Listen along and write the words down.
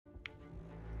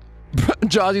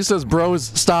Jazzy says, bros,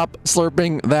 stop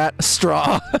slurping that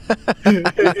straw.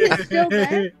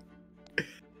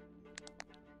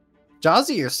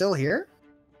 Jazzy, you're still here?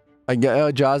 I get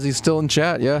Jazzy's still in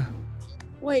chat, yeah.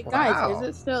 Wait, guys, is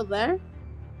it still there?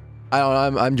 I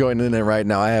don't know, I'm joining in right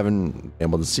now. I haven't been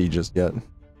able to see just yet.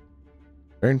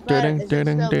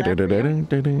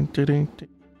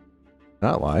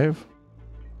 Not live.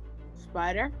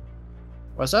 Spider?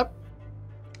 What's up?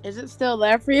 Is it still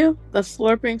there for you? The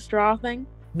slurping straw thing?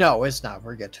 No, it's not.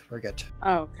 We're good. We're good.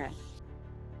 Oh, okay.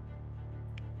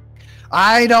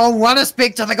 I don't want to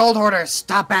speak to the gold hoarder.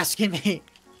 Stop asking me.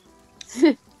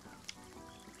 This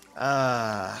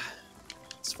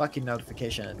fucking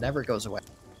notification. It never goes away.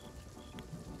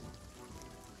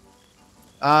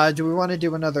 Do we want to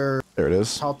do another? There it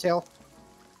is. Tall tale,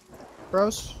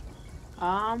 bros.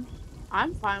 I'm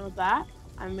fine with that.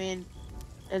 I mean,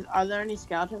 are there any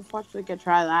skeleton flesh? We could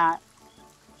try that.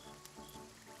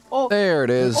 Oh, there it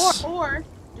is. Or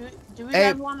do we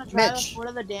guys want to try the Fort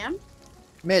of the Damned?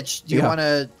 Mitch, do you want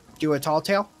to do a tall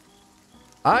tale?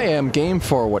 I am game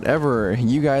for whatever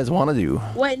you guys want to do.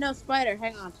 Wait, no, Spider.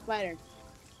 Hang on, Spider.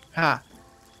 Huh.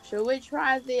 Should we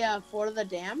try the Fort of the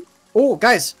Damned? Oh,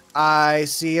 guys, I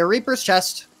see a Reaper's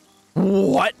chest.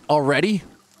 What? Already?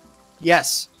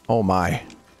 Yes. Oh my.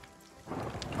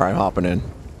 Alright, I'm hopping in.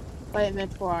 Wait,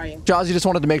 Mitch, where are you? Jazzy just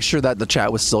wanted to make sure that the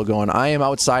chat was still going. I am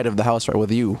outside of the house right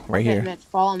with you, right here. Mitch,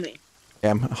 follow me.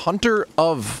 I'm Hunter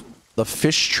of the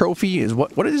Fish Trophy. Is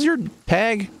what is your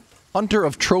tag? Hunter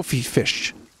of Trophy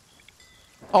Fish.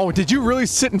 Oh, did you really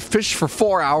sit and fish for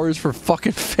 4 hours for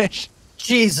fucking fish?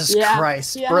 Jesus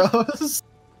Christ, bros.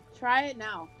 Try it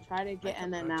now. Try to get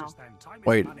in it now.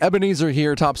 Wait, Ebenezer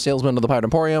here, top salesman of the Pirate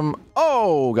Emporium.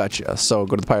 Oh, gotcha. So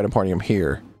go to the Pirate Emporium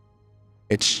here.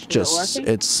 It's just,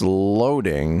 it's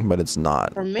loading, but it's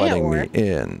not letting me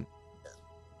in.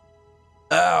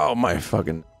 Oh, my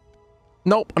fucking...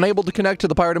 Nope, unable to connect to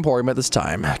the Pirate Emporium at this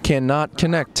time. Cannot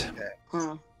connect.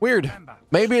 Weird.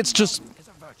 Maybe it's just...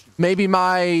 Maybe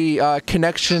my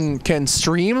connection can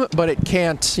stream, but it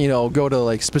can't, you know, go to,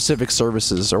 like, specific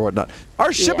services or whatnot.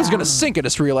 Our ship is gonna sink, I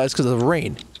just realized, because of the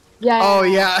rain. Yeah. Oh,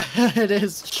 yeah, it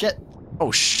is. Shit.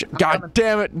 Oh, shit. God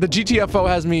damn it. The GTFO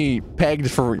has me pegged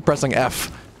for pressing F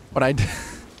when I...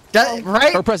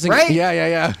 right? Or pressing... Right?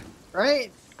 Yeah.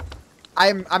 Right?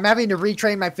 I'm having to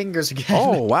retrain my fingers again.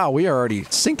 Oh, wow. We are already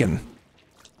sinking.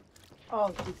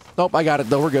 Oh, nope, I got it,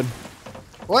 though. We're good.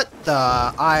 What the...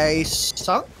 I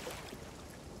sunk?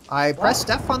 I pressed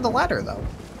F on the ladder, though.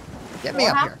 Get me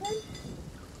up here.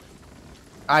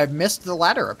 I missed the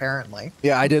ladder, apparently.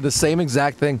 Yeah, I did the same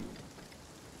exact thing.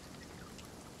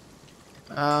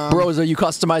 Bros, are you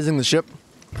customizing the ship?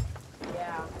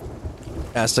 Yeah.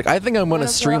 Fantastic. I think I'm gonna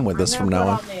stream with this from now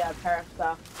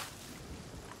on.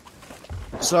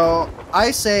 So,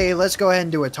 I say let's go ahead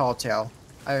and do a tall tale.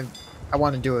 I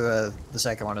want to do the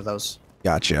second one of those.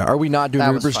 Gotcha. Are we not doing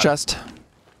Reaper's chest?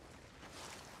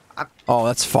 Oh,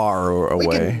 that's far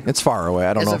away. It's far away.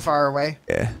 I don't know. Is it far away?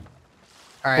 Yeah.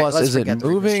 All right. Plus, let's is it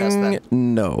moving?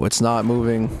 No, it's not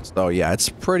moving. So yeah, it's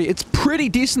pretty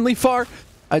decently far.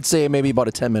 I'd say maybe about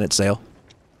a 10-minute sail.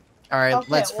 All right,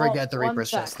 let's forget the Reaper's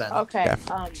chest then. Okay.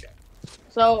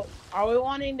 So are we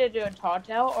wanting to do a tall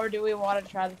tale, or do we want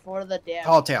to try the Fort of the Damned?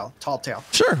 Tall tale. Tall tale.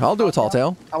 Sure, I'll do a tall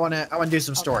tale. I wanna do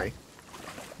some story.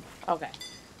 Okay.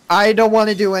 I don't want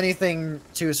to do anything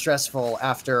too stressful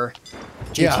after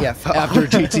GTFO. Yeah, after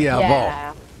GTFO.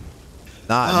 Yeah.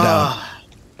 No.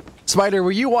 Spider,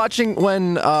 were you watching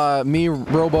when me,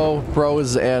 Robo,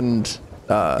 Bros, and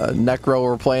Necro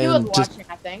were playing? He was watching,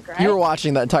 I think, right? You were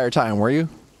watching that entire time, were you?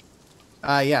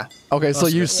 Yeah. Okay, so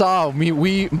you saw me.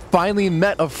 We finally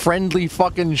met a friendly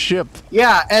fucking ship.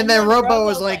 Yeah, and then Robo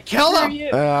was like, "Kill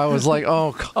him!" I was like,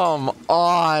 "Oh, come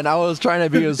on!" I was trying to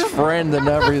be his friend and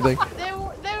everything. They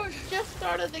just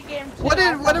started the game. What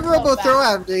did Robo throw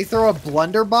at him? Did he throw a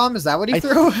blunder bomb? Is that what he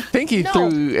threw? I think he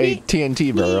threw a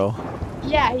TNT barrel.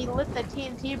 Yeah, he lit the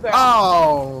TNT barrel.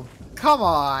 Oh, come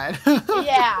on.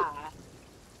 Yeah.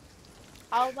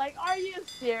 I was like, are you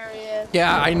serious?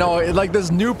 Yeah, I know. Like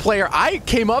this new player, I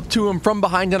came up to him from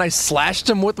behind and I slashed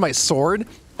him with my sword.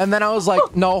 And then I was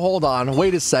like, no, hold on,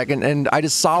 wait a second. And I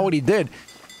just saw what he did.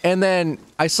 And then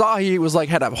I saw he was like,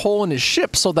 had a hole in his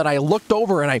ship. So then I looked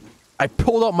over and I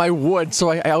pulled out my wood.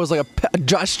 So I was like a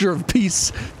gesture of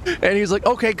peace. And he's like,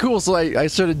 okay, cool. So I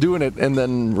started doing it. And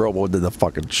then Robo did the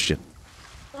fucking shit.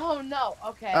 Oh no,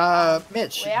 okay.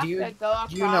 Mitch, do you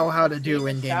know how to do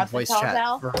in-game voice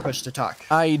chat for push to talk?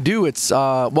 I do. It's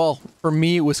well, for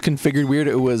me it was configured weird.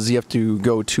 It was you have to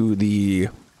go to the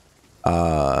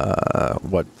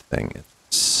what thing?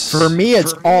 For me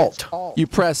it's Alt. You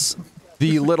press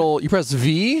the little, you press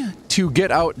V to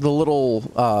get out the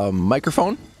little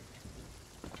microphone.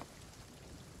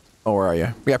 Oh, where are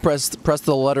you? Yeah, press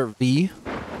the letter V,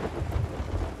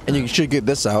 and you should get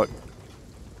this out.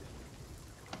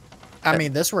 I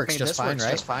mean, this works just fine,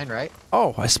 right?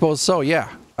 Oh, I suppose so. Yeah.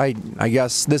 I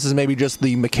guess this is maybe just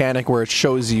the mechanic where it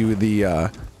shows you the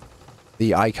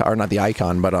icon, or not the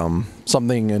icon, but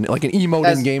something in, like an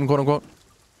emote in game, quote unquote.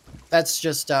 That's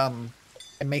just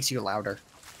it makes you louder.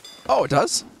 Oh, it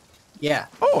does? Yeah.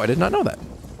 Oh, I did not know that.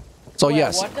 So Wait,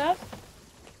 yes. What does?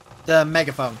 The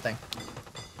megaphone thing.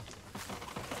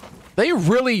 They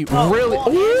really.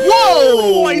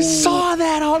 Whoa! I saw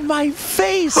that on my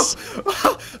face.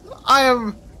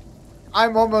 I'm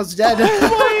almost dead. Oh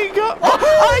my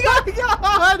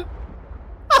god!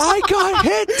 I got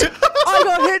hit! I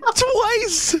got hit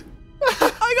twice!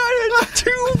 I got hit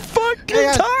 2 fucking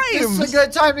times! This is a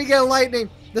good time to get lightning.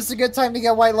 This is a good time to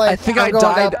get white light. I think I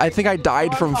died. I think I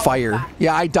died from fire.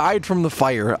 Yeah, I died from the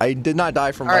fire. I did not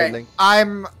die from lightning.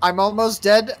 I'm almost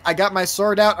dead. I got my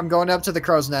sword out. I'm going up to the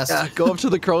crow's nest. Yeah, go up to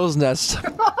the crow's nest.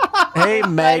 Hey,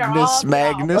 Magnus.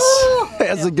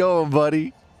 How's it going,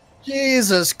 buddy?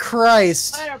 Jesus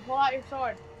Christ. Spider, pull out your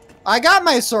sword. I got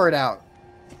my sword out.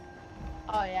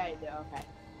 Oh, yeah, you do. Okay.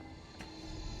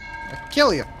 I'll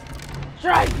kill you.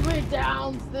 Strike me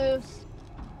down, Zeus.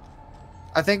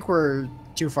 I think we're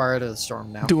too far out of the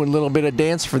storm now. Doing a little bit of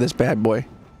dance for this bad boy.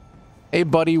 Hey,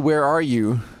 buddy, where are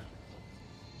you?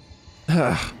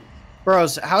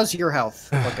 Bros, how's your health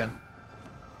looking?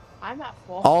 I'm at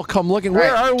full. I'll come looking.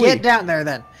 Where are we? Get down there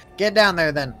then. Get down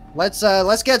there then.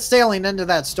 Let's get sailing into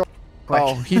that storm quick.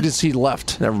 Oh, he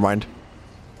left. Never mind.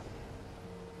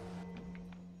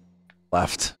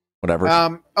 Left.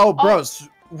 Whatever. Oh, bros,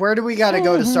 where do we gotta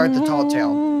go to start the tall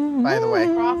tale? By the way.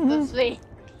 Across the sea.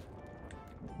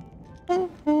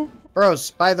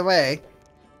 Bros, by the way.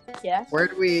 Yes.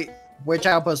 Which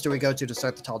outpost do we go to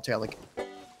start the tall tale again?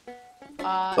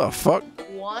 The fuck?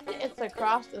 1, it's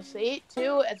across the sea.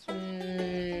 2, it's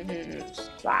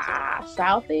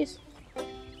southeast.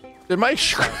 Did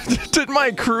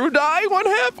my crew die? What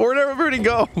happened? Where'd everybody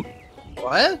go?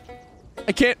 What?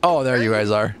 I can't. Oh, there you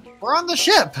guys are. We're on the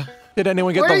ship. Did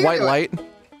anyone get the white light?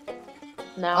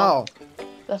 No. Oh.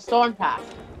 The storm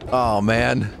passed. Oh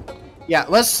man. Yeah,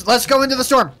 let's go into the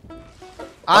storm.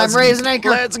 I'm raising anchor.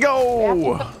 Let's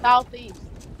go. Southeast.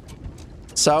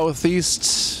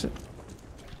 Southeast.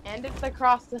 And it's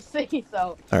across the sea,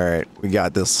 so. All right, we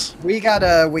got this. We got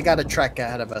a trek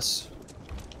ahead of us.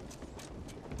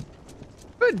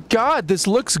 Good God, this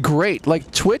looks great.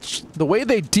 Like Twitch, the way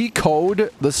they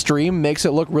decode the stream makes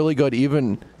it look really good,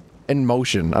 even in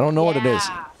motion. I don't know what it is.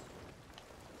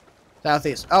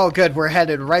 Southeast. Oh, good. We're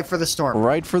headed right for the storm.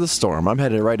 Right for the storm. I'm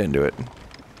headed right into it.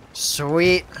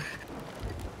 Sweet.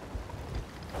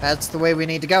 That's the way we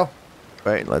need to go.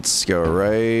 Right, let's go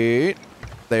right.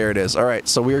 There it is. All right,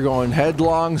 so we're going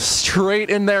headlong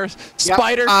straight in there.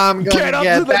 Spider, I'm gonna get up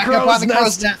to the crow's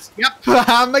nest. Yep,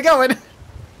 I'm going.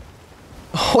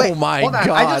 Oh Wait, my hold on.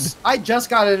 God. I just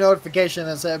got a notification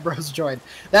that said Bros joined.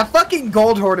 That fucking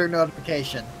gold hoarder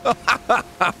notification.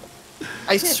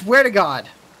 I swear to God.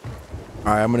 All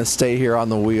right, I'm gonna stay here on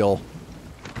the wheel.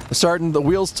 Starting the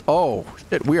wheels. Oh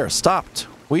shit, we are stopped.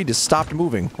 We just stopped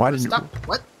moving. Why did Stop.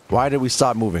 What? Why did we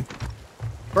stop moving?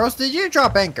 Bros, did you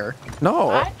drop anchor?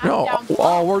 No, I'm no. down slow.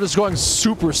 Oh, we're just going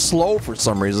super slow for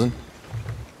some reason.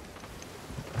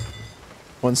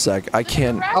 One sec, I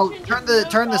can't. Oh, turn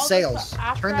the sails.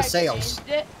 Turn the sails.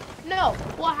 No,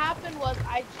 what happened was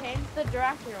I changed the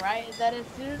direction, right? And then as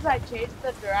soon as I changed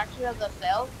the direction of the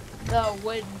sails, the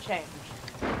wind changed.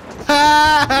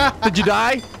 Did you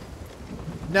die?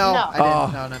 No, No. I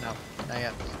didn't. No, not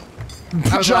yet.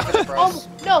 I was laughing at Bros.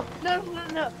 Oh,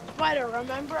 no. Spider,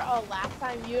 remember last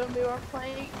time you and me were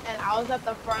playing and I was at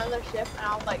the front of the ship and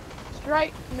I was like,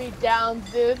 strike me down,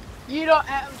 dude. You don't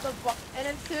have the ball. And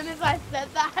as soon as I said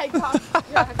that, I got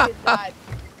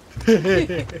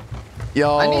distracted.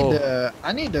 Yo.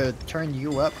 I need to turn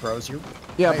you up, Bros.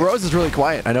 Yeah, Bros is really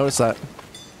quiet. I noticed that.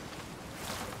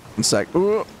 One sec.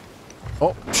 Ooh.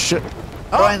 Oh shit.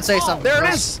 Go ahead and say something. There it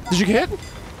Bros. is. Did you get hit?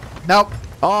 Nope.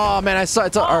 Oh man, I saw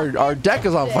it's our deck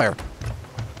is on fire.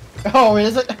 Oh,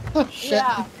 is it? Oh, shit.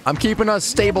 Yeah. I'm keeping us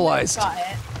stabilized. Got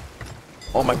it.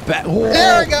 Oh my back.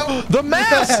 There we go. The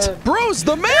mast, Bros.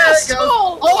 The mast. There it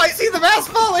goes. Oh, I see the mast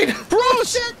falling.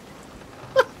 Bros. Shit.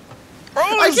 Bros.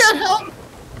 I can't help.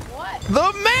 What?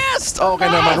 The mast. Oh, okay,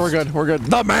 never mind. We're good. We're good.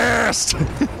 The mast. It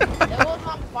was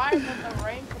on fire, but the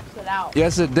rain puts it out.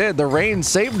 Yes, it did. The rain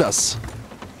saved us.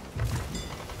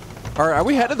 Are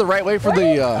we headed the right way for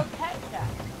the?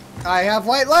 I have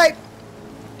white light.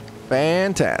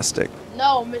 Fantastic. No,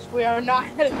 No, Mitch, we are not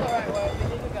heading the right way. We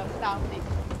need to go southeast.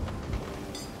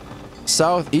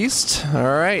 Southeast? All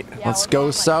right, Yeah, let's we're go going,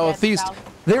 like, southeast. dead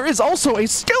south. There is also a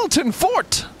skeleton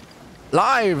fort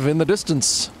live in the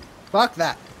distance. Fuck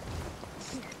that.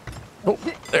 Oh,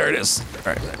 there it is.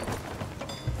 All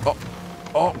right.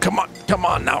 Oh, come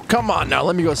on now.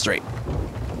 Let me go straight.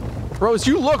 Rose,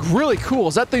 you look really cool.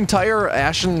 Is that the entire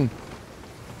Ashen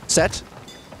set?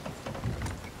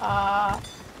 I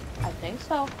think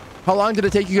so. How long did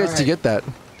it take you guys to get that?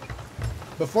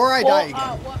 Before I die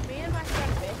again, What me and my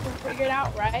friend basically figured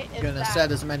out, right, is I'm gonna that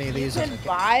set as many of these you as I can can.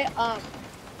 buy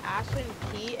Ashen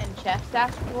Key and chest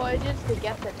stash voyages to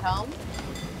get the tome,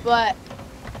 but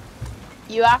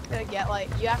you have to get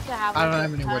you have to have I don't like,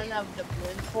 have a any ton wood. of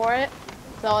doubloons for it.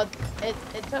 So it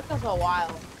took us a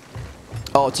while.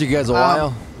 Oh, it took you guys a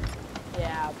while?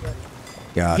 Yeah, but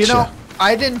Gotcha. You know,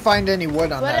 I didn't find any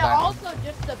wood on but that it island. also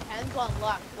just depends on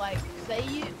luck. Like say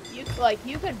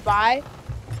you could buy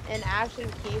an Ashen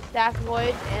Key stash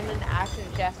voyage and an Ashen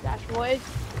chest stash voyage,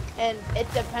 and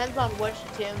it depends on which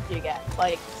tombs you get.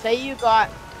 Like say you got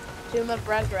Tomb of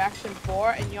Resurrection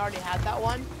 4 and you already had that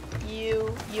one,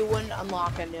 you wouldn't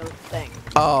unlock a new thing.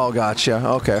 Oh, gotcha.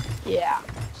 Okay. Yeah.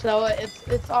 So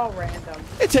it's all random.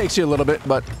 It takes you a little bit,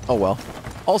 but oh well.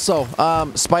 Also,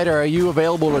 Spider, are you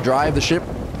available to drive the ship?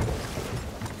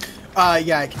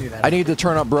 Yeah, I can do that. I need to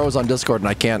turn up bros on Discord and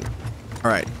I can't. All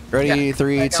right. Ready? Yeah,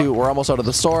 3, 2. We're almost out of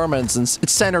the storm and since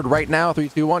it's centered right now, 3,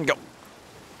 2, 1, go. All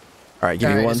right, give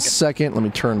me Alright, one it's good. second. Let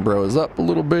me turn bros up a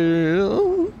little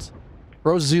bit.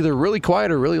 Bros is either really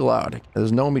quiet or really loud.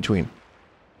 There's no in between.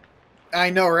 I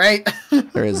know, right?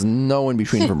 There is no in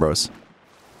between from bros.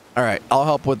 All right, I'll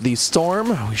help with the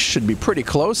storm. We should be pretty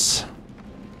close.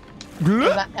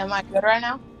 Am I good right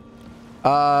now?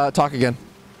 Talk again.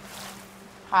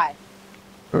 Hi.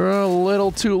 We're a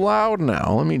little too loud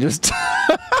now. Let me just.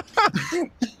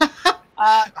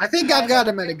 I think I've got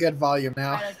him at a good volume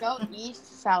now. Gotta go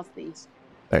east, southeast.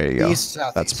 There you go. East,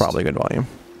 southeast. That's probably a good volume.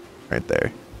 Right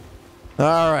there.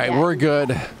 All right, Yeah. we're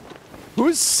good.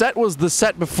 Whose set was the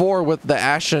set before with the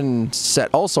Ashen set?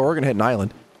 Also, we're gonna hit an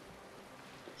island.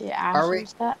 Yeah, Are we?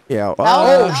 Ashen's that. Yeah.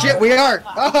 Oh no. shit, we are!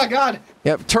 Oh my god!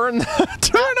 Yep. Turn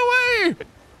away.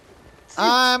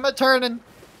 I'm a turning.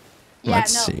 Yeah,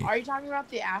 Let's no. see. Are you talking about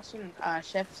the Ashen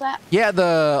ship set? Yeah,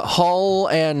 the hull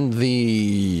and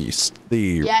the.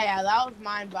 Yeah, that was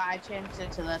mine, but I changed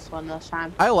it to this one this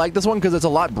time. I like this one because it's a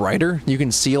lot brighter. You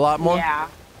can see a lot more. Yeah.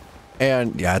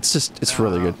 And yeah, it's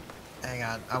really good. Hang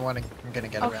on, I'm gonna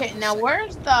get around Okay, this now thing.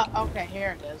 where's the? Okay,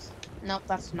 here it is. Nope,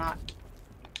 that's not.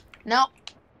 Nope.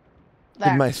 Did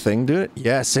There. my thing do it?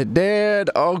 Yes, it did.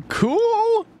 Oh,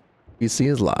 cool. PC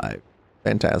is live.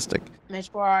 Fantastic. Mitch,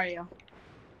 where are you?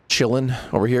 Chilling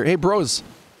over here. Hey, bros.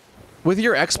 With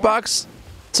your Xbox,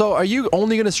 so are you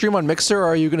only going to stream on Mixer or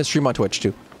are you going to stream on Twitch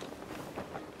too?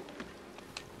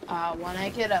 When I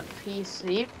get a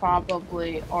PC,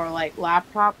 probably, or like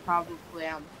laptop, probably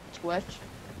on Twitch.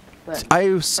 But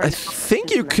I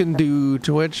think you can do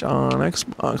Twitch on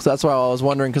Xbox. That's why I was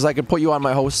wondering because I could put you on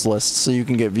my host list so you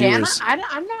can get viewers. I'm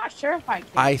not sure if I can.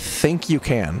 I think you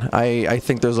can. I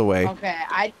think there's a way. Okay,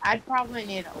 I'd probably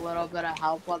need a little bit of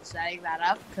help with setting that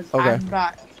up because Okay. I'm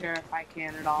not sure if I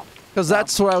can at all. Because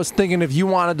that's what I was thinking. If you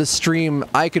wanted to stream,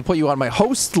 I could put you on my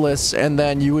host list, and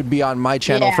then you would be on my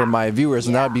channel Yeah. for my viewers,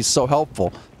 and that would Yeah. be so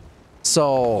helpful.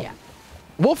 So Yeah.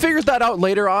 we'll figure that out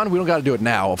later on. We don't got to do it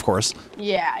now, of course.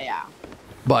 Yeah.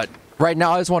 But right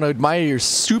now, I just want to admire your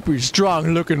super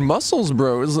strong-looking muscles,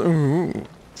 bros. Ooh.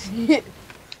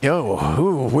 Yo,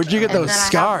 ooh, where'd you get And those then I have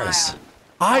scars?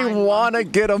 my, I want to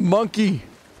get a monkey.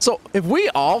 So if we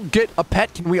all get a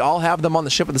pet, can we all have them on the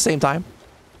ship at the same time?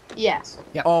 Yes.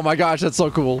 Yeah. Oh my gosh, that's so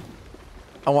cool.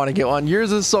 I want to get one.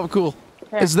 Yours is so cool.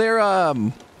 Yeah. Is there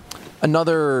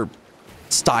another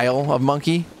style of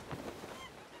monkey?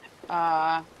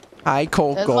 Hi,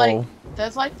 Coco.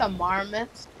 There's like the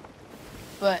marmots,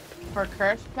 but for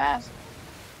curse pets,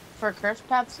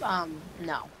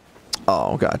 no.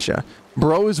 Oh, gotcha.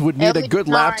 Bros would need At a least good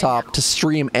not right laptop now. to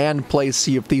stream and play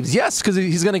Sea of Thieves. Yes, because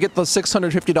he's gonna get the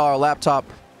 $650 laptop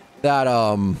that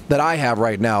I have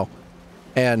right now,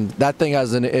 and that thing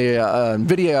has an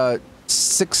NVIDIA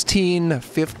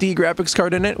 1650 graphics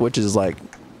card in it, which is like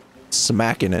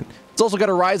smacking it. It's also got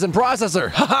a Ryzen processor.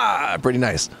 Haha, pretty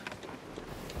nice.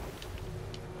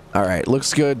 All right,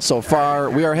 looks good so far.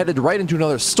 We are headed right into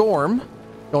another storm.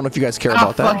 Don't know if you guys care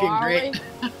about that. fucking Are great.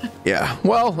 we? Yeah.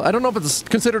 Well, I don't know if it's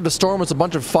considered a storm. It's a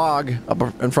bunch of fog up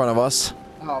in front of us.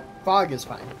 Oh, fog is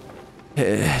fine.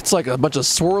 It's like a bunch of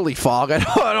swirly fog.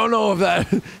 I don't know if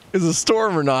that is a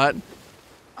storm or not.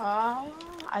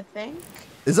 I think.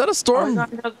 Is that a storm?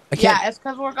 Yeah, it's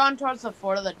because we're going towards the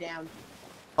Fort of the Damned.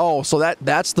 Oh, so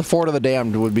that's the Fort of the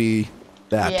Damned would be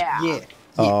that. Yeah. Yeah.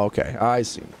 Oh, okay. I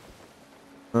see.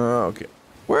 Okay.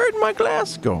 Where'd my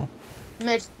glass go?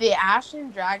 Mitch, the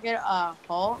Ashen Dragon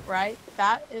hull, right?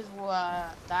 That is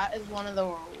one of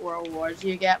the rewards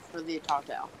you get for the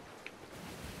Tautau.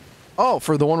 Oh,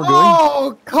 for the one we're doing?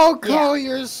 Oh, Coco, Yeah.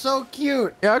 you're so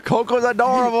cute. Yeah, Coco's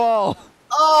adorable.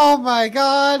 Oh my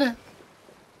god.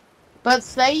 But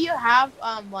say you have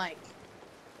like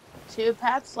 2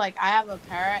 pets, like I have a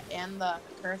parrot and the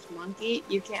cursed monkey,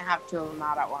 you can't have 2 of them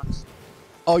out at once.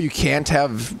 Oh, you can't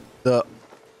have the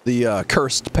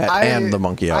cursed pet and the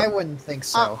monkey out. I wouldn't think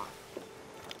so.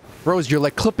 Rose, you're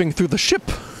like clipping through the ship.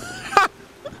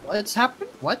 What's happened?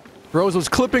 What? Rose was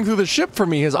clipping through the ship for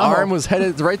me. His arm was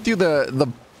headed right through the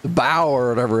bow or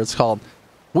whatever it's called.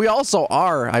 We also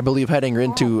are, I believe, heading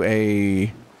into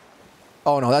a...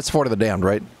 Oh, no, that's Fort of the Damned,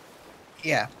 right?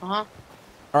 Yeah. Uh-huh.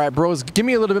 All right, bros, give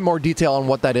me a little bit more detail on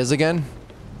what that is again.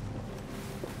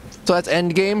 So that's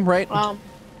end game, right?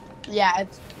 Yeah,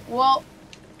 it's... Well,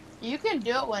 you can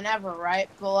do it whenever, right?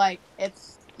 But, like,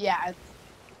 it's... Yeah,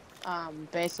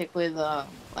 it's... basically the,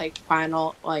 like,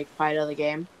 final, like, fight of the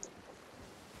game.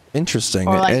 Interesting.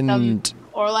 Or like, and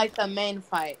the main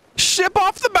fight. ship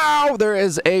off the bow. There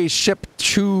is a ship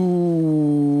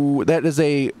to... That is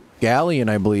a galleon,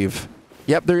 I believe.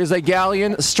 Yep, there is a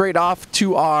galleon straight off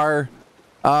to our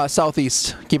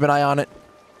southeast. Keep an eye on it.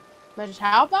 But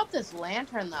how about this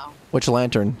lantern, though? Which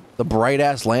lantern? The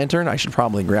bright-ass lantern? I should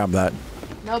probably grab that.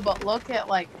 No, but look at,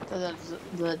 like,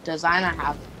 the design I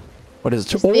have. What is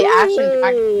it? It's the Ashen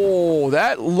Dragon. Oh,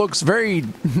 that looks very...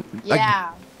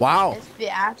 Yeah. Wow. It's the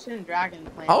Ashen Dragon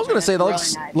plant. I was gonna say that really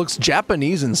looks nice. looks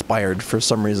Japanese inspired for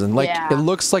some reason. Like Yeah. it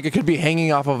looks like it could be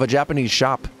hanging off of a Japanese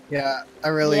shop. Yeah, I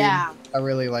really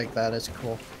like that. It's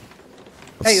cool.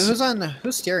 Hey,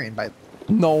 who's steering by?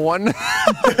 No one.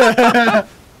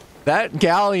 That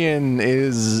galleon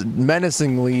is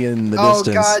menacingly in the distance.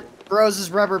 Oh god, Bros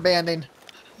is rubber banding.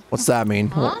 What's that mean?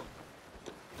 Huh?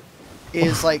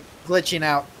 Is like glitching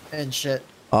out and shit.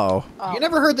 Uh-oh. Oh. You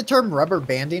never heard the term rubber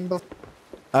banding before?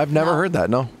 I've never heard that,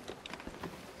 no.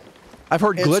 I've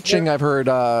heard It's glitching, where- I've heard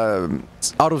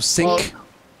out of sync. Well,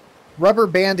 rubber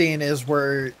banding is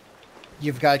where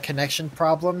you've got connection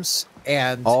problems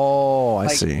and Oh, I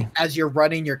like, see. as you're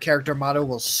running, your character model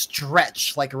will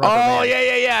stretch like a rubber Oh, band.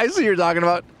 yeah. I see what you're talking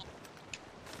about.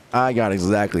 I got it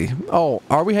exactly. Oh,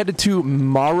 are we headed to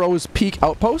Morrow's Peak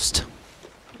Outpost?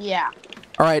 Yeah.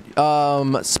 All right,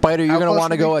 Spider, you're going to Outpost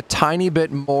want to would go be- a tiny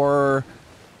bit more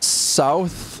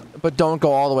south, but don't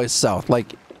go all the way south.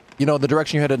 Like, you know, the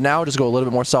direction you're headed now, just go a little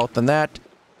bit more south than that,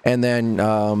 and then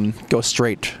go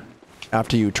straight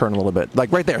after you turn a little bit.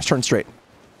 Like right there, turn straight.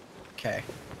 Okay.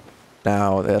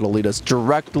 Now, that'll lead us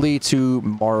directly to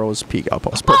Morrow's Peak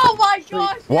Outpost. Perfect. Oh my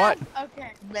gosh. What? Yes.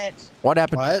 Okay, Mitch. What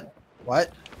happened?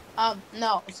 What?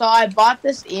 No. So I bought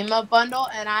this emote bundle,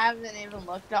 and I haven't even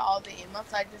looked at all the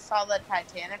emotes. I just saw the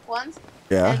Titanic ones.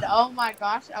 Yeah, And oh my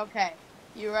gosh. Okay.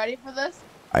 You ready for this?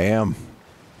 I am.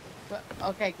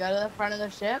 Okay, go to the front of the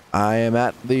ship. I am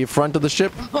at the front of the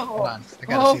ship. Hold on. I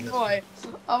gotta see this. Boy.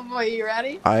 Oh boy, you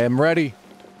ready? I am ready.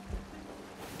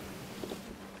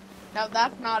 No,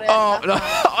 that's not it. Oh, That's no.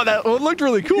 not Oh, that looked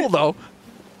really cool, though.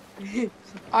 it.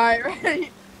 All right, ready?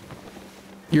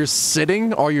 You're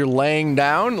sitting or you're laying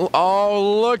down?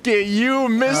 Oh, look at you,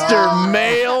 Mr. Oh.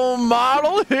 Male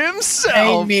Model Paint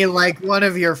himself. me like one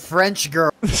of your French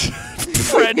girls.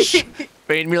 French.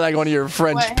 Paint me like one of your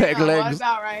French Wait, peg hang on, what legs.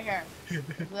 about right here?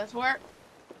 Does this work?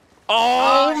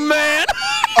 Oh, Oh, man.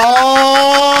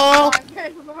 Oh! Okay,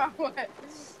 what?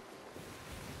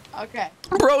 Okay.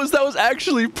 Bros, that was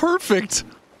actually perfect.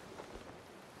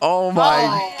 Oh, my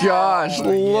Oh. gosh.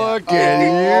 Oh, yeah. Look Oh.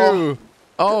 at you.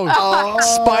 Oh, Oh.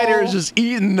 Spider is just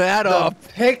eating that The up.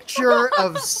 picture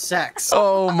of sex.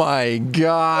 Oh, my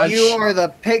gosh. You are the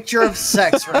picture of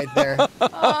sex right there.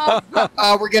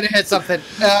 We're gonna hit something.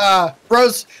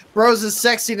 Bros'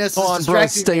 sexiness Hold is on, bros.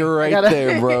 distracting Stay me. right I gotta-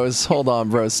 there, bros. Hold on,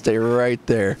 bros. Stay right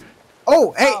there.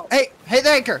 Oh, hey, Oh. hey, hit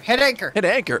anchor, hit anchor. Hit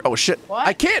anchor. Oh, shit. What?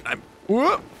 I can't. I'm...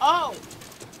 Whoop. Oh.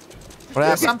 What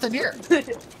There's happened? something here.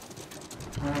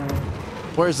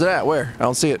 Where's it at? Where? I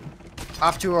don't see it.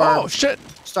 Off to our Oh, shit.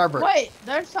 starboard. Wait,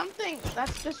 there's something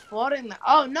that's just floating there.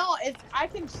 Oh no, it's I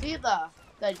can see the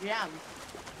gem.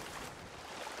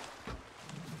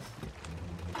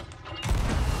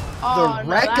 Oh, The no,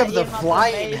 wreck that of the emote's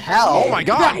flying amazing. hell. Oh, my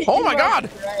God. That Oh, my emote's God.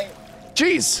 great.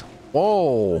 Jeez.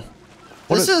 Whoa.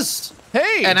 What This is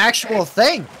Hey. an actual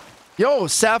thing. Yo,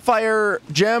 sapphire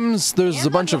gems. There's And a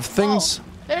bunch there's of a things. skull.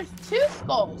 There's 2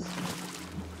 skulls.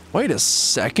 Wait a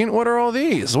second. What are all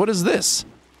these? What is this?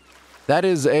 That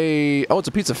is a... Oh, it's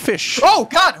a piece of fish. Oh,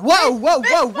 God! Whoa, whoa,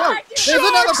 whoa, whoa! There's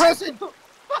another person!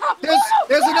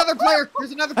 There's another player!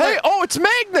 There's another player! Hey, oh, it's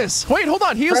Magnus! Wait, hold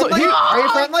on. Are you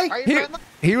friendly?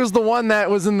 He was the one that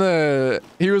was in the...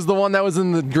 He was the one that was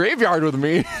in the graveyard with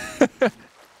me.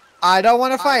 I don't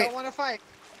want to fight.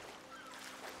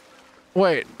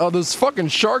 Wait, oh, there's fucking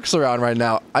sharks around right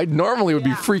now. I normally would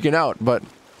be freaking out, but...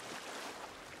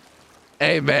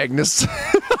 Hey, Magnus.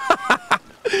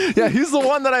 Yeah, he's the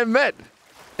one that I met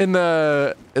in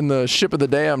the Ship of the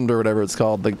Damned or whatever it's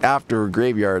called, like after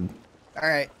graveyard. All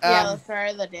right. Yeah, the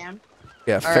Ferry of the Damned.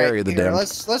 Yeah, Ferry of the Damned.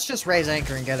 Let's just raise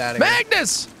anchor and get out of here.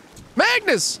 Magnus!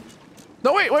 Magnus!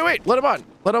 No, wait. Let him on.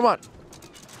 Let him on.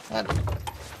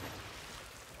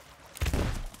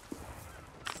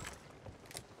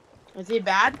 Is he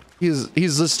bad? He's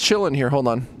just chilling here. Hold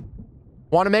on.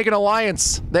 Want to make an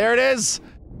alliance? There it is.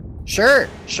 Sure.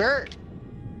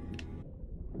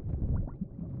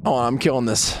 Oh, I'm killing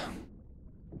this.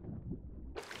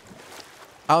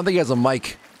 I don't think he has a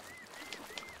mic.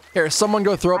 Here, someone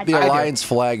go throw up the alliance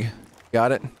flag.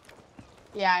 Got it?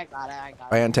 Yeah, I got it.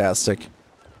 Fantastic.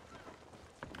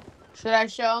 Should I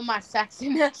show him my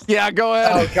sexiness? Yeah, go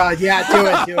ahead. Oh, God, yeah,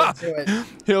 do it.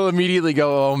 He'll immediately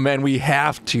go, oh, man, we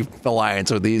have to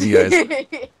alliance with these guys.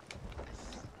 Alright,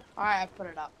 I put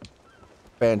it up.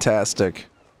 Fantastic.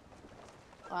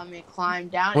 Let me climb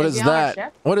down. What is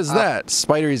that? What is that?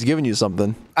 Spidery's giving you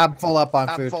something. I'm full up on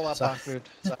food. Oh, it's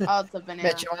a banana.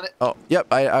 Mitch, you want it? Oh, yep,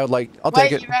 I'll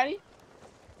take it. Wait, you ready?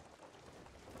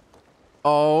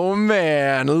 Oh,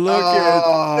 man, look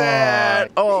at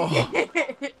that. Oh.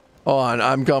 Hold on,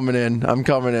 I'm coming in.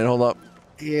 Hold up.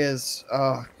 He is.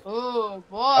 Oh. Ooh,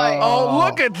 boy. Oh,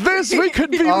 look at this. We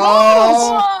could be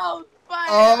models. Whoa,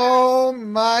 Oh,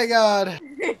 my God.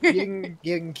 You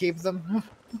can keep them.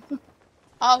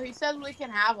 Oh, he said we can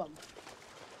have them.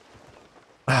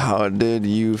 How did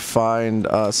you find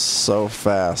us so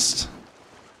fast?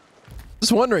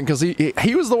 Just wondering, because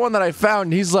he was the one that I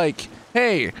found. He's like,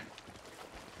 hey,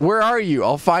 where are you?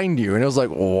 I'll find you. And I was like,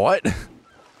 what?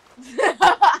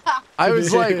 I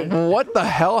was like, what the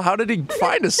hell? How did he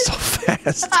find us so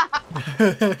fast?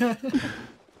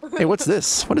 Hey, what's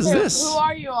this? What is this? Who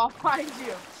are you? I'll find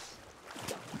you.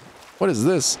 What is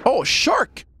this? Oh, a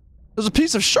shark. There's a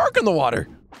piece of shark in the water.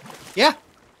 Yeah.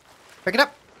 Pick it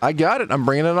up. I got it. I'm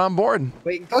bringing it on board.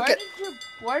 Wait, cook it.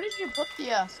 Where did you put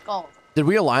the skull? Did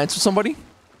we alliance with somebody?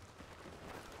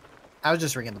 I was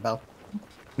just ringing the bell.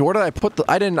 Where did I put the...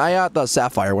 I got the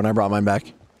sapphire when I brought mine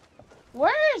back.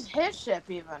 Where is his ship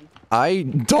even? I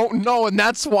don't know, and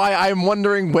that's why I'm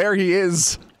wondering where he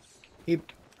is.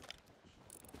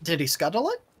 Did he scuttle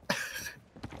it?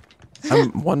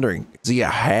 I'm wondering, is he a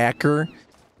hacker?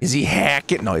 Is he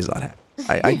hacking? No, he's not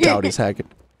hacking. I doubt he's hacking.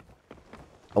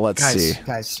 Let's see.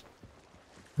 Guys,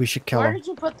 we should kill him. Where did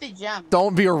you put the gem?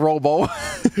 Don't be a robo.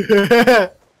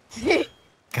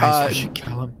 Guys, we should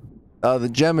kill him. The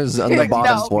gem is on the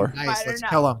bottom floor. Nice, let's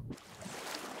kill him.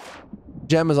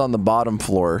 Gem is on the bottom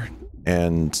floor,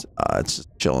 and it's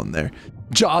just chilling there.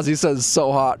 Jazzy says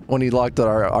so hot when he looked at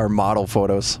our model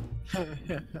photos.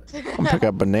 Pick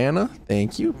up banana.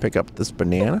 Thank you. Pick up this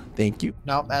banana. Thank you.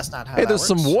 No, that's not how Hey, that there's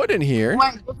works. some wood in here.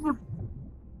 Wait,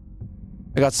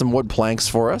 I got some wood planks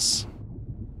for us.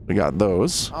 We got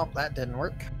those. Oh, that didn't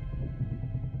work.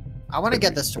 I want to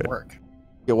get this to work.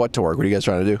 Get what to work? What are you guys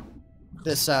trying to do?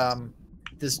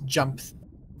 This jump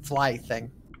fly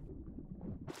thing.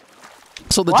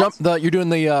 So the you're doing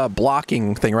the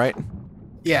blocking thing, right?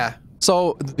 Yeah.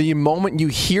 So the moment you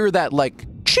hear that, like,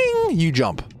 ching, you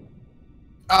jump.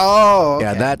 Oh, okay.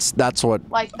 Yeah, that's what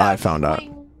like I found out.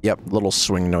 swing? Yep, little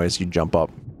swing noise, you jump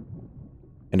up.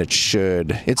 And it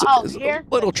should. It's Oh, a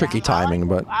little tricky timing,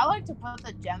 but... I like to put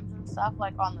the gems and stuff,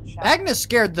 like, on the shelf. Agnes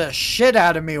scared the shit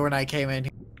out of me when I came in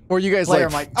here. Were you guys, Later,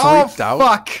 like, I'm freaked oh, out?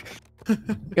 Fuck. You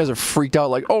guys are freaked out,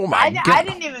 like, oh my god. I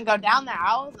didn't even go down there.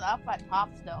 I was up at top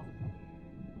still.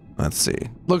 Let's see.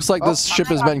 Looks like this ship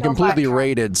has I been got completely killed by a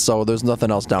raided, so there's nothing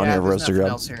else down here for us to grab.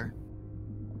 Else here.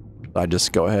 I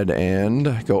just go ahead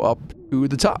and go up to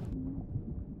the top.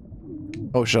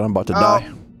 Oh shit, I'm about to die.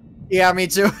 Yeah, me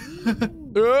too.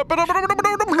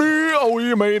 Oh,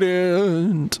 we made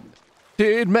it.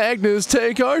 Did Magnus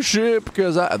take our ship?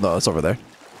 Because no, it's over there.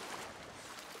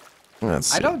 Let's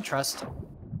see. I don't trust him.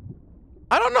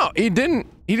 I don't know. He didn't.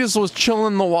 He just was chilling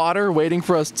in the water, waiting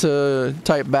for us to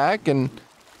type back, and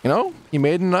you know, he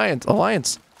made an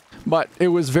alliance. But it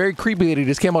was very creepy that he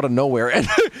just came out of nowhere. And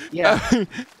Yeah.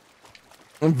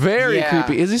 very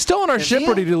creepy. Is he still on our ship,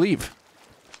 or did he leave?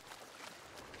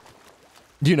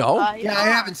 Do you know? Yeah, I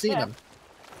haven't seen him.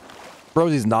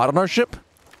 Rosie's not on our ship?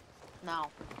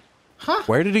 No. Huh?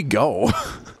 Where did he go?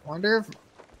 Wonder if...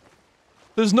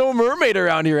 There's no mermaid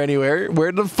around here anywhere.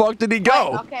 Where the fuck did he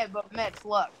go? Wait, okay, but Mitch,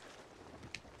 look.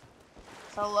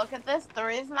 So look at this. The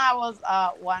reason I was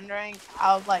wondering,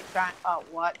 I was like trying. Oh,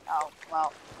 what? Oh,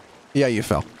 well. Yeah, you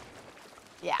fell.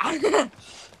 Yeah.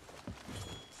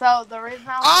 So the reason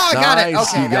I was I got it. Nice,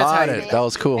 Okay, you that's got how it. you That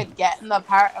was cool. could get in the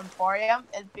Pirate Emporium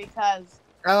is because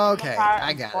Okay, in the Pirate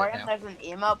I got it Emporium, now. there's an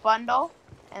emote bundle,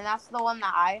 and that's the one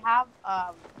that I have.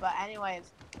 But anyways,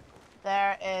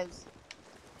 there is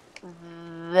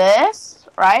this,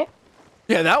 right?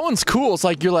 Yeah, that one's cool. It's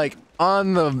like you're like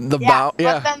on the bow. But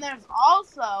Yeah. then there's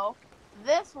also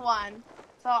this one.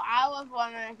 So I was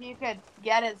wondering if you could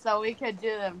get it so we could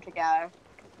do them together.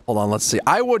 Hold on, let's see.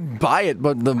 I would buy it,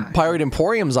 but the Pirate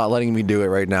Emporium's not letting me do it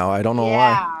right now. I don't know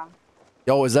why. Yeah.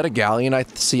 Yo, is that a galleon I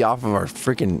see off of our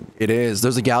freaking... It is.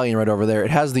 There's a galleon right over there. It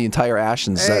has the entire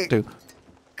Ashen set, too.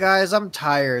 Guys, I'm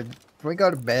tired. Can we go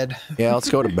to bed? Yeah, let's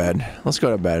go to bed. Let's go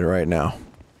to bed right now.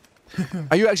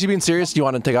 Are you actually being serious? Do you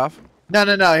want to take off? No.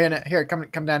 Here,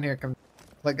 come down here. Come.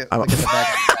 Look at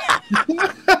the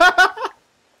bed.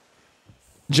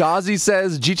 Jazzy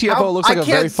says GTFO looks like a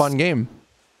very fun game.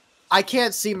 I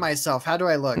can't see myself. How do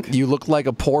I look? You look like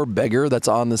a poor beggar that's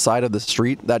on the side of the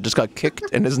street that just got kicked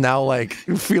and is now like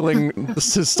feeling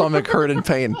his stomach hurt and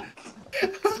pain.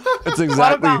 That's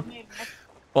exactly. What about me?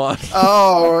 What?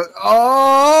 Oh.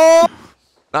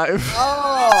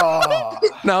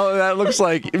 Now that looks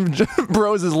like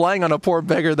Bros is laying on a poor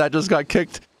beggar that just got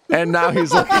kicked, and now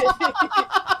he's like,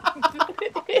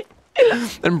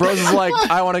 and Bros is like,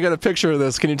 I want to get a picture of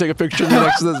this. Can you take a picture of me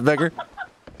next to this beggar?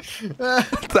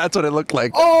 That's what it looked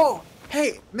like. Oh,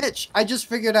 hey, Mitch, I just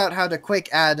figured out how to quick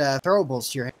add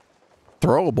throwables to your hand.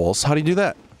 Throwables? How do you do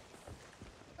that?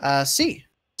 C.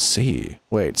 C.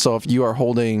 Wait, so if you are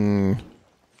holding...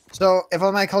 So if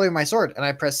I'm like holding my sword and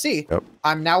I press C, Yep.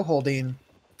 I'm now holding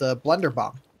the blunder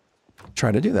bomb.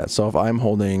 Try to do that. So if I'm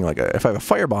holding, like, if I have a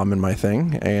firebomb in my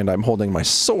thing, and I'm holding my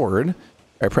sword,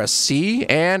 I press C,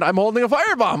 and I'm holding a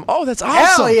firebomb. Oh, that's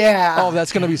awesome. Hell yeah. Oh,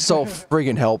 that's going to be so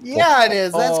friggin' helpful. Yeah, it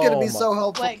is. That's going to be Oh so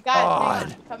helpful. Wait, guys,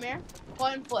 hang on. Come here.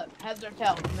 Coin flip. Heads or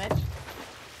tails, Mitch?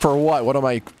 For what? What am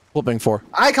I flipping for?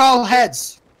 I call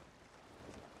heads.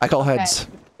 I call Okay, heads.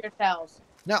 your tails.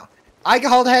 No, I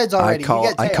called heads already. You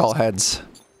get I tails. call heads.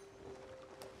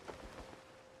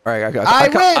 All right, I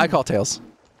win. I call tails.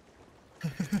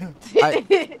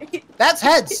 That's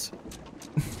heads.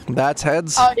 That's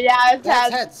heads. Oh, yeah, it's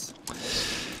That's heads.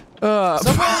 heads.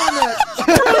 Someone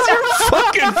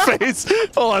fucking face.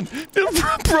 Hold on,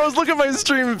 bros. Look at my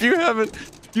stream if you haven't.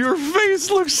 Your face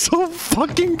looks so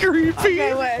fucking creepy.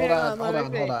 Okay, wait, Hold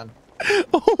on.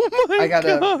 Oh my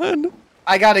god.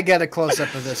 I gotta get a close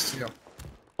up of this too.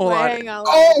 Hold on. Hang on.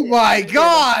 Oh my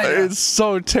god! It's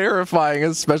so terrifying,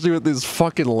 especially with these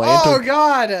fucking lanterns. Oh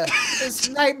god! It's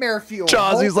nightmare fuel.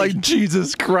 Jazzy's Holy- like,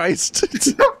 Jesus Christ.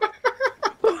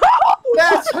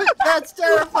 That's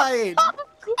terrifying.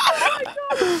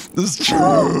 This is true.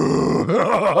 Oh,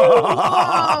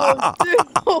 dude.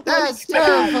 Oh my That's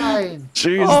God. terrifying.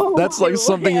 Jeez, Oh that's like my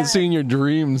something you God. see in your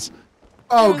dreams.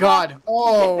 Oh Dude, god. that's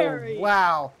Oh scary.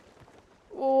 wow.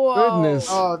 Whoa. Goodness.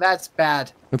 Oh, that's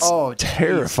bad. It's oh,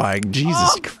 terrifying. Jesus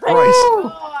Oh, Christ.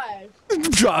 gosh.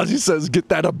 Jazzy says, get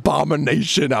that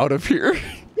abomination out of here.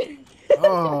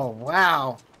 Oh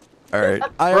wow. All right,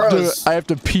 I Gross. have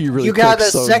to pee really You quick. got a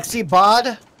so sexy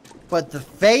bod, but the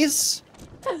face,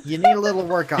 you need a little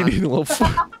work you on. need a little.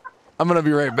 I'm gonna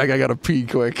be right back. I gotta pee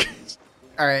quick.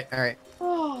 All right.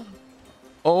 Oh.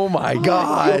 Oh my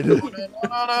god. No. I'm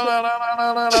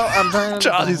turning.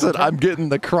 Jazzy said, I'm getting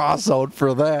the cross out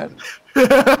for that.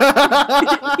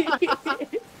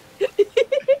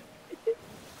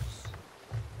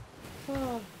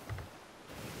 Oh.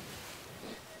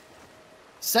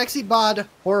 Sexy bod,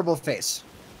 horrible face.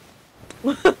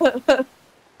 7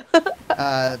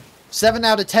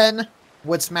 out of 10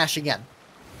 would smash again.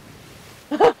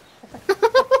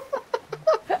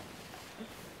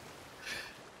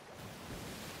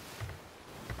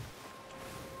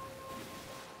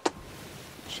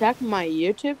 Check my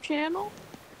YouTube channel?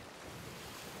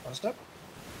 What's up?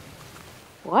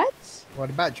 What? What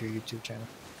about your YouTube channel?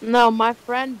 No, my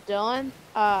friend Dylan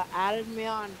added me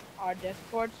on our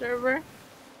Discord server.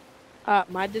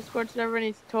 My Discord server, and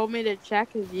he's told me to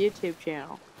check his YouTube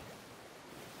channel.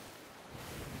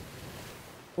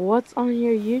 What's on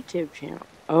your YouTube channel?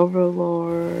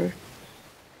 Overlord.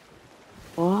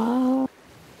 What?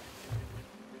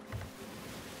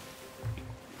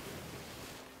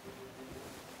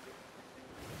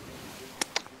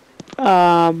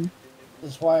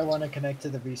 That's why I want to connect to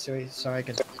the VC so I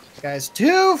can. Guys,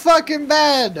 too fucking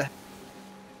bad.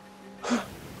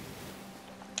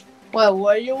 Well,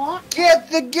 what do you want? Get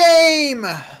the game!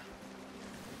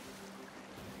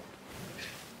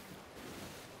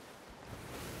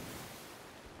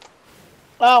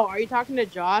 Oh, are you talking to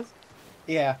Jaws?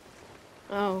 Yeah.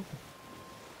 Oh.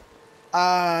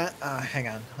 Hang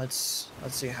on. Let's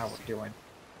see how we're doing.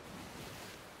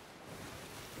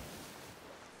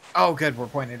 Oh, good. We're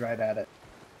pointed right at it.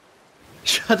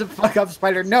 Shut the fuck up,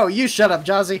 Spider. No, you shut up,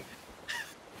 Jazzy.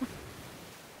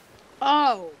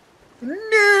 Oh.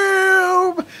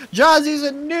 Noob! Jazzy's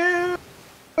a noob!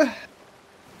 Is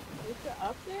it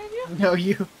up there yet? No,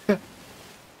 you.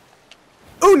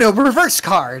 Uno reverse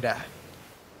card!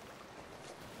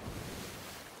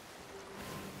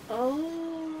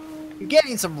 Oh. You're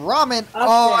getting some ramen.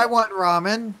 Oh, I want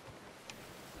ramen.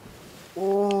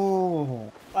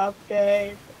 Oh.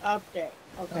 Update. Okay.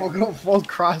 We'll go full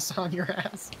cross on your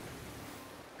ass.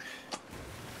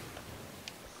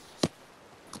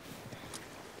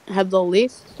 Have the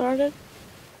lease started?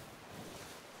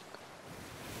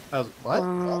 What?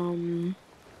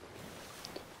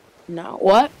 No.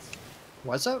 What?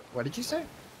 What's up? What did you say?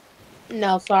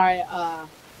 No, sorry.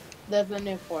 There's a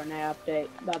new Fortnite update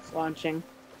that's launching.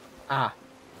 Ah.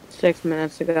 6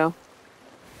 minutes ago.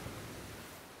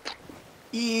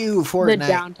 Ew, Fortnite. The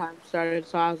downtime started,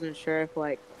 so I wasn't sure if,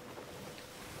 like,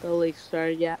 the leak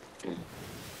started yet.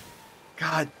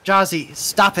 God, Jazzy,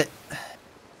 stop it.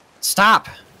 Stop.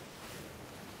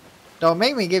 Don't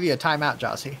make me give you a timeout,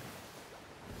 Jazzy.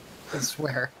 I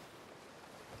swear.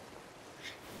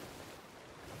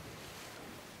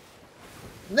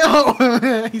 No!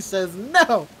 He says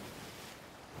no!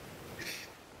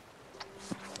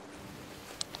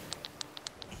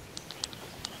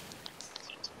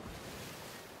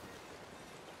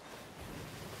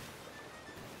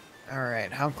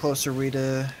 Alright, how close are we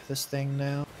to this thing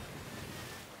now?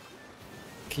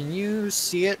 Can you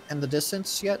see it in the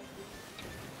distance yet?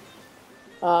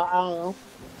 I don't know.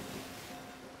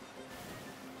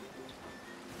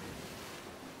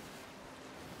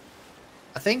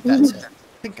 I think that's it.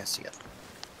 I think I see it.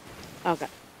 Okay.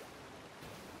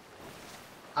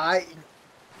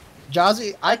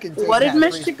 Jazzy, I can take What did that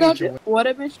Mitch free go speech do? away. What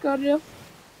did Mitch go do?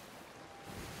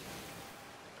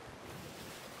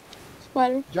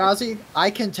 Spider? Jazzy,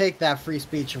 I can take that free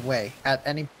speech away at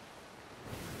any...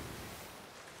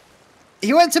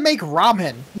 He went to make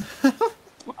ramen.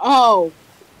 Oh.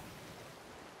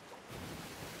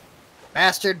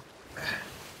 Bastard.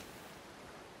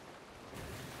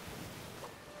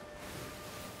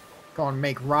 Go and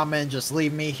make ramen, just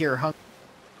leave me here hungry.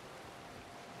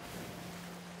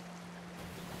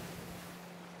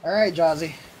 Alright,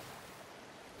 Jazzy.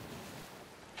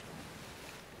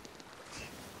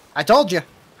 I told you.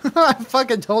 I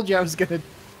fucking told you I was gonna...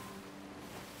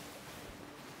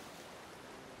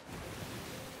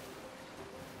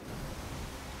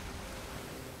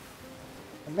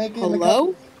 I'm making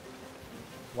Hello?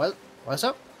 What's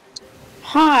up?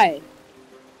 Hi.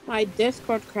 My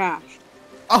Discord crashed.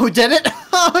 Oh, did it?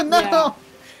 Oh, no! Yeah.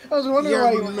 I was wondering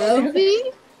why Your you...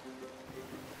 movie?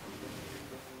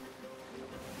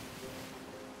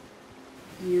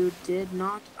 You did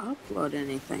not upload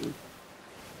anything.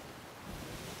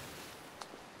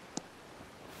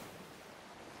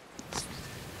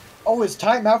 Oh, is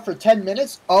timeout for 10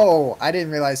 minutes? Oh, I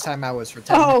didn't realize timeout was for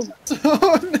 10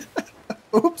 minutes.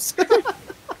 Oops.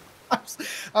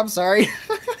 I'm sorry.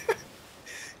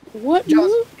 What Josh,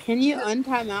 move? Can you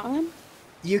untime out him?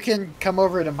 you can come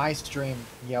over to my stream,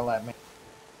 yell at me.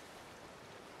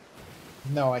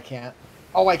 No, I can't.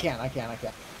 Oh, I can.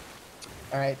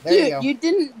 Alright, there you go. You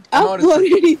didn't upload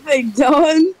anything,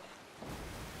 Dylan.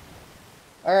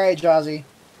 Alright, Jazzy.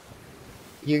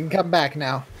 You can come back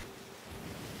now.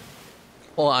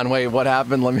 Hold on, wait, what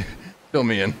happened? Let me fill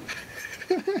me in.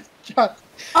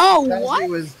 Oh, Jazzy what?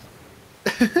 was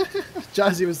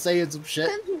Jazzy was saying some shit.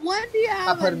 Since when do you I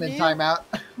have put him in timeout.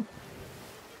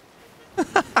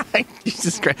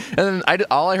 Jesus Christ. And then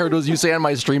all I heard was you say on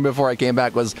my stream before I came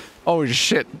back was, oh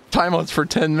shit, timeouts for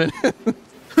 10 minutes.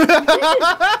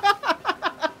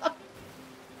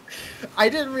 I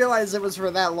didn't realize it was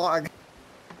for that long.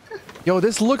 Yo,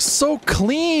 this looks so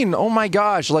clean. Oh my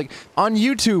gosh. Like on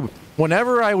YouTube,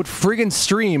 whenever I would friggin'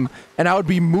 stream and I would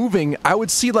be moving, I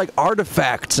would see like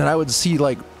artifacts and I would see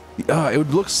like, it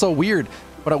would look so weird.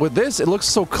 But with this, it looks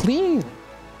so clean.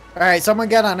 Alright, someone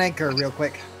get on Anchor real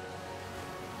quick.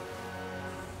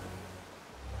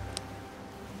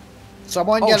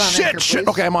 Someone get on Anchor, shit. please.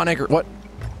 Okay, I'm on Anchor. What?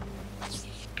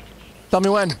 Tell me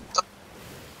when.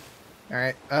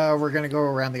 Alright, we're gonna go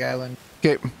around the island.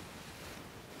 Okay.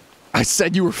 I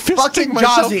said you were fisting Fucking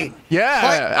myself. Jazzy.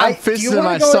 Yeah, I'm do you fisting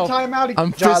wanna go myself. to timeout?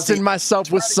 I'm Jazzy, fisting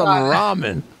myself with some God.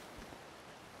 ramen.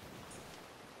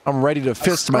 I'm ready to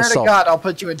fist Swear myself. to God, I'll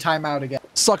put you in timeout again.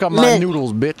 Suck on my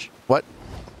noodles, bitch. What?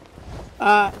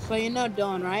 So you know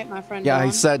Dylan, right? My friend Yeah, Dylan?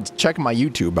 he said check my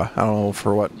YouTube. I don't know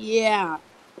for what. Yeah.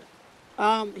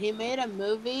 He made a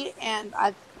movie, and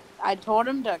I told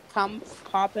him to come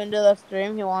pop into the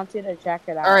stream. He wants you to check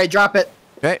it out. All right, drop it.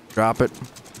 Okay, drop it.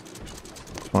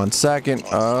 1 second.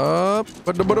 Up.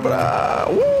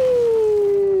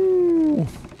 Woo!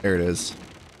 There it is.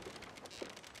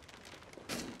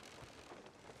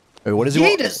 Wait, what does he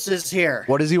want? Yeetus is here.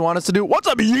 What does he want us to do? What's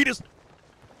up, Yeetus?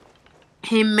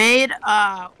 He made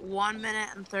a 1 minute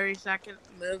and 30-second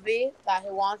movie that he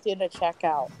wants you to check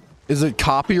out. Is it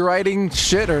copywriting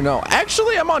shit or no?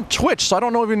 Actually, I'm on Twitch, so I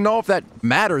don't even know if that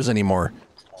matters anymore.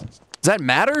 Does that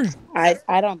matter? I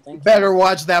don't think so. Better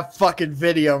watch that fucking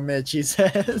video, Mitch, he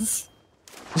says.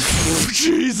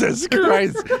 Jesus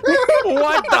Christ.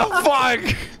 What the fuck?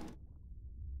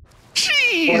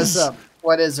 Jeez. What's up?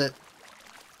 What is it?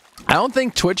 I don't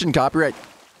think Twitch and copyright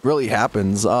really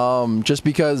happens. Just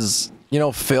because, you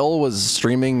know, Phil was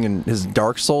streaming in his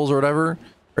Dark Souls or whatever.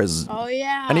 Or his, Oh,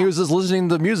 yeah. and he was just listening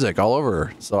to music all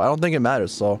over. So I don't think it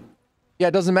matters. So, yeah,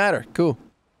 it doesn't matter. Cool.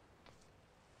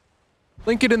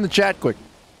 Link it in the chat quick.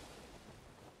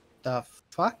 The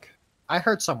fuck? I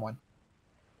heard someone.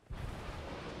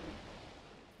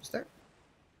 Is there?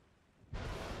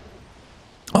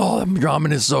 Oh, that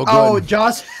ramen is so good. Oh,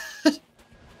 Joss.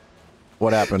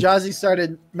 What happened? Jazzy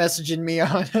started messaging me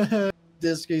on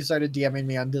Discord. He started DMing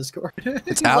me on Discord.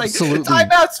 It's He's absolutely... like,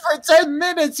 timeouts for 10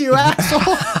 minutes, you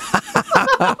asshole.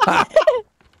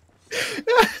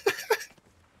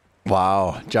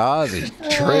 Wow, Jazzy,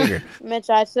 trigger. Mitch,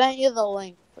 I sent you the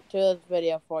link to this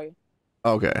video for you.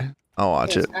 Okay, I'll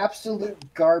watch It's it.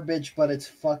 absolute garbage, but it's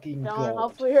fucking Dylan, gold.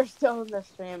 hopefully you're still in the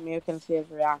stream. You can see his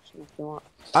reaction if you want.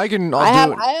 I can.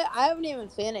 I I haven't even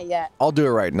seen it yet. I'll do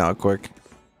it right now, quick.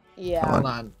 Yeah. Hold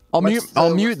on. I'll mute.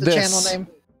 I'll mute what's the this. channel name?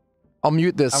 I'll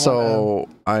mute this I so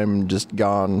I'm just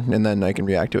gone, and then I can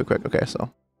react to it quick. Okay,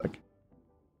 so like,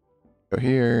 go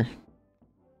here.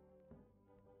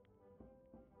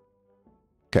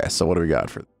 Okay, so what do we got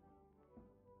for?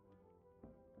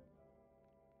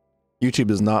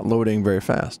 YouTube is not loading very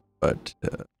fast, but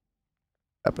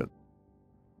happen.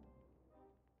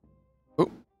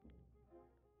 Oh.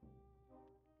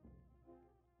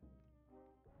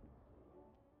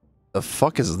 The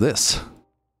fuck is this?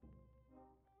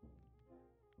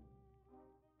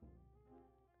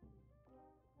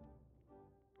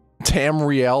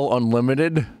 Tamriel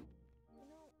Unlimited?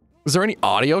 Is there any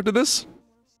audio to this?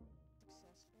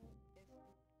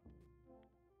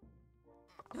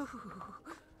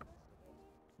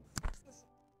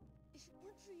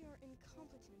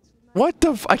 What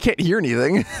the f- I can't hear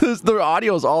anything. The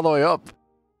audio is all the way up.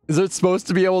 Is it supposed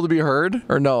to be able to be heard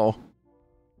or no?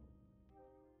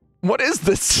 What is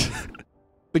this?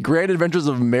 The Grand Adventures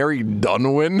of Mary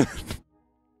Dunwin?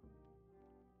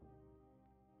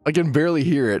 I can barely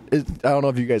hear it. I don't know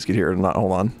if you guys can hear it or not.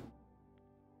 Hold on.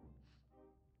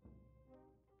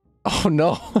 Oh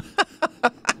no.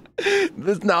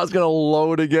 This now is gonna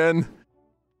load again.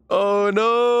 Oh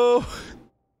no.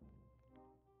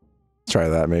 Try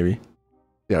that maybe.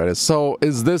 Yeah, it is. So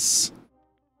is there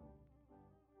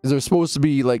supposed to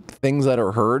be like things that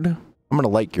are heard? I'm gonna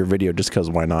like your video just because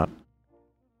why not?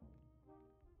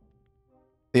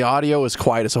 The audio is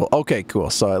quiet as hell. Okay, cool.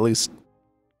 So at least,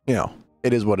 you know,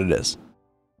 it is what it is.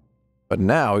 But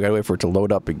now we gotta wait for it to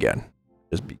load up again.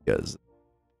 Just because.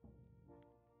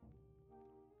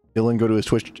 Dylan, go to his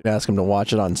Twitch and ask him to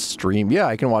watch it on stream. Yeah,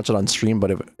 I can watch it on stream,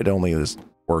 but if it only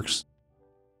works.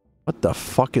 What the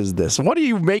fuck is this? What are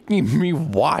you making me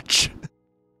watch?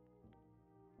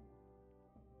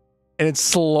 And it's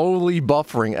slowly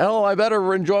buffering. Oh, I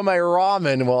better enjoy my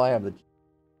ramen while I have the...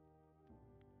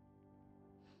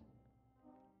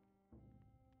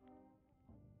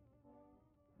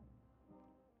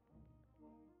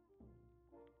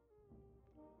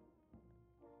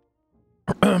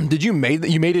 Did you made that?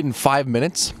 You made it in 5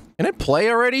 minutes? Can it play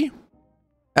already?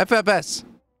 FFS.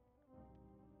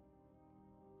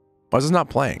 Why is this not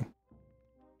playing?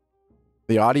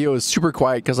 The audio is super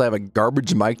quiet because I have a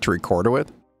garbage mic to record it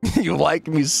with. You like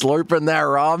me slurping that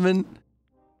ramen?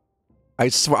 I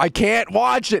swear I can't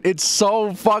watch it. It's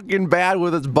so fucking bad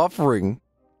with its buffering.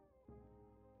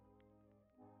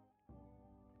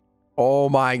 Oh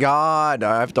my god.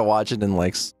 I have to watch it in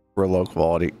like super low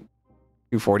quality.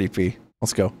 240p.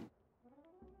 Let's go.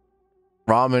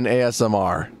 Ramen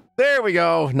ASMR. There we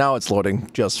go. Now it's loading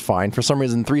just fine. For some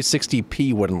reason,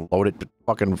 360p wouldn't load it, but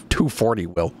fucking 240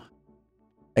 will.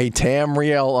 A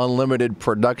Tamriel Unlimited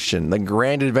production. The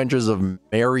Grand Adventures of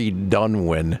Mary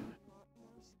Dunwin.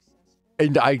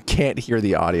 And I can't hear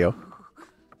the audio. Listen,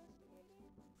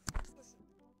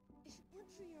 if it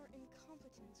weren't for your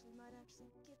incompetence, we might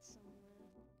actually get somewhere.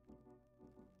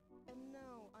 And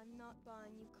no, I'm not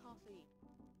buying you coffee.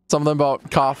 Something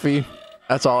about coffee.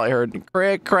 That's all I heard.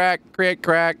 Crack, crack, crack,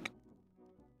 crack.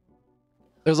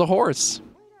 There's a horse. Wait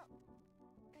up.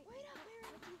 Wait up.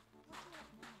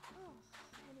 Oh,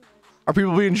 anyways. Are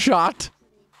people being shot? Slick,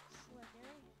 eh?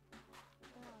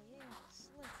 Oh, yeah,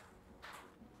 slick.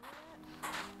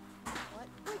 What?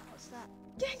 Wait, what's that?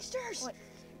 Gangsters! What?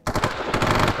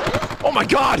 Oh my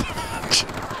god!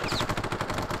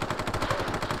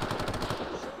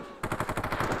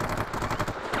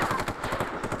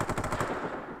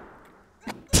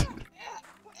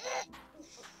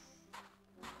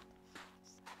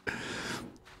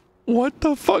 What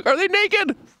the fuck? Are they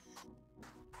naked?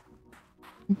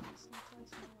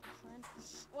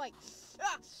 Wait.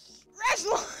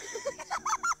 Wrestle!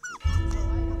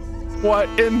 What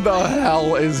in the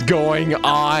hell is going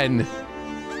on?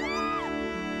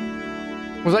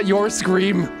 Was that your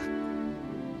scream?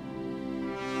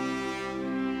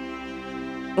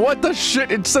 What the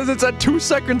shit? It says it's at 2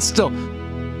 seconds still.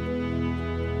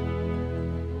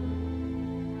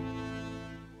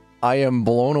 I am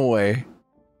blown away.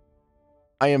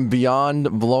 I am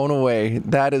beyond blown away.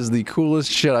 That is the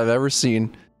coolest shit I've ever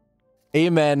seen.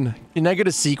 Amen. Can I get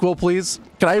a sequel, please?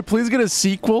 Can I please get a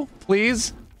sequel,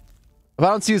 please? If I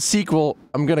don't see a sequel,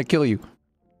 I'm gonna kill you.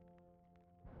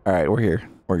 All right, we're here.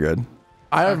 We're good.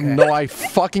 I have no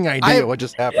fucking idea what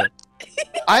just happened.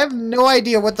 I have no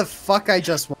idea what the fuck I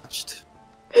just watched.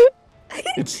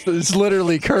 It's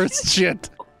literally cursed shit.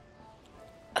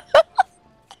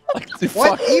 Like,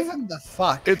 What fuck. even the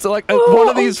fuck? It's like one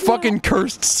of these fucking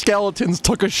cursed skeletons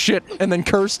took a shit and then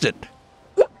cursed it.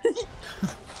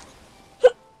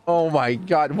 Oh my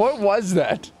god, what was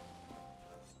that?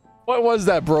 What was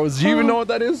that, bros? Do you even know what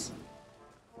that is?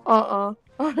 I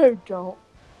don't.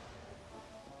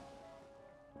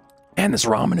 Man, this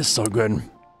ramen is so good.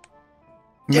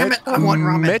 Damn it, I want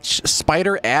ramen. Mitch,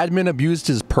 Spider admin abused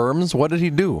his perms. What did he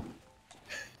do?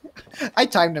 I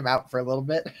timed him out for a little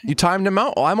bit. You timed him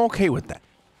out? Oh, I'm okay with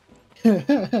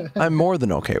that. I'm more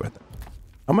than okay with it.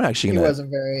 I'm actually gonna wasn't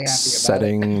very happy about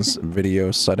settings,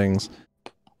 video settings.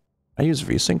 I use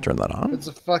VSync, turn that on. It's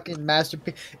a fucking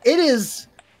masterpiece. It is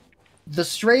the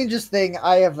strangest thing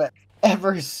I have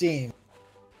ever seen.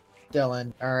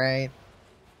 Dylan, alright?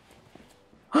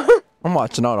 I'm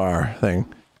watching out our thing.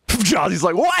 Jazzy's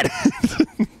like, what?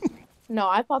 No,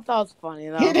 I thought that was funny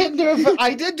though. He didn't do it for,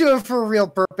 I did do it for a real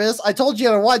purpose. I told you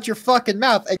to watch your fucking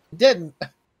mouth, and you didn't.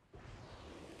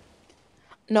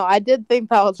 No, I did think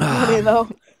that was funny though.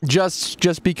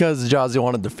 Just because Jazzy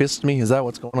wanted to fist me? Is that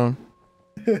what's going on?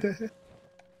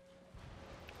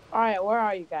 Alright, where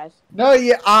are you guys? No,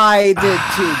 yeah, I did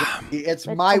too. It's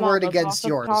Let's my come on, word let's against walk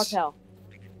yours. to Tall Tale.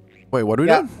 Wait, what are we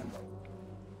Yeah. doing?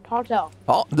 Tall Tale.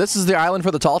 Oh, this is the island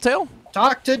for the tall tale?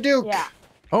 Talk to Duke. Yeah.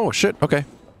 Oh shit, okay.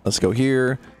 Let's go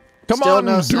here. Come Still on,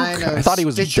 no Duke. sign of I thought he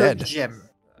was Stitcher dead. Jim.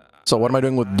 So what am I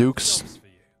doing with Dukes?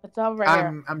 It's over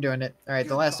here. I'm doing it. Alright,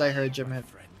 the last I heard, Jim had.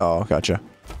 Oh, gotcha.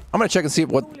 I'm gonna check and see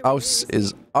what else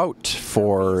is out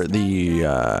for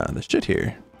the shit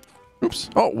here. Oops.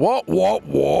 Oh,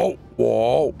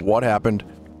 whoa. What happened?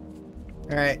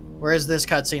 Alright, where is this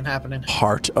cutscene happening?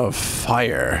 Heart of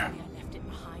Fire.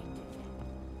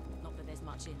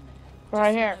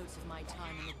 Right here.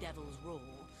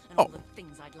 Oh.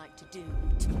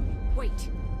 Wait.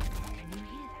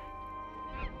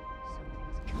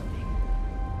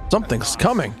 Something's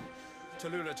coming.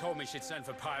 Tallulah told me she'd send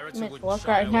for pirates Mitch, who wouldn't look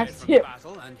shy right away next from to you.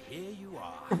 battle, and here you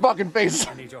are. Your fucking face.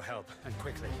 I need your help, and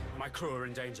quickly. My crew are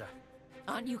in danger.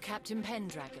 Aren't you Captain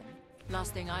Pendragon?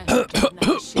 Last thing I heard, you didn't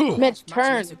have a ship, Mitch, much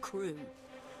turn. less a crew.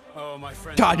 Oh, my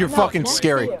friend. God, you're fucking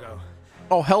scary.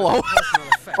 Oh, hello.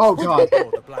 Oh, God.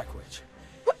 The Black Witch.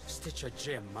 Stitcher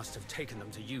Jim must have taken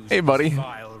them to use Hey, buddy. this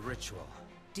vile ritual.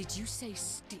 Did you say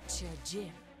Stitcher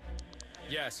Jim?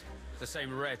 Yes, the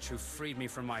same wretch who freed me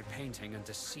from my painting and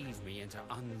deceived me into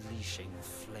unleashing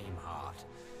Flameheart.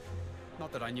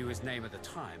 Not that I knew his name at the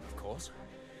time, of course.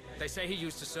 They say he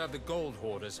used to serve the Gold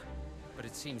Hoarders, but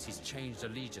it seems he's changed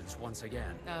allegiance once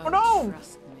again. Oh, no!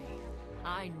 Trust me,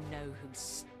 I know who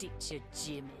Stitcher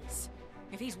Jim is.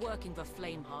 If he's working for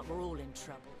Flameheart, we're all in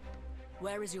trouble.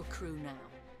 Where is your crew now?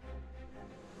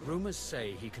 Rumors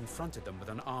say he confronted them with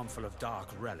an armful of dark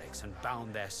relics and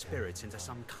bound their spirits into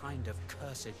some kind of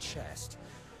cursed chest.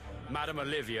 Madame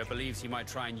Olivia believes he might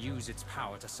try and use its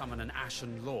power to summon an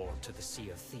Ashen Lord to the Sea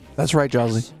of Thieves. That's right,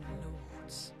 Jazzy. Ashen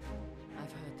Lords.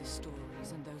 I've heard the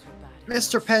stories, and those were bad.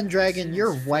 Mr. Pendragon,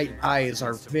 your white eyes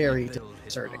are very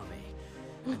disconcerting.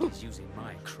 and he's using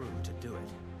my crew to do it.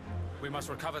 We must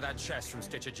recover that chest from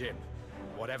Stitcher Jim,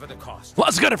 whatever the cost.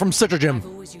 Let's get it from Stitcher Jim. I've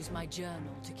always used my journal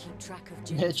to keep track of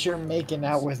Jim's Mitch, you're making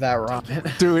out with that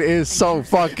ramen. Dude, it is so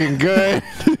fucking good.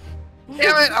 Damn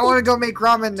it, I want to go make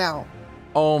ramen now.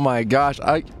 Oh my gosh.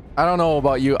 I don't know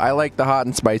about you. I like the hot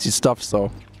and spicy stuff, so.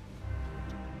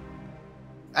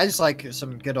 I just like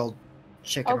some good old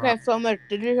chicken Okay, ramen. so Mitch,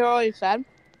 did you hear what he said?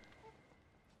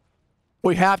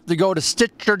 We have to go to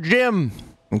Stitcher Jim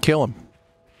and kill him.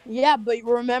 Yeah, but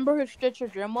remember who Stitcher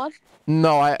Jim was?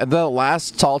 No, the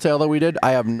last Tall Tale that we did,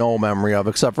 I have no memory of,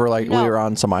 except for like No. we were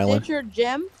on some island. Stitcher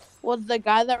Jim was the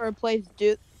guy that replaced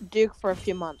Duke for a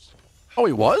few months. Oh,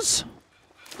 he was?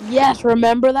 Yes,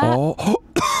 remember that? Oh,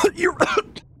 you're.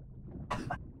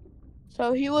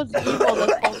 So he was evil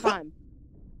this whole time.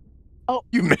 Oh,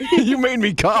 You made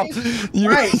me cough. You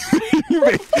Christ.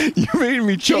 made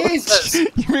me choke. Jesus.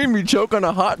 You made me choke on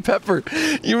a hot pepper.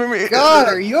 You made me. God,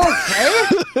 are you okay?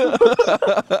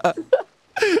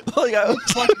 Like, I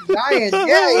He's fucking dying.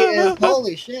 Yeah, he is.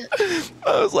 Holy shit.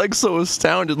 was like so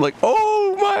astounded, like,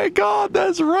 oh my god,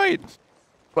 that's right.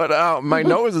 But my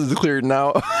nose is cleared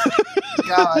now.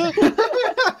 God.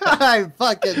 I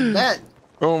fucking bet.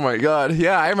 Oh my god,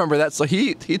 yeah, I remember that. So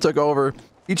he took over.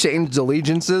 He changed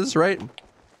allegiances, right?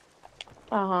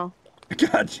 uh-huh.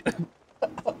 Gotcha.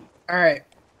 Alright.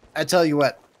 I tell you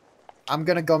what. I'm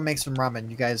gonna go make some ramen.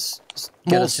 You guys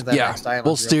get us to that next island.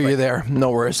 We'll real steer you quick. there.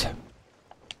 No worries.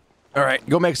 All right,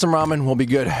 go make some ramen. We'll be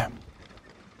good.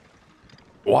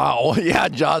 Wow. Yeah,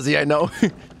 Jazzy, I know.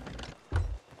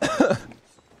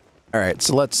 All right,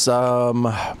 so let's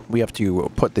we have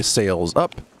to put the sails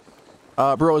up.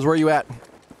 Bros, where are you at?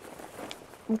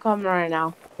 I'm coming right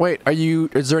now. Wait,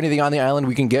 is there anything on the island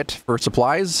we can get for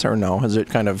supplies or no? Is it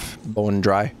kind of bone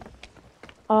dry?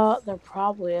 There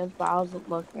probably is, but I wasn't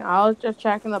looking. I was just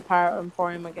checking the pirate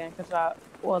emporium again because I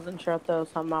wasn't sure if there was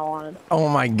something I wanted. Oh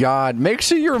my god. Make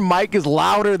sure your mic is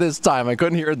louder this time. I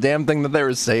couldn't hear a damn thing that they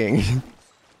were saying.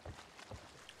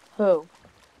 Who?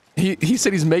 He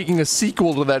said he's making a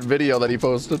sequel to that video that he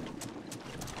posted.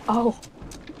 Oh.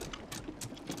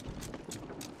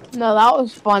 No, that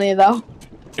was funny though.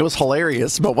 It was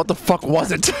hilarious, but what the fuck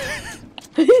was it?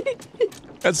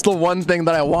 That's the one thing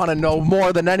that I want to know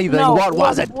more than anything. No, what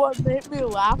was it? What made me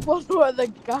laugh was where the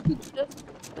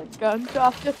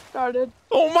gunshot just started.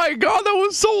 Oh my god, that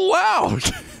was so loud.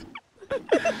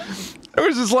 It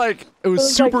was just like, it was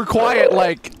was super like- quiet,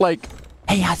 like,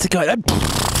 hey, how's it going?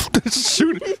 Just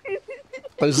shoot.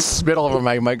 I just spit all over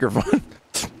my microphone.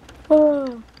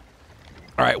 All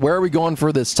right, where are we going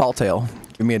for this tall tale?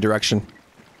 Give me a direction.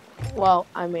 Well,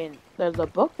 I mean, there's a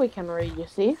book we can read, you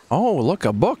see? Oh, look,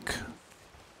 a book.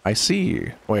 I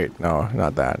see. Wait, no,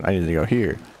 not that. I need to go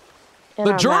here. In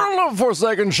The our Journal map. of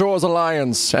Forsaken Shores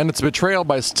Alliance and its betrayal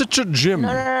by Stitcher Jim.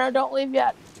 No, don't leave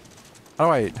yet. How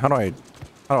do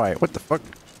I, what the fuck?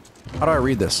 How do I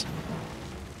read this?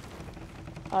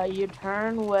 You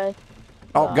turn with...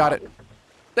 Oh, got it.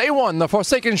 Day 1, the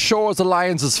Forsaken Shores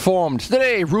Alliance is formed.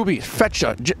 Today, Ruby,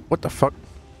 Fetcher, what the fuck?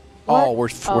 Oh, we're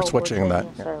switching that.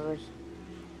 changing servers.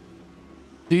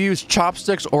 Do you use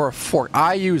chopsticks or a fork?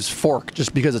 I use fork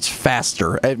just because it's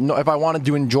faster. If I wanted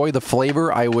to enjoy the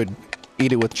flavor, I would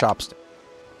eat it with chopsticks.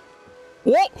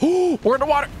 Whoa! We're in the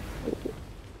water!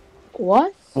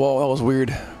 What? Whoa, that was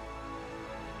weird.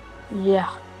 Yeah.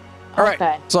 All right,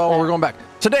 Okay, so fair. we're going back.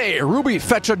 Today, Ruby,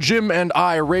 Fetcher, Jim, and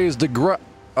I raised a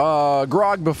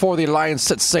grog before the Alliance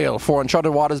set sail for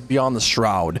uncharted waters beyond the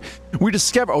Shroud. We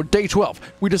discovered, day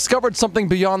 12, we discovered something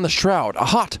beyond the Shroud, a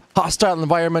hot, hostile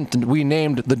environment and we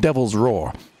named the Devil's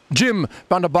Roar. Jim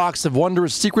found a box of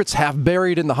wondrous secrets half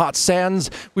buried in the hot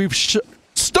sands. We've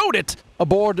stowed it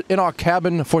aboard in our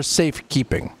cabin for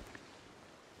safekeeping.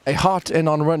 A hot and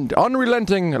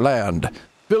unrelenting land,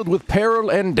 filled with peril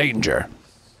and danger.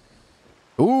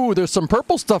 Ooh, there's some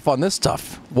purple stuff on this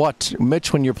stuff. What,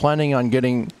 Mitch? When you're planning on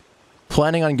getting me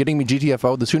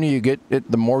GTFO, the sooner you get it,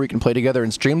 the more we can play together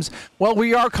in streams. Well,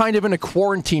 we are kind of in a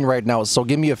quarantine right now, so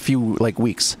give me a few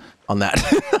weeks on that.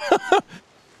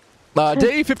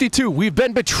 Day 52. We've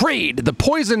been betrayed.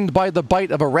 Poisoned by the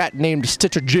bite of a rat named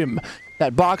Stitcher Jim.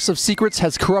 That box of secrets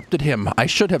has corrupted him. I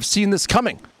should have seen this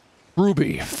coming.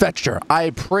 Ruby, Fetcher,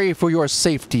 I pray for your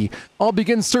safety. I'll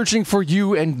begin searching for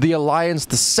you and the Alliance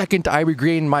the second I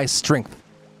regain my strength.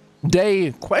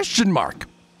 Day, ?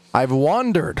 I've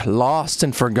wandered, lost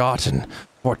and forgotten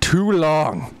for too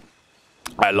long.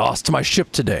 I lost my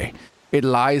ship today. It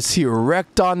lies here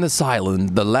wrecked on this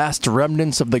island, the last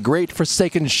remnants of the great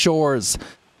forsaken shores.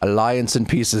 Alliance in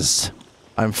pieces.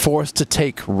 I'm forced to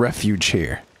take refuge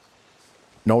here.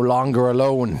 No longer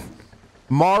alone.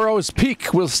 Morrow's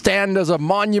Peak will stand as a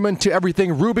monument to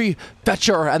everything Ruby,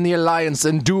 Fetcher, and the Alliance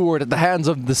endured at the hands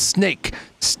of the snake,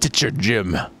 Stitcher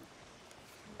Jim.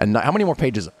 And how many more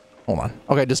pages? Hold on.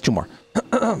 Okay, just 2 more.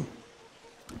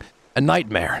 A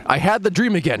nightmare. I had the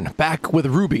dream again, back with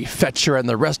Ruby, Fetcher, and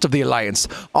the rest of the Alliance.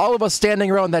 All of us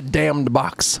standing around that damned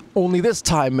box. Only this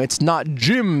time, it's not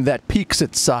Jim that peeks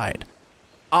its side.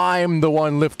 I'm the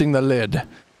one lifting the lid.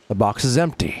 The box is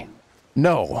empty.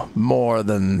 No, more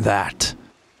than that.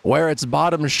 Where its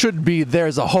bottom should be,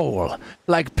 there's a hole,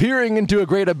 like peering into a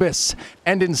great abyss,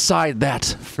 and inside that,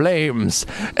 flames.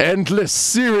 Endless,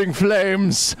 searing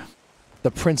flames. The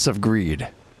Prince of Greed.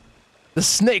 The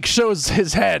snake shows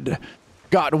his head.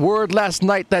 Got word last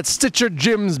night that Stitcher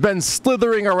Jim's been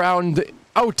slithering around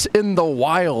out in the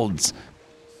wilds.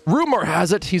 Rumor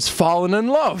has it he's fallen in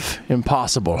love.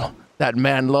 Impossible. That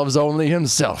man loves only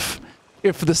himself.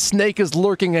 If the snake is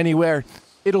lurking anywhere,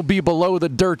 it'll be below the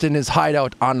dirt in his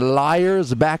hideout on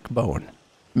Liar's Backbone.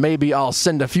 Maybe I'll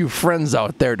send a few friends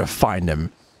out there to find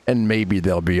him, and maybe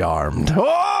they'll be armed.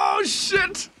 Oh,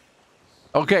 shit!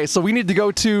 Okay, so we need to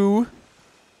go to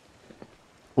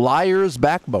Liar's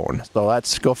Backbone. So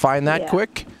let's go find that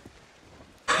quick.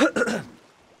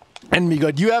 And be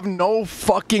good. You have no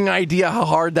fucking idea how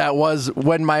hard that was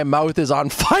when my mouth is on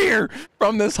fire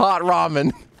from this hot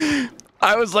ramen.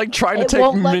 I was like trying to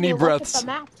take mini breaths. Look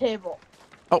at the map table.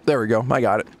 Oh, there we go. I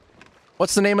got it.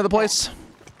 What's the name of the place?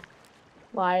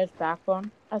 Liar's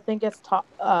Backbone. I think it's top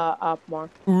up more.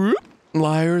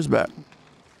 Liar's Back.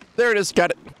 There it is.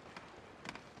 Got it.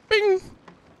 Bing.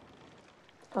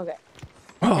 Okay.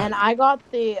 And I got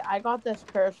this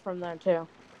curse from there too.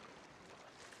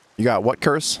 You got what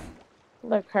curse?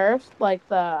 The curse, like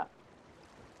the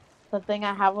thing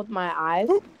I have with my eyes.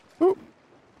 Ooh,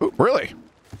 really?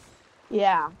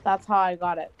 Yeah, that's how I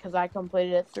got it, because I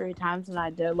completed it 3 times and I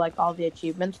did like all the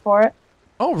achievements for it.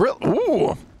 Oh, really?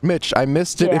 Ooh. Mitch, I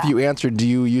missed it if you answered. Do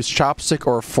you use chopstick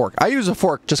or a fork? I use a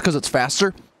fork just because it's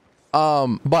faster.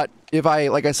 But if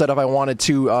like I said, if I wanted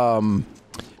to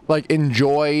like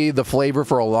enjoy the flavor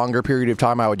for a longer period of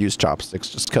time, I would use chopsticks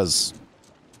just because,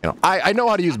 you know, I know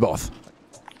how to use both.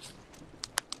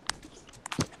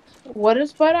 What does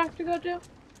Spider have to go do?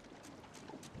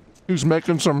 Who's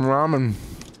making some ramen?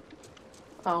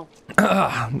 Oh.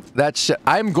 That shit.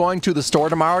 I'm going to the store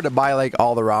tomorrow to buy like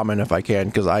all the ramen if I can,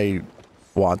 because I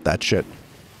want that shit.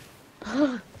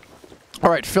 All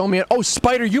right, fill me in. Oh,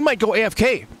 Spider, you might go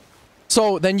AFK.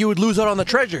 So then you would lose out on the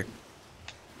treasure.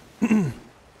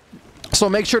 So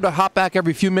make sure to hop back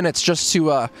every few minutes just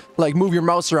to like move your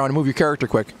mouse around and move your character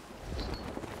quick.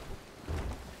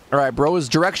 All right, bros,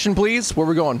 direction please. Where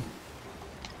we going?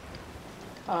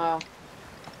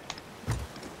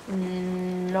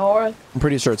 North. I'm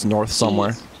pretty sure it's north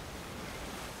somewhere. East.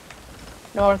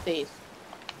 Northeast.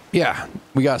 Yeah,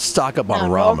 we gotta stock up on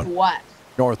ramen. Northwest.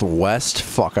 Northwest?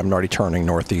 Fuck, I'm already turning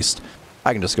northeast.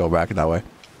 I can just go back that way.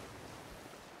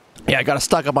 Yeah, I gotta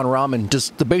stock up on ramen.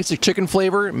 Just the basic chicken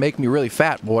flavor make me really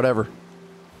fat, but whatever.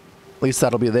 At least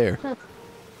that'll be there.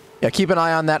 Yeah, keep an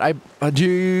eye on that.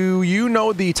 Do you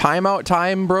know the timeout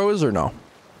time, bros, or no?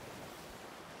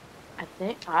 I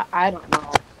think I don't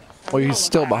know. Well, he's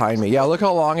still behind me. Yeah, look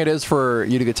how long it is for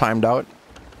you to get timed out.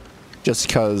 Just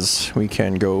because we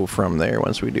can go from there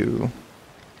once we do.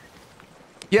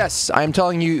 Yes, I'm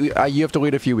telling you, you have to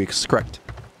wait a few weeks. Correct.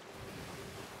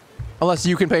 Unless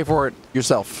you can pay for it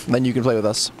yourself, then you can play with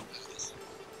us.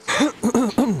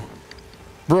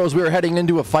 Bros, we are heading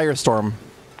into a firestorm.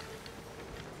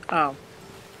 Oh.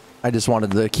 I just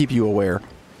wanted to keep you aware.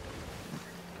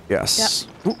 Yes.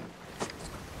 Yep.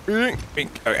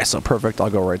 Okay, so perfect. I'll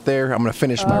go right there. I'm going to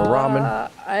finish my ramen.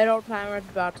 Idle timer is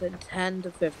about 10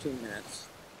 to 15 minutes.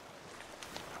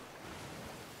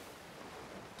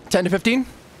 10 to 15?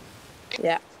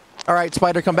 Yeah. All right,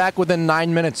 Spider, come back within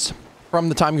 9 minutes from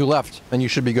the time you left, and you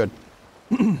should be good.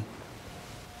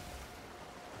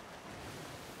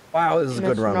 Wow, this is a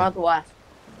good ramen. Northwest.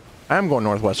 I'm going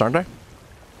northwest, aren't I?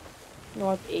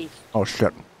 Northeast. Oh,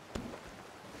 shit.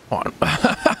 Hold on.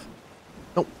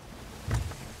 Nope.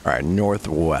 All right,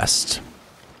 northwest.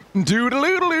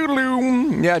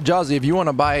 Doodaloo-doo-doo-doo. Yeah, Jazzy, if you want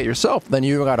to buy it yourself, then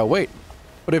you gotta wait.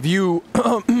 But if you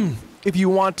if you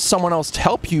want someone else to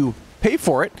help you pay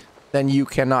for it, then you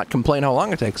cannot complain how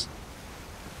long it takes.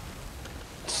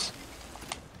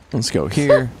 Let's go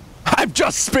here. I'm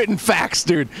just spitting facts,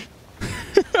 dude.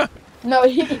 No,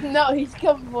 he's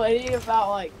complaining about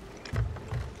like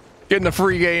getting a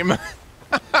free game.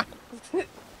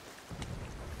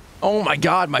 Oh my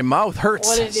god, my mouth hurts.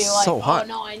 What did he like? So hot. Oh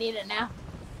no, I need it now.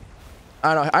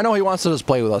 I know he wants to just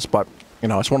play with us, but you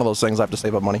know, it's one of those things I have to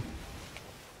save up money.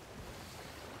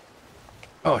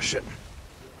 Oh shit.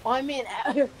 Well, I mean,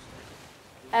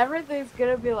 everything's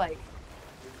gonna be like,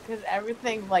 because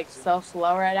everything's like so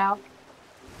slow right now.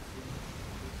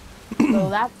 So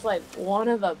that's like one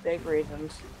of the big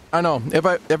reasons. I know.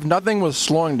 If nothing was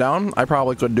slowing down, I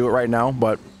probably could do it right now,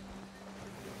 but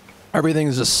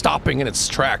everything's just stopping in its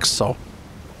tracks, so.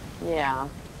 Yeah.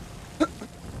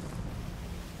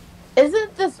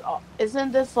 Isn't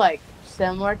this like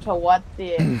similar to what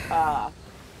the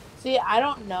see, I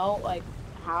don't know like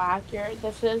how accurate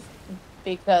this is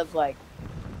because like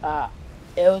it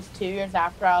was 2 years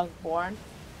after I was born.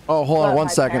 Oh, hold on one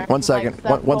second. One second.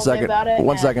 One second.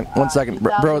 One second.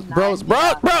 Bros.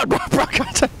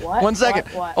 One second.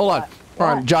 Hold on. Hold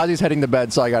on. Jazzy's heading to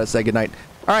bed, so I gotta say goodnight.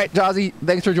 All right, Jazzy,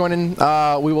 thanks for joining.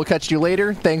 We will catch you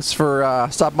later. Thanks for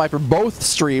stopping by for both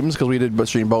streams, because we did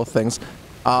stream both things.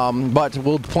 But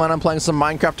we'll plan on playing some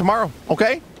Minecraft tomorrow,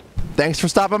 okay? Thanks for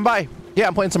stopping by. Yeah,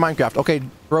 I'm playing some Minecraft. Okay,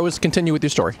 Bros, continue with your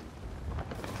story.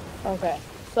 Okay,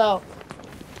 so,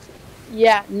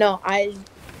 yeah, no, I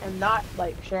am not,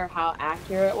 like, sure how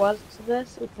accurate it was to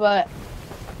this, but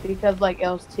because, like, it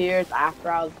was 2 years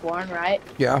after I was born, right?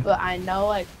 Yeah. But I know,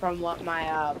 like, from what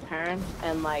my parents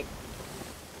and, like,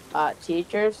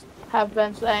 teachers have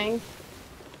been saying,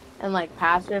 and like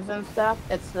pastors and stuff,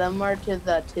 it's similar to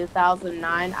the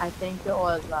 2009, I think it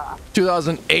was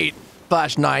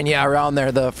 2008/9, yeah, around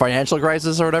there, the financial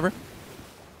crisis or whatever.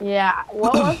 Yeah,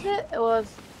 what was it?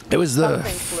 It was the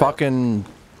fucking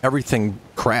everything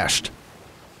crashed.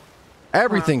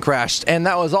 Everything crashed, and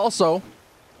that was also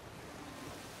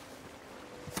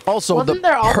Wasn't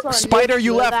there also a Spider, new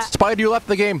you flu left. that- Spider, you left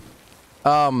the game.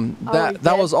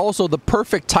 That was also the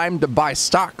perfect time to buy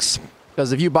stocks.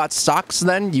 Because if you bought stocks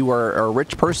then, you were a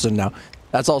rich person now.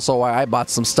 That's also why I bought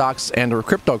some stocks and a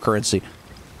cryptocurrency.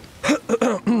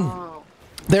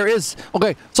 There is...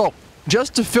 Okay, so,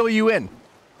 just to fill you in,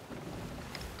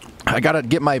 I gotta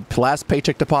get my last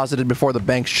paycheck deposited before the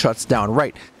bank shuts down.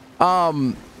 Right.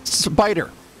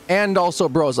 Spider, and also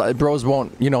Bros. Bros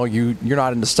won't, you know, you're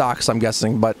not into stocks, I'm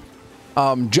guessing, but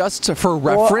just for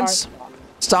reference,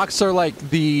 stocks are like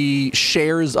the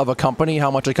shares of a company, how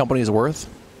much a company is worth.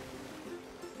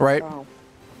 Right? Oh.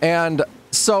 And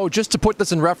so just to put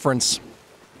this in reference,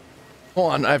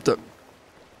 hold on, I have to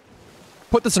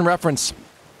put this in reference.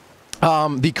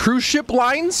 The cruise ship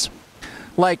lines,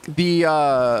 like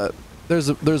the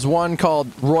there's one called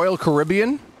Royal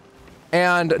Caribbean,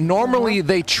 and normally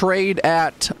they trade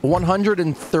at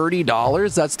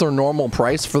 $130. That's their normal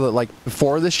price for the, like,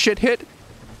 before this shit hit.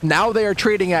 Now they are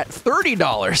trading at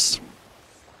 $30.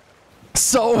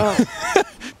 So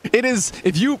it is,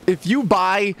 if you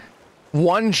buy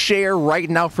one share right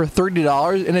now for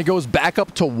 $30 and it goes back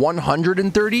up to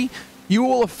 $130, you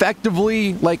will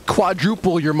effectively like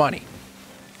quadruple your money.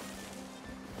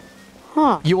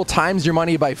 Huh. You will times your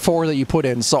money by 4 that you put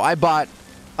in. So I bought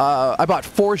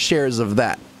 4 shares of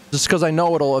that just because I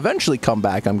know it'll eventually come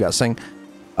back, I'm guessing.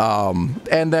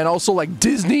 And then also like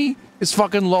Disney is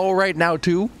fucking low right now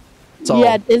too. So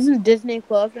yeah, isn't Disney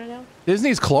closed right now?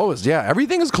 Disney's closed. Yeah,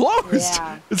 everything is closed.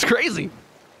 Yeah. It's crazy.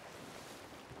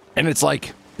 And it's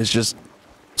like, it's just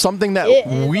something that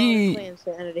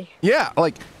yeah,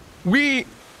 like we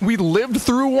lived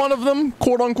through one of them,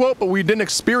 quote unquote, but we didn't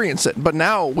experience it. But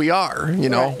now we are, you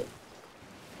know. Right.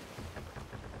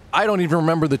 I don't even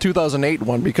remember the 2008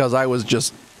 one because I was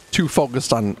just too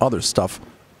focused on other stuff.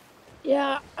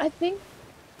 Yeah, I think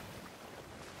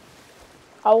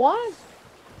I was.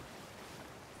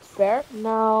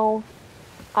 No,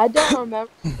 I don't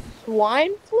remember.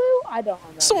 Swine flu? I don't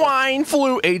remember. Swine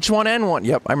flu, H1N1.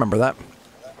 Yep, I remember that.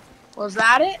 Was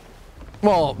that it?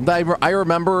 Well, I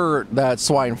remember that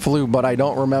swine flu, but I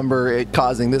don't remember it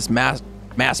causing this mass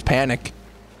panic.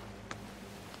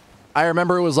 I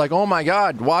remember it was like, oh my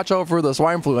god, watch out for the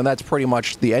swine flu, and that's pretty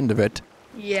much the end of it.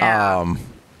 Yeah.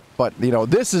 But, you know,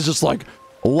 this is just like,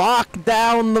 lock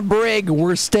down the brig,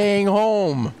 we're staying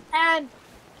home. And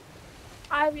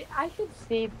I mean, I could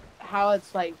see how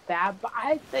it's like bad, but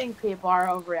I think people are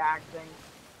overreacting.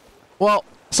 Well,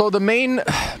 so the main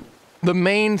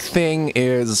thing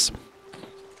is,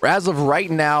 as of right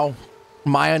now,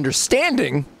 my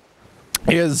understanding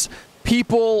is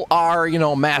people are, you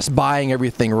know, mass buying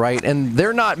everything, right? And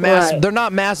they're not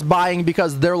mass buying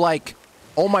because they're like,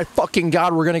 oh my fucking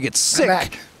god, we're gonna get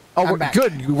sick. Oh, we're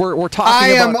good. We're talking I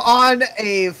about... am on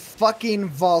a fucking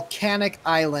volcanic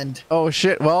island. Oh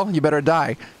shit, well, you better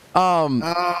die. Oh,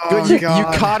 good, you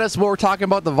God. caught us while we're talking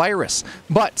about the virus.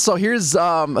 But, so here's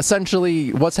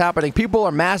essentially what's happening. People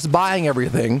are mass buying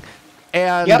everything,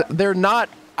 and they're not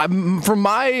from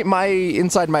my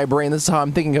inside my brain, this is how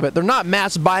I'm thinking of it. They're not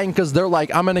mass buying because they're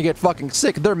like, I'm gonna get fucking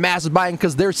sick. They're mass buying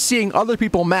because they're seeing other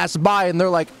people mass buy, and they're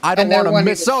like, I don't want to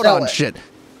miss out on shit.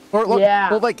 Or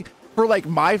like for like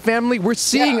my family, we're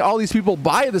seeing all these people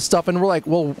buy this stuff, and we're like,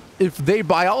 well, if they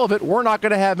buy all of it, we're not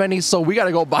gonna have any, so we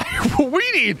gotta go buy what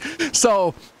we need.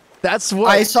 So that's what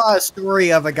I saw a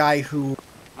story of a guy who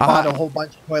bought a whole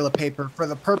bunch of toilet paper for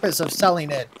the purpose of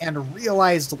selling it and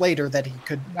realized later that he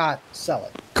could not sell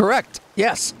it. Correct.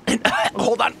 Yes.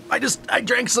 Hold on. I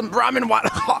drank some ramen water.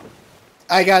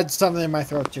 I got something in my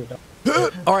throat too.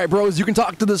 All right, bros, you can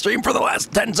talk to the stream for the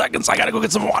last 10 seconds. I gotta go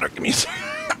get some water. Give me some.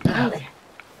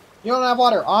 You don't have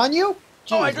water on you?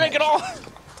 Jeez, I drank it all.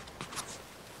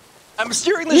 I'm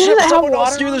steering the ship. Someone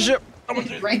else steer the ship.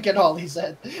 He drank it all, he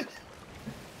said.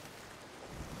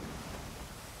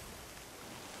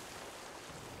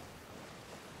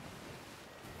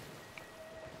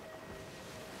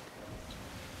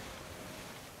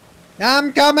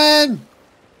 I'm coming!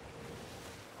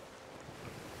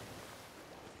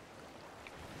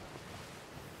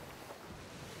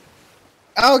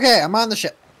 Okay, I'm on the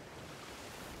ship.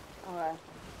 Okay.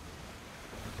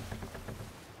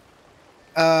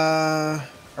 Are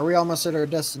we almost at our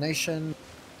destination?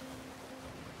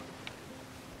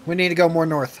 We need to go more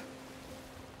north.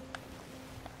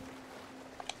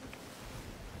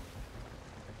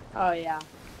 Oh, yeah.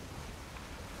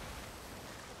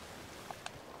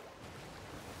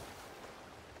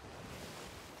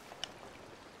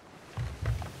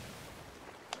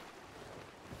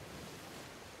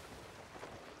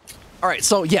 All right,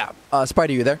 so yeah,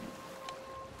 Spider, you there?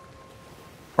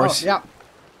 Oh, yeah.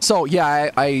 So yeah,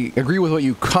 I agree with what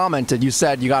you commented. You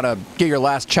said you gotta get your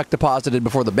last check deposited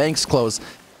before the banks close.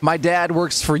 My dad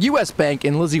works for U.S. Bank,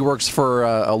 and Lizzie works for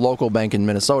a local bank in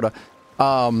Minnesota.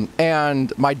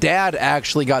 And my dad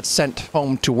actually got sent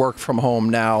home to work from home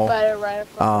now. Right in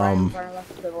front of us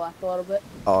to the left a little bit.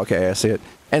 Oh, okay, I see it.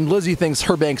 And Lizzie thinks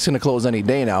her bank's gonna close any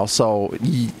day now. So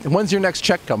when's your next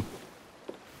check come?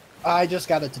 I just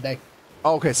got it today.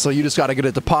 Okay, so you just got to get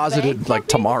it deposited like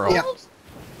tomorrow. Yep.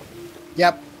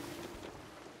 Yep.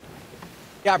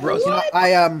 Yeah, bro. You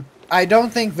know, I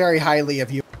don't think very highly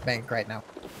of you bank right now.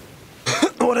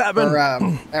 What happened?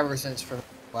 Or, ever since for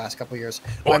the last couple of years.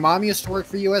 My mom used to work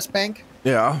for U.S. Bank.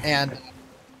 Yeah. And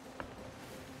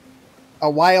a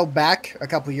while back, a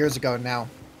couple of years ago now,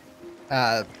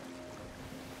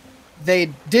 they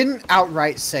didn't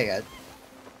outright say it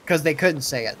because they couldn't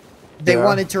say it. They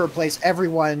wanted to replace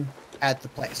everyone at the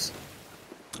place.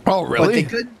 Oh, really?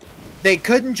 But they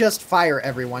couldn't just fire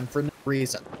everyone for no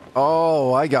reason.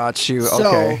 Oh, I got you. So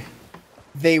Okay.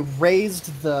 they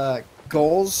raised the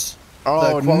goals,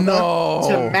 Oh, the quota, no.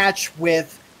 to match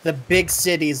with the big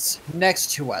cities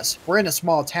next to us. We're in a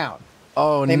small town.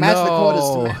 Oh, They matched the quotas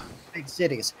to match big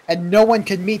cities, and no one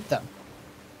could meet them.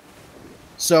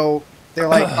 So they're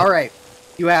like, all right,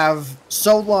 you have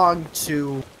so long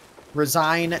to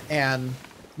resign and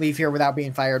leave here without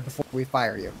being fired before we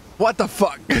fire you. What the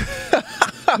fuck?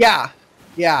 Yeah.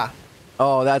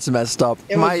 Oh, that's messed up.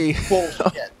 It was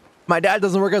bullshit. My dad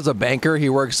doesn't work as a banker. He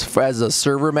works as a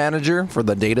server manager for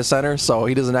the data center, so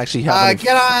he doesn't actually have any...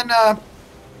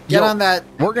 Get on that.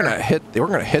 We're gonna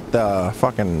hit the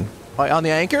fucking on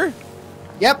the anchor?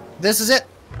 Yep, this is it.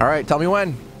 All right, tell me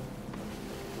when.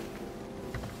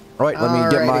 All right, let me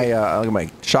get my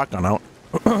shotgun out.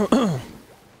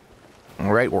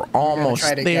 All right, we're almost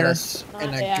try to there. Get us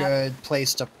in a good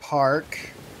place to park.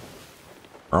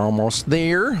 We're almost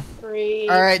there. 3,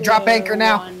 all right, 2, drop anchor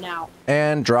now. 1 now.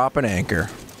 And drop an anchor.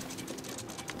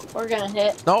 We're gonna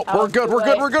hit. No, we're good. We're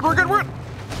good. We're good. We're good. We're good.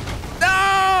 No!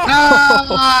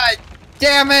 Ah,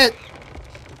 damn it!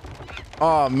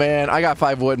 Oh man, I got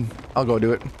 5 wood. I'll go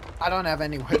do it. I don't have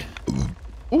any wood.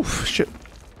 Oof, shit.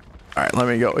 All right, let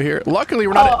me go here. Luckily,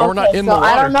 we're not in the water.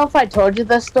 I don't know if I told you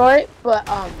this story, but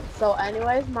so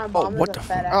anyways, my mom is a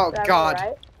FedEx driver,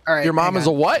 right? All right. Your mom is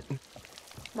a what?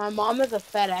 My mom is a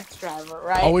FedEx driver,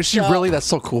 right? Oh, is she really? That's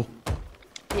so cool.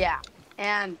 Yeah,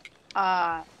 and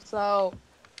so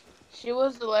she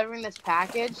was delivering this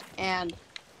package, and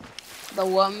the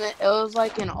woman, it was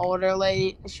like an older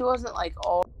lady. She wasn't like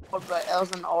old, but it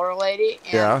was an older lady.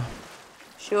 And yeah.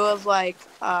 She was like,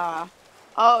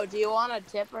 oh, do you want a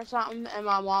tip or something? And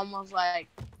my mom was like,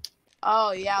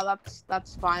 oh yeah,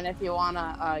 that's fine if you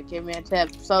wanna give me a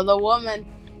tip. So the woman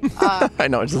I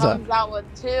know it's comes out with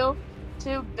two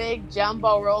big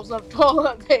jumbo rolls of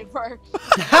toilet paper.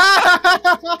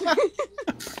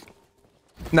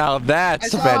 Now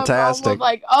that's fantastic. I was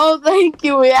like, oh, thank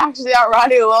you. We actually are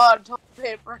running low on toilet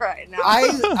paper right now.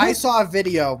 I saw a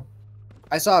video.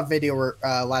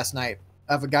 Last night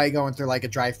of a guy going through like a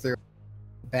drive-through,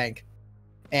 bank.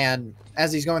 And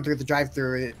as he's going through the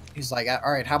drive-through, he's like,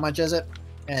 all right, how much is it?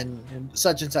 And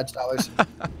such dollars.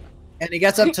 And he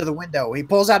gets up to the window. He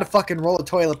pulls out a fucking roll of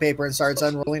toilet paper and starts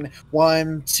unrolling it.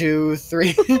 1, 2,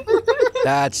 3.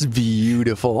 That's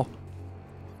beautiful.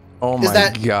 Oh my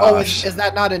gosh. Oh, is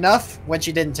that not enough? When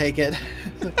she didn't take it.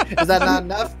 Is that not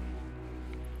enough?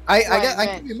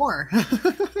 I give you more.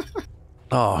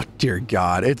 Oh dear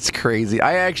God, it's crazy.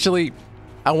 I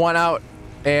went out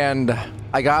and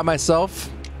I got myself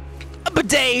a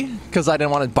bidet because I didn't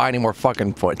want to buy any more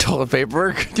fucking toilet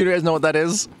paper. Do you guys know what that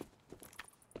is?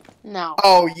 No.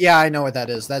 Oh yeah, I know what that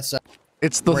is. That's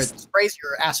it's the where it sprays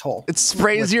your asshole. It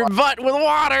sprays your butt with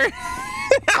water.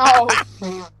 Oh.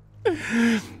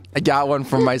 I got one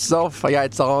for myself.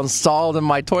 It's all installed in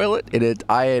my toilet.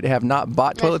 I have not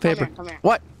bought toilet paper. Come here.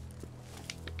 What?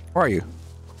 Where are you?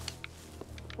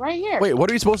 Right here. Wait, what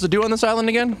are we supposed to do on this island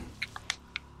again?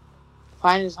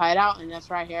 Find his hideout, and that's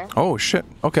right here. Oh shit.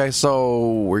 Okay,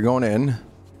 so we're going in.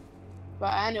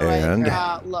 But anyway, And-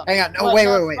 look. Hang on. No, wait.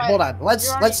 Hold on.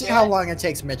 Let's see how long it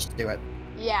takes Mitch to do it.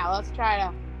 Yeah, let's try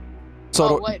to.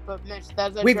 So wait, but Mitch,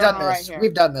 there's a We've done journal right this. here.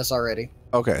 We've done this already.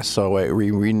 okay, so wait,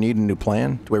 we need a new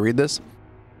plan. Do I read this?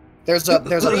 There's a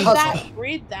puzzle.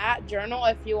 Read that journal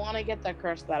if you want to get the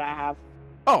curse that I have.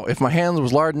 Oh, if my hands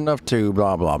was large enough to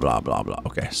blah blah blah blah blah.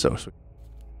 Okay, so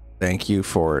thank you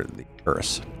for the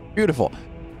curse. Beautiful.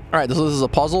 All right, this is a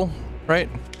puzzle, right?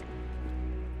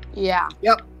 Yeah.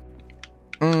 Yep.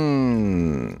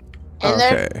 And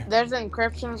And there's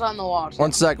encryptions on the walls.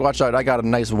 One sec, watch out. I got a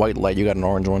nice white light. You got an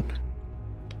orange one.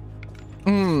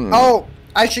 Oh,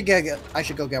 I should go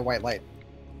get white light.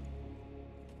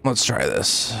 Let's try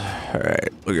this. All right,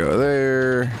 we'll go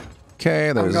there.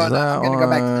 Okay, there's that I'm gonna one. go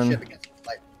back to the ship and get some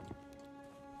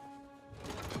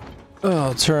light.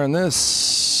 I'll turn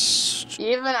this. Do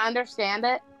you even understand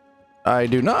it? I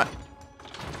do not.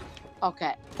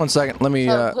 Okay. One second. Let me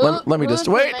So let me just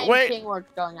who's the main wait. king we're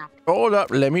going after? Hold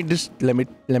up. Let me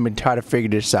try to figure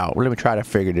this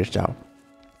out.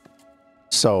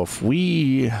 So if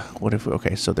we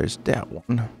okay, so there's that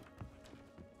one.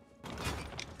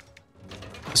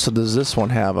 So does this one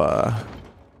have a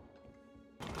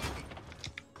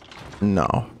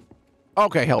no?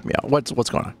 Okay, help me out. What's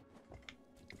going on?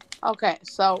 Okay,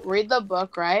 so read the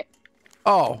book, right?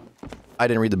 Oh, I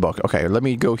didn't read the book. Okay, let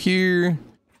me go here.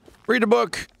 Read the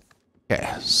book. Okay,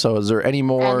 so is there any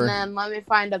more? And then let me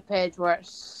find a page where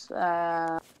it's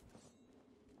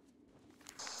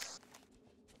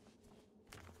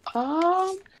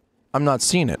I'm not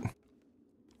seeing it.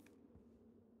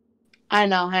 I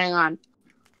know, hang on.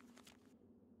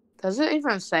 Does it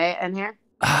even say it in here?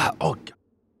 Oh.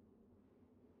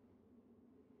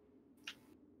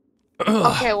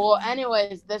 Okay, well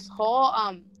anyways, this whole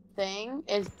thing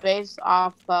is based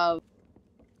off of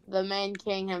the main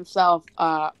king himself,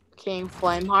 King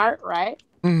Flameheart, right?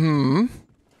 Mm-hmm.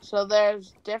 So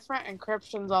there's different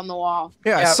encryptions on the wall.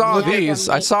 Yeah, I saw look at these.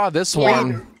 I saw this Yeah.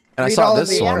 one, and I Read saw all of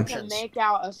this the one. encryptions. To make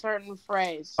out a certain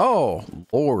phrase. Oh,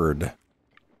 Lord.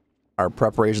 Our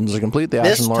preparations are complete. The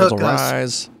This Ashen Lords will took us-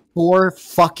 rise. For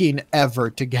fucking ever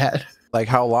to get. Like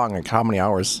how long? Like how many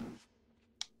hours?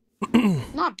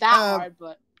 Not that hard,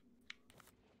 but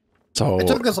So It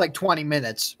took us like 20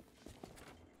 minutes.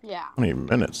 yeah. 20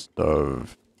 minutes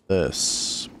of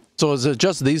this. So is it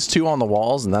just these two on the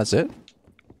walls and that's it?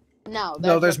 No,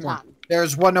 No, there's a more. ton.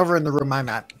 There's one over in the room I'm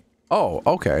at. Oh,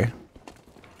 okay.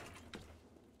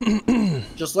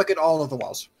 Just look at all of the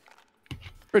walls.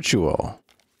 Ritual.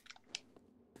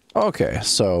 Okay,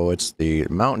 so it's the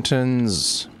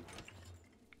mountains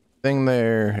thing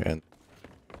there, and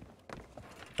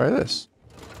try this.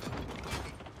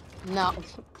 No.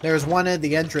 There's one at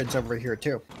the entrance over here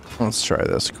too. Let's try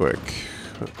this quick.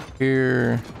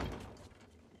 Here.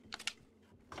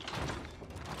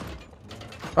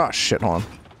 Oh shit, hold on.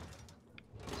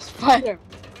 Spider.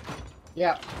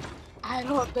 Yeah, I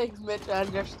don't think Mitch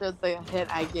understood the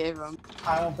hint I gave him.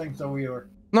 I don't think so either.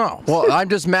 No, well, I'm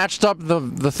just matched up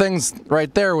the things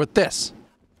right there with this.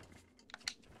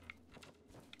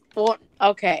 Well,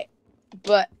 okay,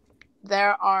 but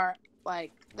there are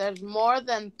there's more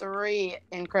than 3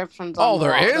 encryptions on Oh, the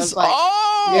there wall. is? There's, like,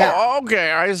 Oh, Yeah.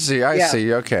 okay, I see, I Yeah.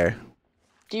 see, okay.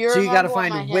 do you So you remember gotta what my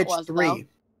find hint which was, 3. though?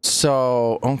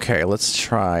 So, okay, let's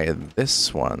try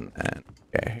this one then.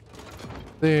 Okay.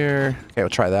 There. Okay, we'll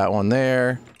try that one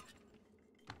there.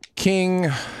 King.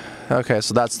 Okay,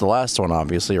 so that's the last one,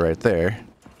 obviously, right there.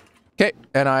 Okay,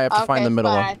 and I have to find the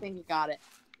middle Spider, one. I think you got it.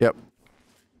 Yep.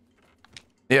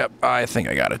 Yep, I think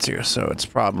I got it too. So it's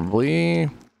probably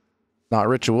not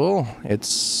ritual.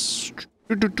 It's...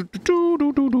 Is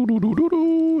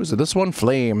it this one?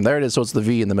 Flame. There it is. So it's the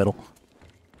V in the middle.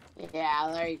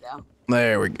 Yeah, there you go.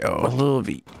 There we go. A little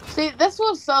V. See, this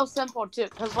was so simple too,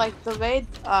 because like the main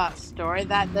story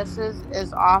that this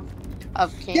is off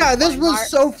of King. Yeah, this Flame was Heart.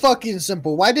 so fucking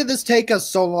simple. Why did this take us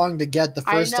so long to get the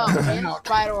first I know. time? Me and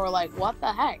Spider were like, "What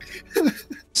the heck?"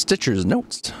 Stitcher's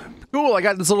notes. Cool. I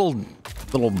got this little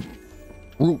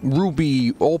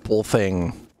ruby opal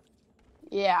thing.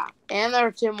 Yeah, and there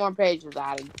were 2 more pages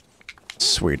added.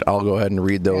 Sweet. I'll go ahead and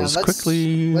read those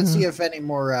quickly. Let's see if any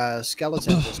more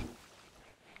skeletons.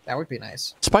 That would be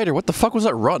nice. Spider, what the fuck was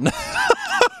that run? Do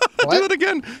it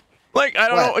again. Like, I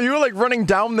don't know. You were like running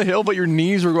down the hill, but your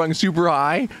knees were going super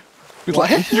high.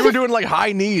 Like, you were doing like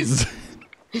high knees.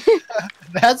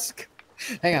 That's.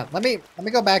 Hang on. Let me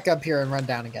go back up here and run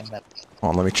down again. Then.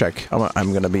 Hold on, let me check.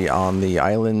 I'm gonna be on the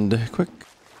island quick.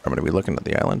 I'm gonna be looking at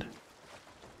the island.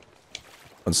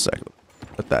 1 second.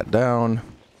 Put that down.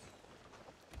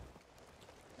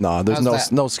 Nah,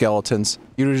 there's no skeletons.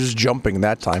 You were just jumping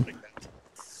that time.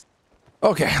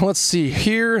 Okay, let's see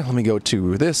here. Let me go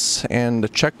to this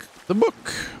and check the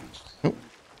book.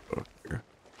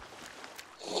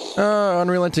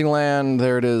 Unrelenting Land.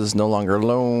 There it is. No longer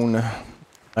alone.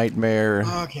 Nightmare.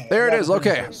 Okay. There it is.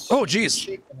 Okay. Oh,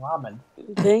 jeez.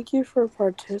 Thank you for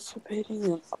participating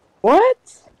in.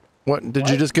 What? What did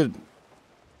you just get?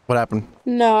 What happened?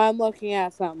 No, I'm looking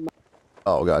at something.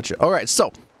 Oh, gotcha. All right,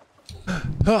 so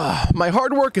my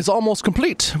hard work is almost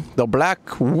complete. The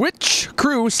Black Witch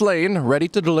crew slain, ready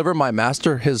to deliver my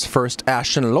master his first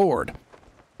Ashen Lord.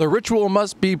 The ritual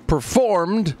must be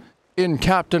performed in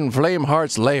Captain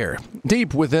Flameheart's lair,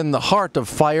 deep within the heart of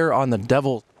fire on the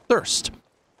Devil's Thirst.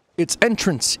 Its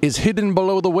entrance is hidden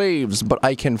below the waves, but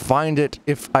I can find it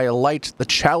if I light the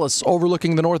chalice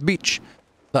overlooking the North Beach.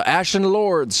 The Ashen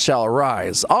Lords shall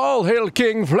rise. All hail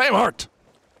King Flameheart!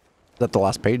 Is that the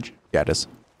last page? Yeah, it is.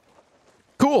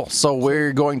 Cool. So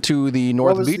we're going to the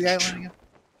North Beach. The island again?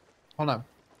 Hold on.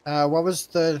 What was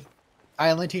the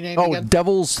island name again? Oh,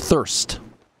 Devil's Thirst.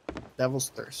 Devil's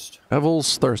Thirst.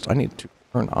 Devil's Thirst. I need to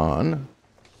turn on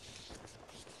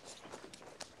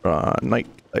night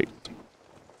light.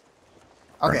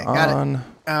 Okay, got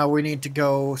it. We need to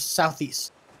go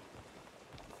southeast.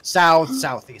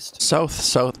 Southeast.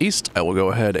 Southeast. I will go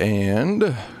ahead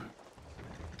and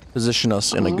position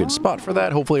us in a good spot for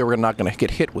that. Hopefully we're not going to get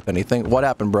hit with anything. What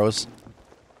happened, bros?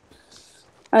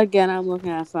 Again, I'm looking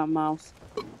at something else.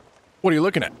 What are you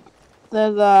looking at?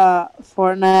 There's a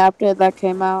Fortnite update that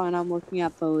came out, and I'm looking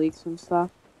at the leaks and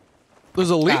stuff. There's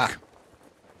a leak?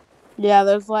 Yeah,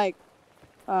 there's like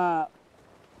the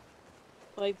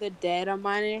data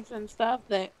miners and stuff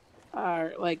that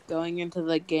are like going into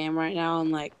the game right now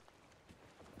and like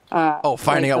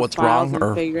finding out what's wrong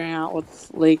or figuring out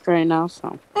what's leaked right now.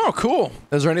 So oh, cool.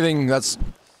 Is there anything that's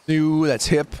new, that's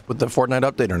hip with the Fortnite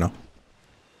update or no?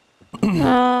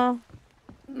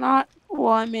 Not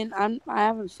well. I mean, I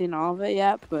haven't seen all of it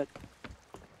yet, but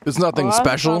there's nothing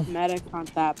special. Medics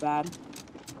aren't that bad.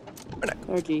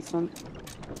 They're decent.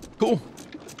 Cool.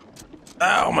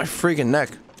 Ow, my freaking neck.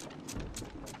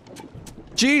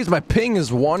 Jeez, my ping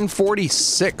is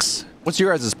 146. What's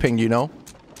your guys' ping, do you know?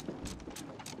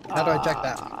 How do I check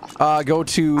that? Go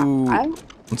to... 1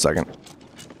 second.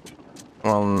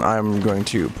 I'm going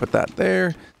to put that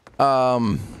there.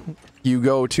 You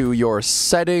go to your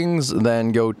settings,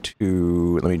 then go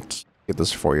to... Let me get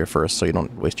this for you first so you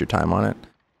don't waste your time on it.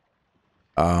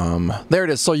 There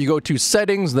it is. So you go to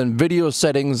settings, then video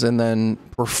settings, and then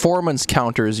performance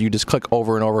counters. You just click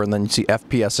over and over, and then you see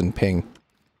FPS and ping.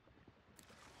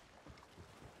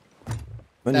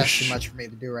 That's too much for me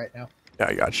to do right now. Yeah,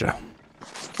 I gotcha.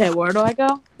 Okay, where do I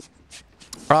go?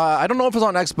 I don't know if it's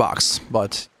on Xbox,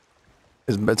 but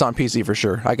it's on PC for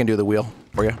sure. I can do the wheel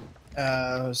for you.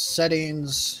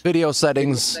 Settings. Video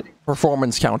settings.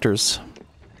 Performance counters.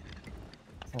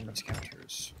 Performance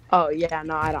counters. Oh, yeah,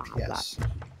 no, I don't have that.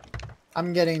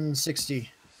 I'm getting 60.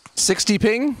 60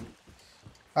 ping?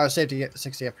 Oh, 60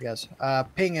 FPS.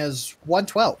 Ping is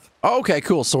 112. Oh, okay,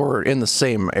 cool. So we're in the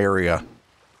same area.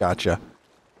 Gotcha.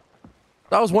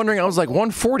 I was wondering, I was like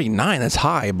 149, that's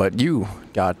high, but you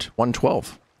got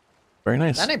 112. Very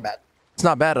nice. That ain't bad. It's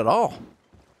not bad at all.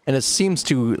 And it seems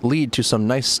to lead to some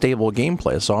nice stable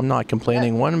gameplay, so I'm not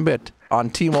complaining one bit on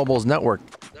T-Mobile's network.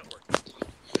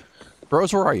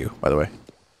 Bros, where are you, by the way?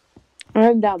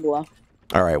 I'm down below.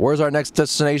 All right, where's our next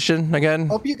destination again?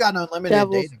 Hope you got unlimited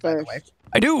data, by the way.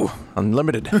 I do.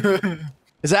 Unlimited.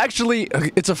 It's actually,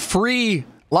 it's a free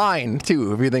line,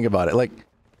 too, if you think about it. Like,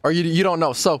 or you don't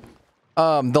know. So,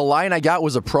 the line I got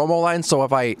was a promo line, so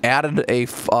if I added a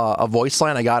voice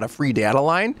line, I got a free data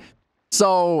line.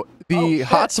 So, the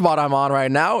hotspot I'm on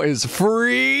right now is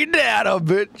free data,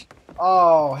 bitch.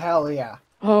 Oh, hell yeah.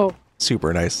 Oh.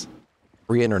 Super nice.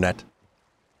 Free internet.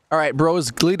 All right,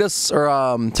 bros, lead us or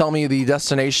tell me the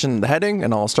destination, the heading,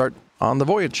 and I'll start on the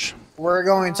voyage. We're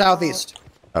going southeast.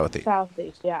 Southeast.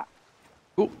 Southeast, yeah.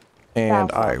 Cool. And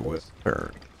South, I will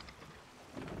turn.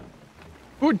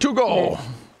 Good to go. Okay.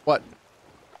 What?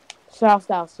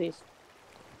 Southeast.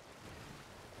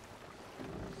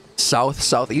 South,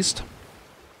 southeast?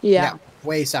 Yeah.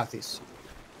 Way southeast.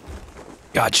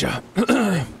 Gotcha.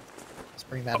 Let's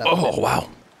bring that up. Oh, wow.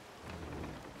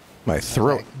 My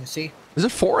throat. Okay, can you see? Is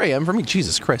it 4 a.m. for me?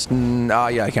 Jesus Christ.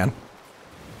 Yeah, I can.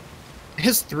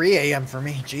 It's 3 a.m. for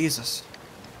me. Jesus.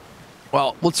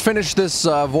 Well, let's finish this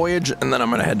voyage, and then I'm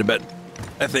going to head to bed,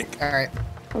 I think. All right.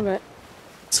 Okay.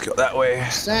 Let's go that way.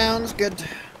 Sounds good.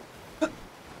 All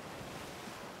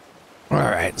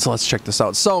right, so let's check this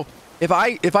out. So, if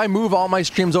I move all my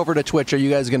streams over to Twitch, are you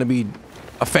guys going to be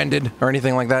offended or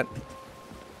anything like that?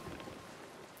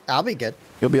 I'll be good.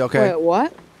 You'll be okay? Wait,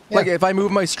 what? Like, Yeah. if I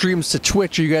move my streams to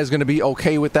Twitch, are you guys going to be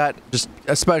okay with that? Just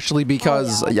especially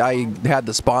because I had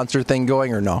the sponsor thing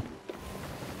going, or no?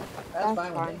 That's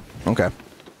That's fine. Okay.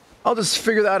 I'll just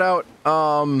figure that out.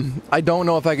 I don't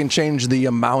know if I can change the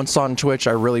amounts on Twitch.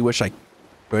 I really wish I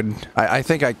could. I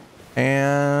think I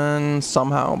can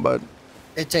somehow, but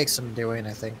It takes some doing,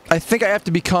 I think. I think I have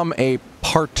to become a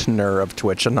partner of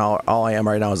Twitch, and all I am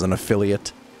right now is an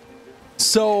affiliate.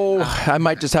 So I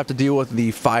might just have to deal with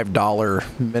the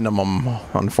 $5 minimum,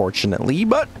 unfortunately,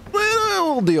 but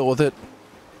we'll deal with it.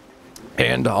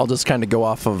 And I'll just kind of go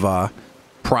off of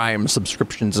Prime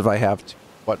subscriptions if I have to,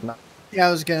 whatnot. Yeah,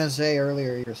 I was gonna say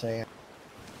earlier you were saying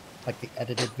like the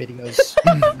edited videos.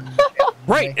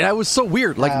 Right, and that was so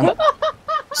weird. Like,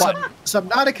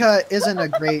 Subnautica isn't a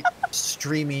great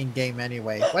streaming game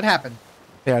anyway. What happened?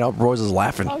 yeah, no, Rose is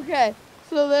laughing. Okay,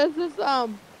 so there's this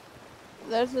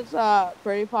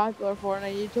pretty popular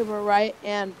Fortnite YouTuber, right?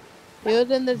 And he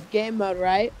was in this game mode,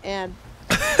 right? And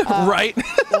Right,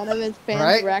 one of his fans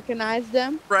Right. recognized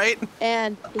him, right,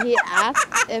 and he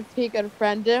asked if he could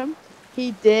friend him.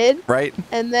 He did, right.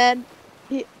 and then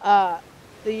the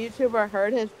YouTuber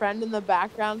heard his friend in the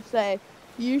background say,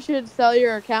 "You should sell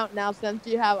your account now since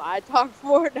you have iTalk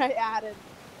Fortnite added."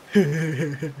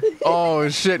 Oh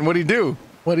shit! What'd he do?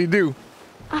 What'd he do?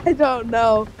 I don't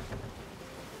know.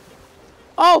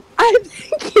 Oh, I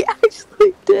think he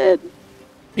actually did.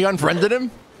 He unfriended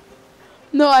him?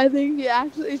 No, I think he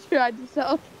actually tried to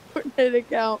sell a Fortnite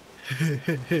account.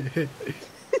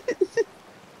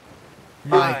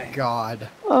 My God.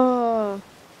 Oh.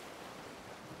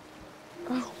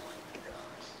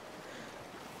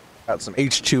 Got some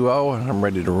H2O, and I'm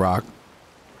ready to rock.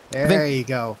 There you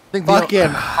go. think the- Fucking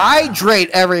hydrate,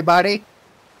 everybody.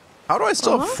 How do I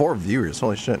still have 4 viewers?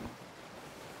 Holy shit!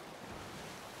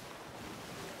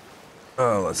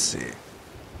 Oh, let's see.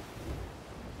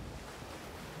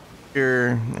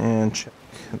 Here and check.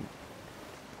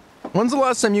 When's the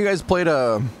last time you guys played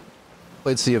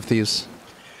Sea of Thieves?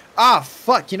 Ah,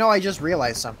 fuck. You know, I just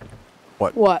realized something.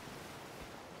 What?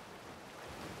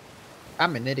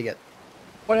 I'm an idiot.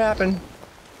 What happened?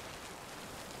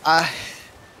 I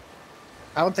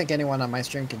don't think anyone on my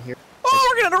stream can hear. Oh,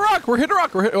 we're hitting a rock! We're hitting a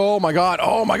rock! Oh my god!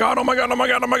 Oh my god! Oh my god! Oh my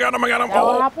god! Oh my god! Oh my god! That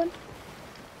what Oh, happened?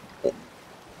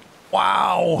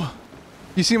 wow!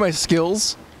 You see my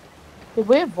skills? Did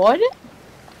we avoid it?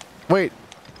 Wait,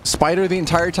 Spider, the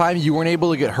entire time you weren't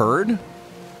able to get heard?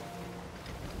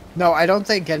 No, I don't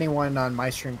think anyone on my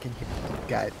stream can hear you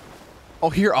guys. Oh,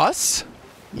 hear us?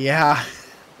 Yeah.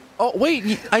 Oh,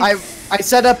 wait, I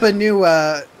set up a new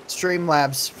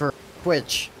Streamlabs for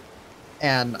Twitch,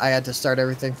 and I had to start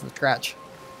everything from scratch.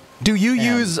 do you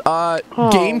use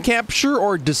game capture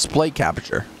or display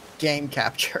capture? Game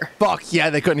capture. Fuck,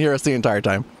 yeah, they couldn't hear us the entire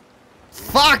time.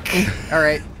 Fuck!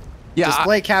 Alright. Yeah,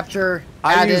 Display capture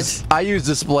I added. use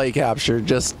display capture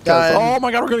just 'cause- Done. oh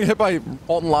my god, we're gonna get hit by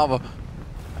molten lava.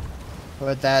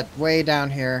 Put that way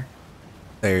down here.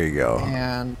 There you go.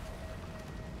 And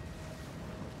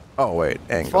Oh wait,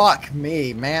 angle. fuck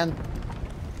me, man.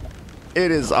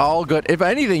 It is all good. If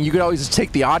anything, you could always just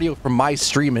take the audio from my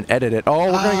stream and edit it. Oh,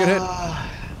 we're gonna get hit.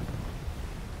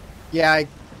 Yeah,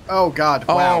 oh god,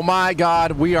 wow. Oh my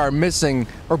god, we are missing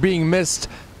or being missed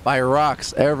by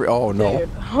rocks every. Oh no. Dude,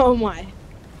 oh my.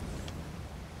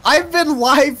 I've been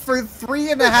live for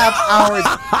 3.5 hours.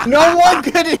 No one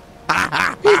could.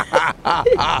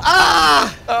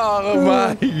 Ah! Oh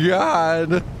my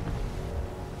god.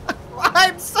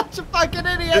 I'm such a fucking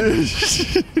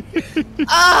idiot.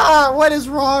 Ah! What is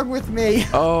wrong with me?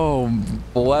 Oh,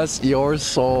 bless your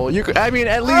soul. You, I mean,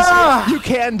 at least you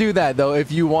can do that though.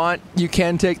 If you want, you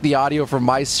can take the audio from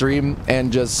my stream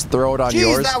and just throw it on Jeez,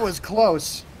 yours. that was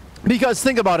close. Because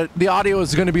think about it, the audio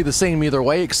is going to be the same either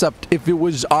way, except if it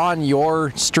was on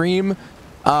your stream,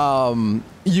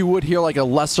 you would hear like a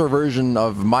lesser version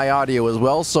of my audio as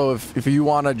well. So if you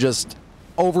want to just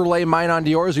overlay mine onto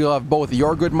yours, you'll have both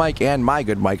your good mic and my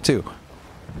good mic too.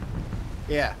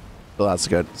 Yeah. So that's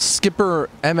good. Skipper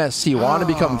MSC, want to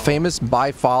become famous?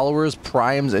 Buy followers,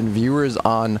 primes, and viewers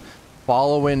on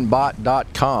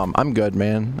followinbot.com. I'm good,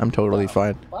 man. I'm totally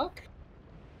fine. Fuck?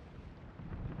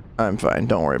 I'm fine.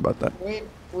 Don't worry about that.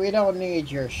 We don't need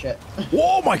your shit.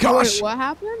 Oh my gosh! Wait, what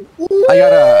happened? I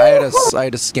had a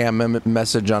scam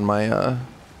message on my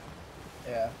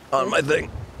on my thing.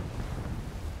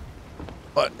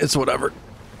 But it's whatever.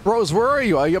 Bros, where are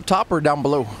you? Are you up top or down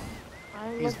below?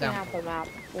 I'm looking at the map.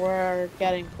 We're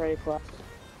getting pretty close.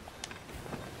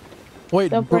 Wait,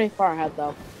 Still pretty far ahead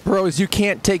though. Bros, you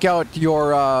can't take out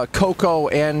your Coco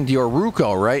and your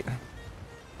Ruko, right?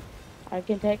 I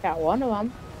can take out one of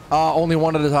them. Only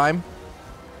one at a time?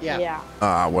 Yeah.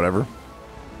 Whatever.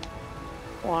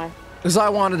 Why? Because I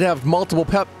wanted to have multiple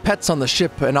pets on the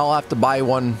ship, and I'll have to buy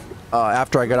one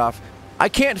after I get off. I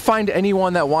can't find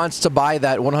anyone that wants to buy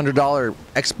that $100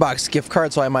 Xbox gift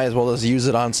card, so I might as well just use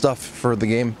it on stuff for the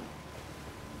game.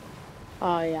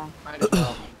 Oh, yeah. Might as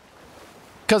well.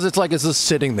 Because it's like it's just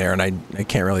sitting there, and I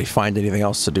can't really find anything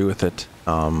else to do with it.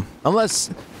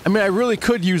 Unless, I mean, I really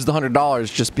could use the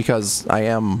 $100 just because I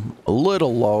am a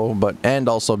little low, and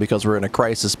also because we're in a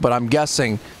crisis. But I'm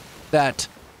guessing that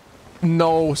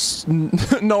no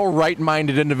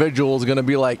right-minded individual is going to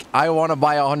be like, I want to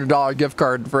buy a $100 gift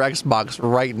card for Xbox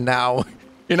right now,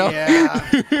 you know? Yeah.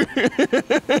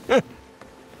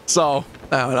 So,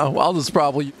 I don't know. I'll just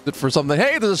probably use it for something.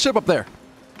 Hey, there's a ship up there.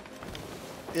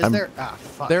 Is there? Ah,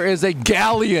 fuck. There is a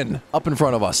galleon up in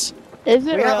front of us. Is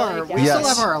it We really? still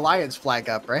have our alliance flag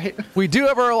up, right? We do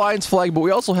have our alliance flag, but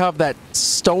we also have that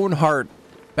Stoneheart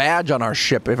badge on our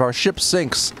ship. If our ship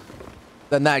sinks,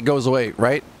 then that goes away,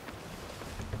 right?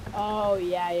 Oh,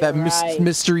 yeah, you're That right.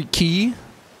 mystery key.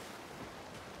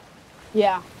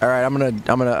 Yeah. All right, I'm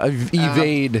gonna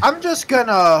evade. I'm just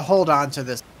gonna hold on to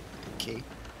this key.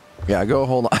 Yeah, go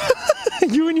hold on.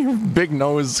 You and your big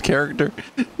nose character.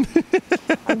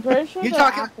 I'm pretty sure You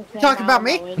talking about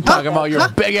me? Halloween. Talking about your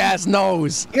big ass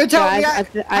nose. You're telling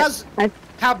me Guys,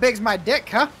 how big's my dick,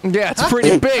 huh? Yeah, it's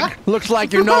pretty big. Looks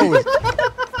like your nose.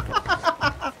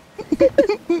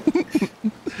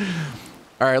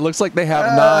 All right, looks like they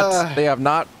have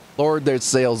not lowered their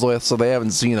sails with, so they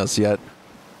haven't seen us yet.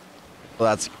 Well,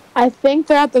 that's. I think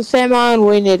they're at the same island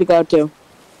we need to go to.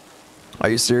 Are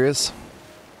you serious?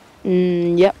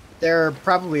 Yep. They're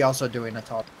probably also doing a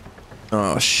talk.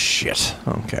 Oh shit.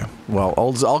 Okay. Well,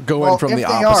 I'll go in from the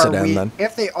opposite end then.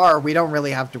 If they are, we don't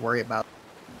really have to worry about it.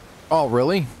 Oh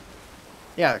really?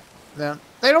 Yeah.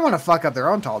 They don't want to fuck up their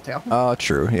own tall tale. Oh,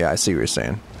 true. Yeah, I see what you're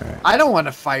saying. All right. I don't want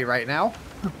to fight right now.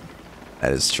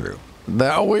 That is true.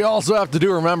 Now, we also have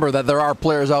to remember that there are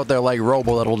players out there like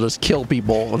Robo that'll just kill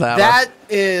people without. That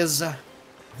is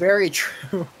very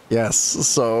true. Yes.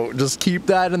 So just keep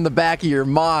that in the back of your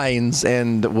minds,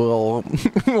 and we'll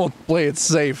play it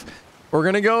safe. We're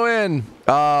gonna go in.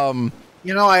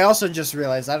 You know, I also just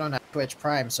realized I don't have Twitch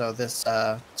Prime, so this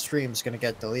stream's gonna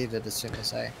get deleted as soon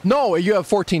as I. No, you have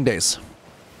 14 days.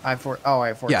 I have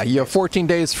 14 Yeah, you have 14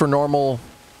 days for normal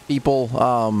people.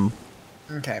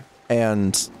 Okay.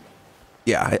 And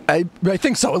yeah, I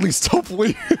think so, at least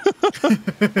hopefully.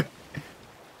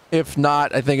 If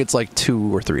not, I think it's like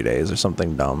 2 or 3 days or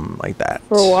something dumb like that.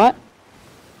 For what?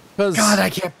 God, I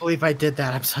can't believe I did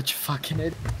that. I'm such a fucking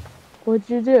idiot. What'd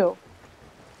you do?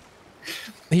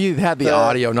 He had the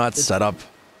audio not set up.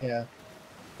 Yeah.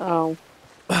 Oh.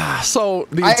 So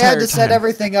the I had to entire set time-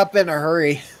 everything up in a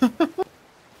hurry.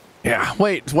 Yeah.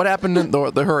 Wait, what happened in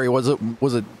the hurry? Was it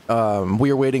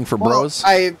we were waiting for bros?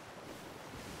 when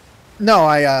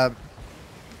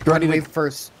Ready we to-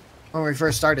 first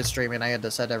started streaming, I had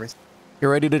to set everything.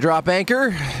 You're ready to drop anchor,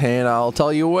 and I'll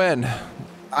tell you when.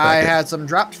 I had some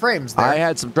dropped frames there. I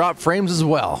had some drop frames as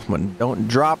well. But don't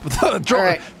drop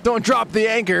don't drop the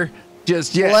anchor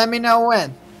just yet. Let me know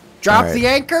when. Drop All the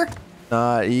anchor?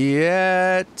 Not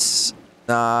yet.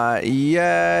 Not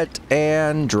yet.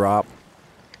 And drop.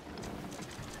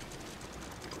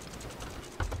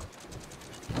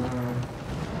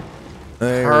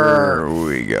 There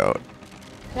we go.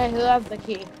 Okay, who has the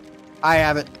key? I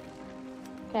have it.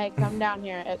 Okay, come down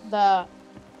here. The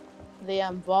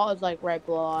vault is like right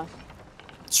below us.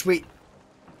 Sweet.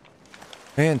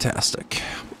 Fantastic.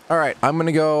 All right, I'm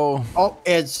gonna go. Oh,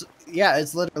 it's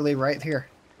literally right here.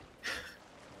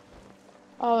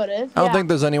 Oh, it is? I don't think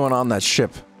there's anyone on that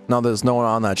ship. No, there's no one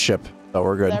on that ship, so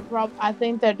we're good. I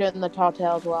think they're doing the tall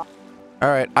tale as well. All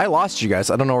right, I lost you guys.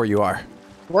 I don't know where you are.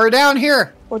 We're down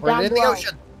here. We're We're down in the below.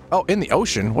 ocean. Oh, in the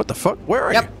ocean? What the fuck? Where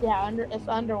are you? Yeah, it's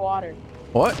underwater.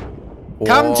 What?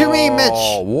 Come to me, Mitch.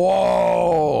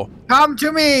 Whoa! Come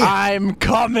to me. I'm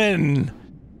coming.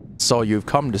 So you've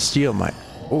come to steal my.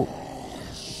 Oh.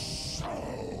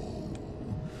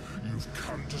 You've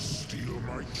come to steal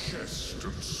my chest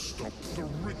and stop the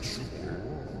ritual.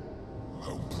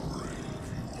 How brave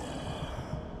you are.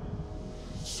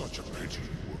 Such a pity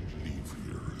you won't leave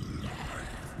here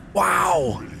alive.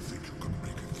 Wow. I really think you can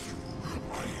make it through.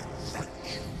 I invite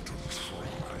you to try.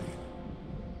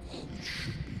 It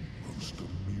should be most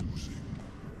amusing.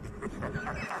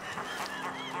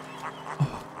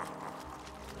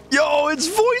 Yo, it's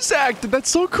voice acted. That's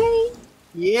so cool.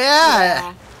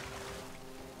 Yeah.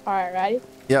 All right, ready?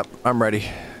 Yep, I'm ready.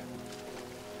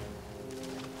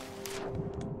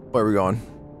 Where are we going?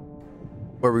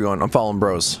 Where are we going? I'm following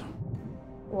Bros.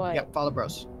 What? Yep. Follow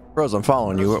Bros. Bros, I'm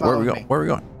following you. Bros, Where are we follow going? me. Where are we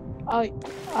going?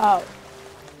 Oh.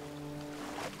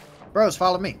 Bros,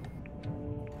 follow me.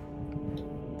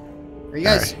 Are you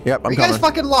guys? Right. Yep, I'm are you guys coming.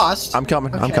 fucking lost? I'm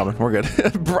coming. I'm Okay. coming. We're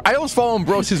good. I was following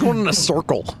Bros. He's going in a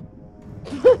circle.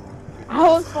 I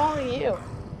was following you.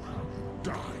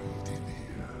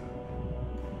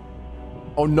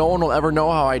 Oh, no one will ever know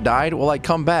how I died? Well, I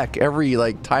come back every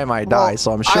time I die,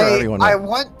 so I'm sure everyone I knows.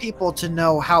 want people to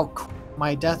know how cool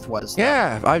my death was. though.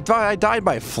 Yeah, I died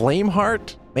by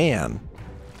Flameheart. Man,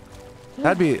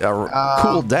 that'd be a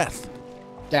cool death.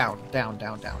 Down, down,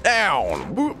 down, down.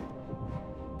 Down. Boop.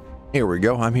 Here we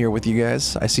go. I'm here with you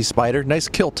guys. I see Spider. Nice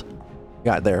kilt. You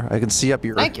got there. I can see up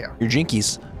your Thank you. your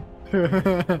jinkies.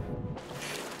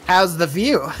 How's the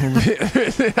view?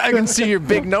 I can see your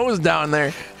big nose down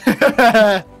there.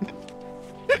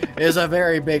 It's a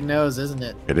very big nose, isn't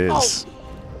it? It is.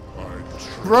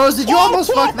 Rose, did you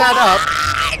almost fuck that up?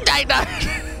 I died.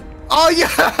 Oh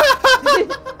yeah.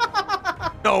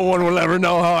 No one will ever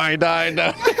know how I died.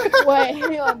 Wait,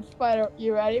 hang on, Spider.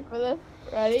 You ready for this?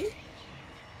 Ready?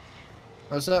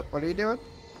 What's up? What are you doing?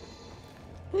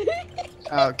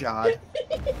 Oh god.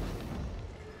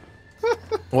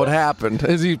 What happened?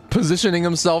 Is he positioning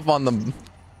himself on the?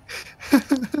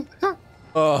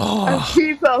 Oh,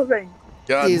 Keep posing.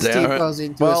 God He's damn it.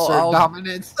 T-posing to Well, assert I'll-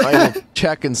 dominance. I will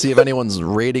check and see if anyone's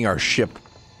raiding our ship.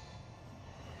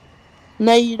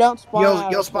 No, you don't spawn.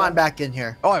 out You'll of spawn it. back in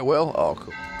here. Oh, I will. Oh,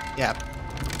 cool. Yeah.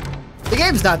 The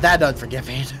game's not that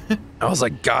unforgiving. I was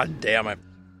like, God damn it.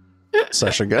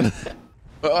 Session again.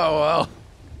 Oh well.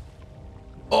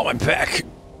 Oh, I'm back.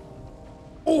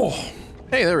 Oh,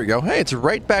 hey, there we go. Hey, it's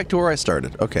right back to where I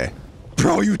started. Okay.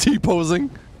 Bro, you T-posing?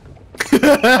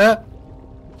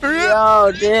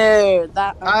 Yo, dude,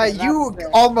 that. Okay, you that's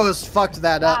good. almost fucked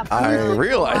that up. I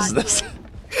realized this.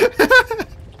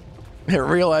 I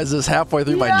realized this halfway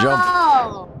through my jump.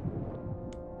 Yo!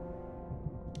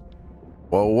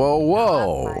 Whoa, whoa,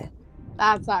 whoa.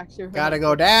 That's actually pretty Gotta cool.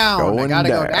 go down. I Going gotta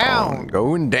down. go down.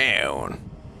 Going down.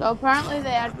 So apparently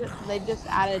they just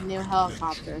added new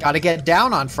helicopters. Gotta get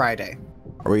down on Friday.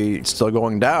 Are we still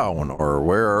going down, or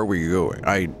where are we going?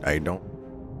 I don't.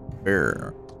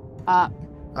 Where? Up.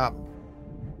 Oh,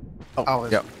 Oh,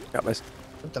 yep. Got my.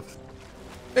 What the f-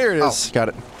 There it is. Got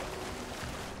it.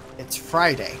 It's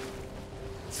Friday.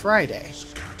 Friday.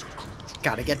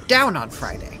 Gotta get down on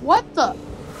Friday. What the?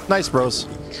 Nice, bros.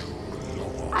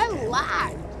 I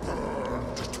lagged.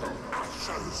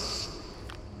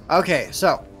 Okay,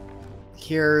 so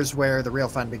here's where the real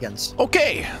fun begins.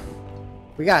 Okay.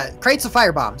 We got crates of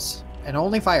fire bombs, and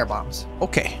only fire bombs.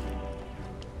 Okay.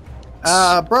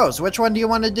 Bros, which one do you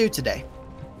want to do today?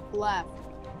 Left.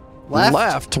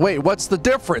 Left? Wait, what's the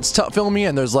difference? Fill me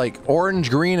in. There's like orange,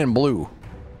 green, and blue.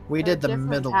 We They're did the different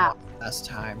middle paths. one last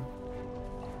time.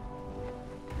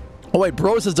 Oh wait,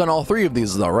 Bros has done all three of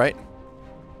these though, right?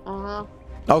 Uh huh.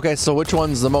 Okay, so which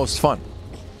one's the most fun?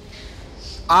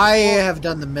 I have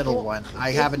done the middle one.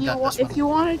 I haven't done this If one. you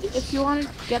wanted to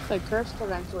get the curse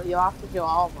eventually, you'll have to do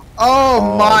all of them.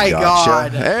 Oh my gotcha.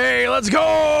 god. Hey, let's go!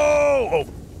 Oh.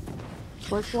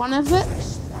 Which one is it?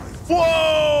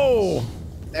 Whoa!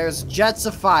 There's jets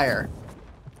of fire.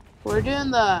 We're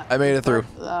doing the. I made it through.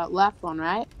 The left one,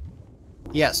 right?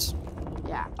 Yes.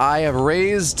 Yeah. I have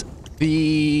raised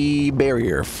the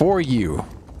barrier for you.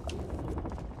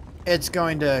 It's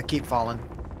going to keep falling.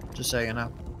 Just so you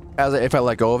know. If I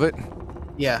let go of it.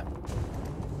 Yeah.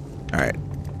 All right.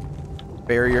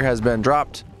 Barrier has been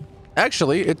dropped.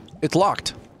 Actually, it's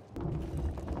locked.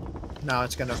 No,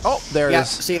 it's gonna. Oh, there it yeah, is.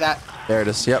 see that? There it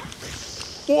is. Yep.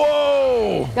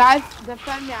 Whoa! Guys,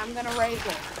 defend me. I'm gonna raise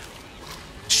it.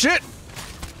 Shit!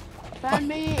 Defend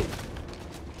me.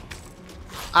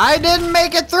 I didn't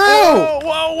make it through! Whoa,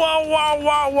 whoa, whoa, whoa,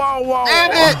 whoa, whoa, whoa.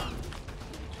 Damn it!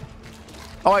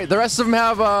 Oh, wait, the rest of them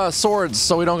have swords,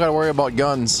 so we don't gotta worry about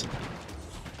guns.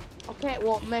 Okay,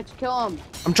 well, Mitch, kill him.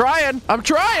 I'm trying. I'm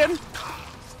trying.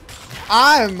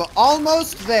 I'm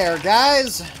almost there,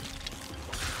 guys.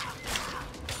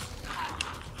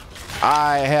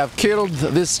 I have killed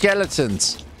the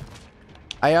skeletons.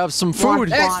 I have some food.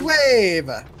 Next wave.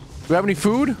 Do we have any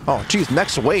food? Oh, geez,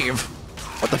 next wave.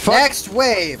 What the fuck? Next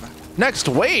wave. Next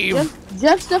wave?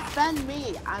 Just defend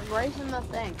me. I'm raising the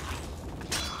thing.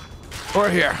 We're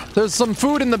here. There's some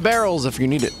food in the barrels if you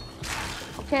need it.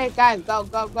 Okay, guys, go,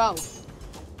 go, go.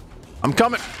 I'm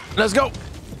coming. Let's go.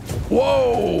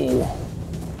 Whoa.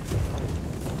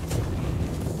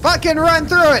 Fucking run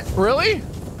through it. Really?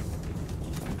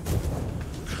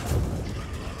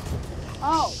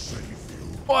 Oh.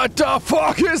 What the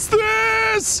fuck is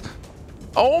this?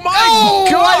 Oh my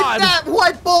God! god!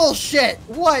 What bullshit?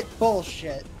 What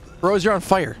bullshit? Rose, you're on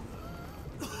fire.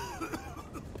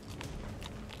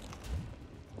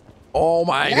 Oh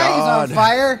my god. He's on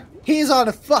fire. He's on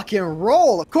a fucking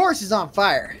roll. Of course he's on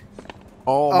fire.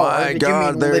 Oh my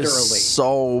god, there's literally?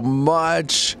 so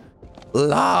much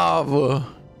lava.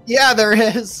 Yeah, there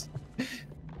is. I'm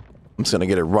just gonna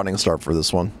get a running start for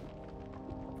this one.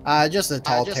 Just a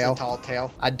tall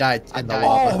tale. I died in the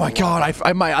lava. Oh my god,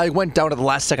 I went down at the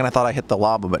last second. I thought I hit the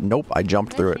lava, but nope, I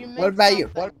jumped through it. What about you?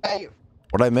 What about you?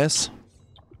 What'd I miss?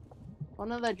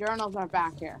 One of the journals are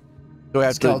back here. Do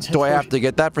I have to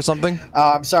get that for something?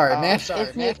 Oh, I'm sorry, man.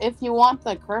 If you want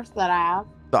the curse that I have.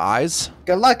 The eyes?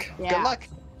 Good luck. Yeah. Good luck.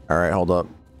 All right, hold up.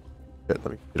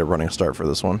 Let me get a running start for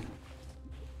this one.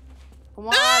 Come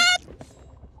on.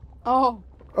 Oh.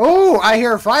 Oh, I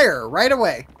hear fire right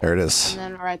away. There it is. And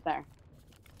then right there.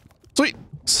 Sweet.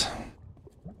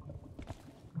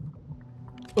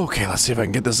 Okay, let's see if I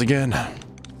can get this again.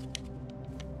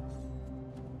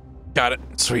 Got it.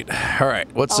 Sweet. All right,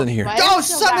 what's in here? Oh,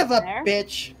 son of a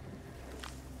bitch.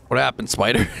 What happened,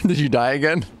 Spider? Did you die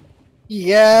again?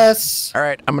 Yes. All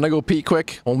right, I'm gonna go pee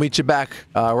quick. We'll meet you back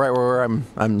right where I'm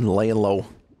laying low.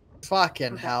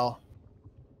 Fucking hell.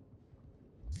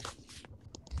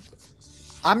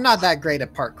 I'm not that great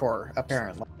at parkour,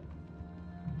 apparently.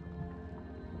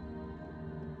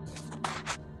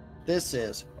 This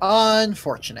is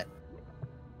unfortunate.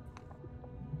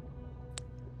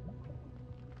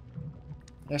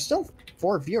 There's still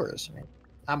 4 viewers. I mean,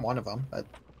 I'm one of them, but...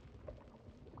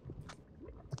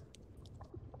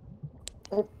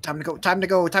 Oh, time to go, time to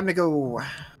go, time to go.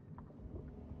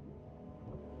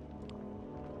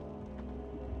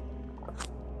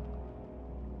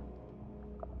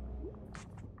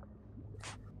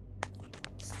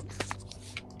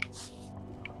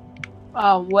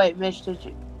 Oh, wait, Mitch, did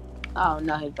you... Oh,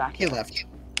 no, he's back. He left.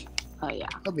 Oh, yeah.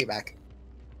 He'll be back.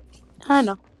 I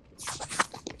know.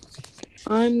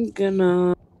 I'm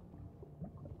gonna...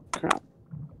 Crap.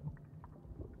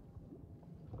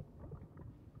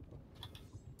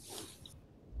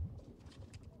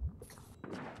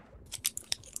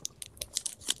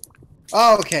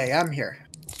 Okay, I'm here.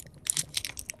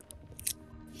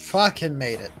 Fucking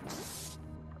made it.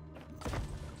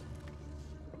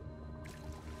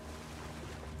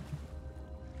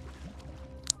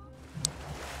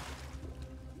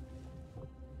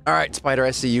 All right, Spider,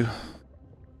 I see you.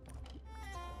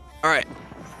 All right.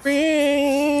 Do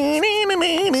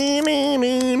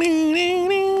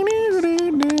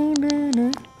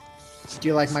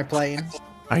you like my playing?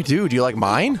 I do. Do you like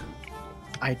mine?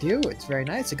 I do. It's very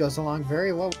nice. It goes along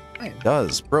very well with mine. It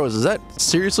does. Bros, is that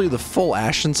seriously the full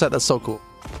Ashen set? That's so cool.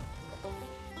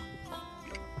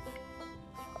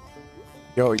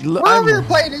 Yo, We're over here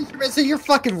playing instruments and you're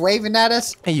fucking waving at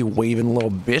us. Hey, you waving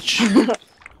little bitch.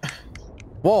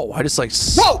 Whoa, I just like...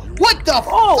 Whoa, what the fuck?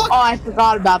 Oh, I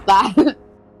forgot about that.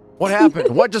 What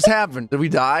happened? What just happened? Did we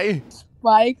die?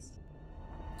 Spikes.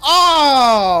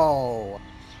 Oh!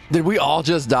 Did we all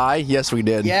just die? Yes, we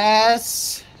did.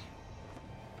 Yes.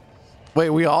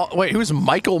 Wait, who's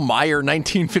Michael Meyer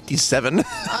 1957?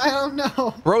 I don't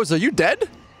know. Rose, are you dead?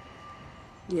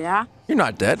 Yeah. You're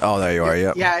not dead. Oh, there you are.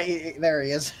 Yep. Yeah, there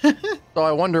he is. So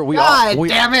I wonder,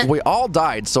 damn it. we all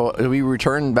died. So we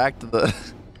returned back to the.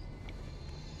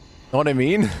 Know what I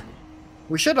mean?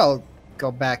 We should all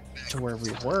go back to where we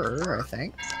were, I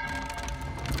think.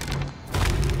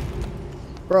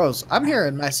 Bros, I'm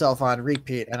hearing myself on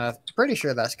repeat, and I'm pretty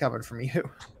sure that's coming from you.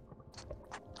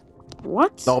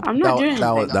 What? Nope, I'm not doing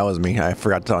anything. that was me. I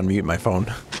forgot to unmute my phone.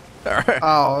 All right.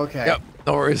 Oh, okay. Yep.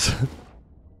 No worries.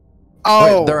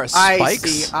 Oh, wait, there are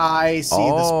spikes? I see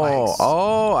the spikes.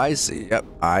 Oh, I see. Yep,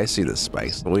 I see the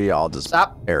spikes. We all just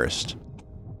perished.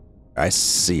 I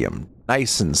see them.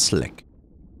 Nice and slick.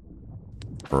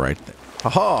 right there.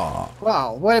 Haha.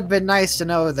 Well, would have been nice to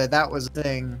know that that was a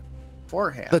thing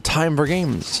beforehand. The time for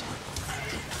games.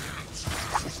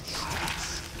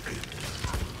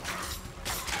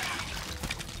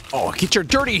 Oh, get your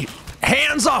dirty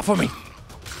hands off of me.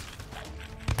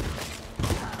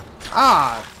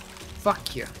 Ah,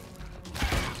 fuck you.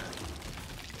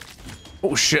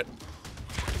 Oh, shit.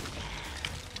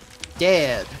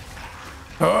 Dead.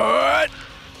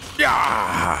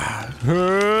 Yeah.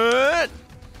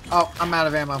 Oh, I'm out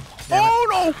of ammo. Oh,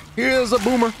 no. Here's a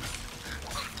boomer.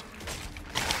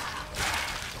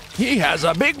 He has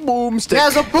a big boomstick. He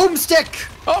has a boomstick.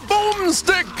 A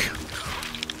boomstick.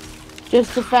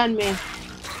 Just defend me.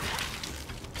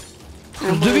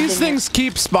 Do these things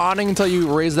keep spawning until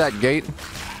you raise that gate?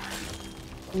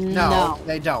 No,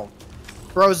 they don't.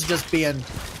 Bros just being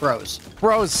bros.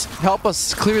 Bros, help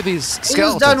us clear these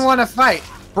skeletons. Who doesn't want to fight?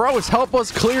 Bros, help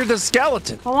us clear the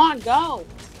skeleton. Come on, go.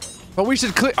 But we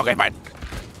should clear. Okay, fine.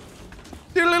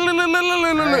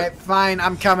 Alright, fine.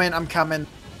 I'm coming. I'm coming.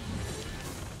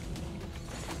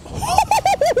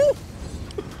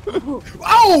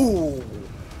 Oh!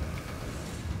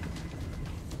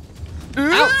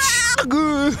 Ouch!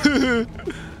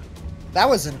 That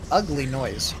was an ugly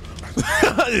noise.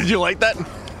 Did you like that?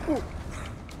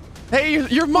 Hey,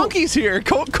 your monkey's here.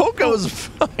 Coco's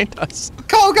behind us.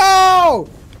 Coco!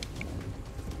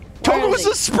 Coco was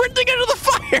just sprinting into the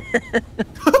fire.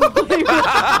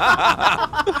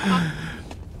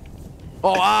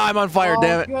 Oh, I'm on fire,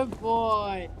 damn it. Good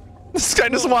boy. This guy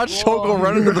just watched Coco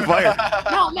run into the fire.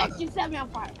 No, Max, you set me on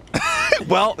fire.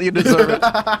 Well, you deserve it.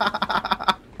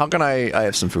 How can I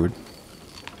have some food.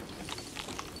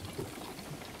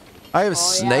 I have a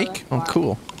snake? Yeah, oh,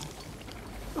 cool.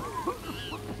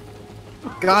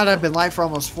 God, I've been live for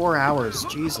almost 4 hours.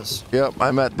 Jesus. Yep,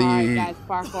 I'm at the... Alright, guys,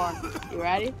 parkour. You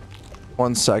ready?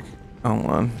 1 sec. Hold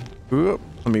on. Oop.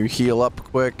 Let me heal up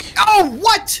quick. Oh,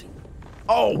 what?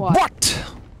 Oh, what?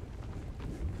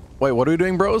 Wait, what are we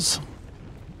doing, bros?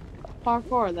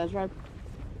 Parkour, that's right.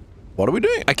 What are we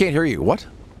doing? I can't hear you. What?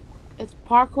 It's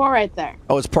parkour right there.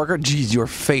 Oh, it's parkour? Jeez, your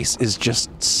face is just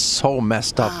so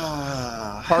messed up.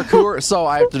 Parkour, so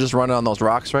I have to just run on those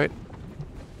rocks, right?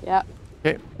 Yep.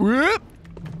 Okay. Whoop.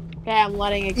 Okay, I'm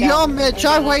letting it go. Yo, Mitch,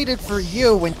 I waited for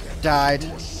you when you died.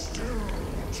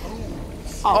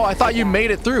 Oh, I thought you made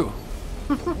it through.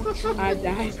 I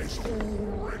died.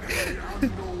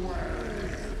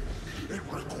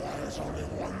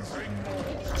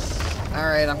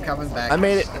 Alright, I'm coming back. I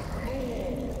made it.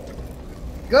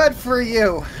 Good for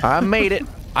you. I made it.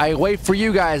 I wait for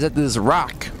you guys at this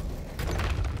rock.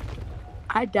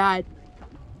 I died.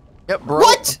 Yep, bro.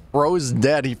 What? Bro's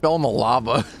dead. He fell in the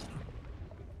lava.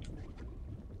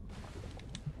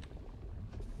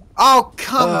 Oh,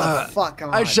 come the fuck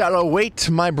on. I shall await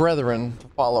my brethren to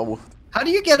follow. How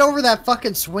do you get over that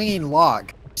fucking swinging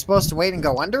log? You supposed to wait and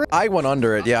go under it? I went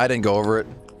under it. Yeah, I didn't go over it.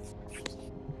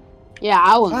 Yeah,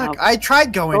 I went Fuck, up. I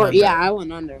tried going under. Yeah, I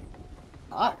went under.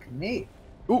 Fuck me.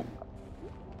 Ooh.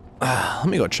 Let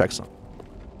me go check some.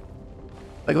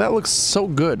 Like, that looks so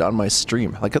good on my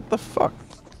stream. Like, what the fuck?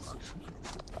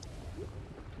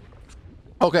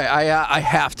 Okay, I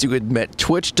have to admit,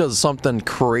 Twitch does something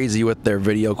crazy with their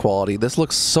video quality. This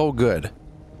looks so good.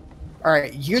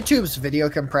 Alright, YouTube's video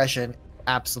compression,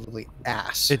 absolutely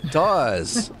ass. It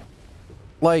does.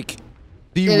 Like,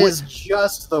 It is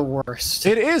just the worst.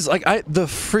 It is. Like, the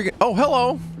freaking... Oh,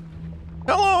 hello.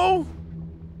 Hello.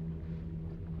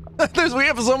 We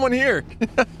have someone here.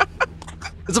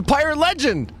 It's a pirate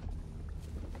legend.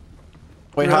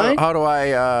 Wait, really? how do I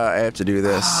have to do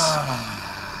this?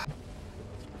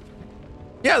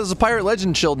 Yeah, there's a pirate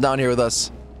legend chilled down here with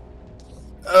us.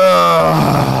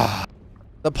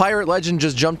 The pirate legend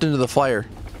just jumped into the fire.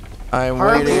 I'm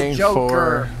Harley waiting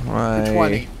Joker for my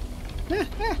 20.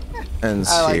 ends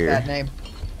I like here. that name.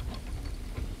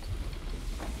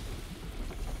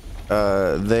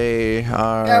 They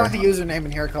are Yeah, with the username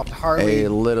in here called Harley a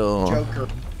little Joker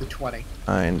 20.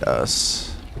 behind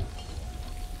us.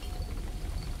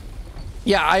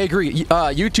 Yeah, I agree.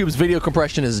 YouTube's video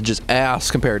compression is just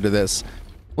ass compared to this.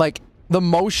 Like, the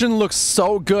motion looks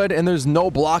so good and there's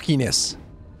no blockiness.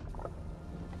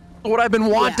 What I've been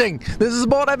wanting. Yeah. This is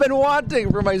what I've been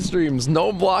wanting for my streams.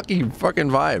 No blocky fucking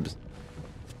vibes.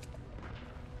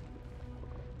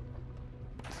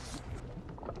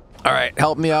 All right,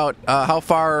 help me out. How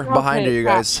far behind are you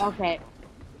guys? Okay.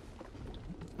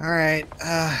 Alright,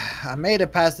 I made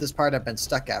it past this part I've been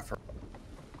stuck at for.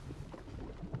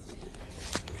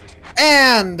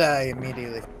 And I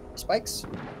immediately spikes.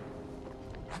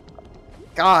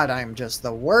 God, I'm just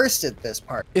the worst at this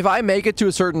part. If I make it to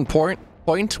a certain point,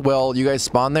 will you guys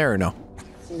spawn there or no?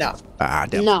 No. Ah,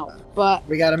 damn. No, but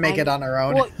We gotta make it on our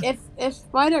own. well, if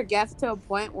Spider gets to a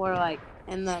point where like,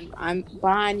 and then I'm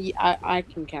behind you, I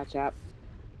can catch up.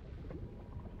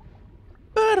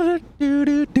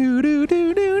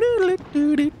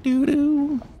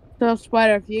 So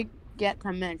Spider, if you get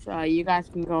 10 minutes, you guys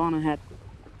can go on ahead.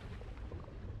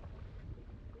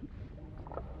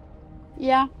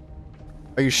 Yeah.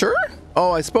 Are you sure?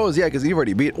 Oh, I suppose, yeah, because you've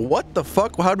already beat. What the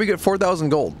fuck? How did we get 4,000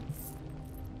 gold?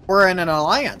 We're in an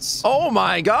alliance. Oh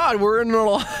my god, we're in an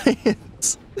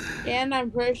alliance. And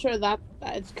I'm pretty sure that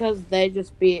it's because they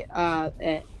just beat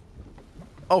it.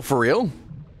 Oh, for real?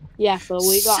 Yeah, so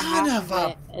we got Son half of of a-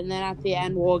 it, and then at the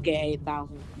end we'll get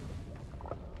 8,000.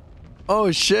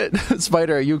 Oh shit.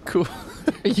 Spider, are you cool?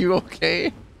 Are you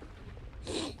okay?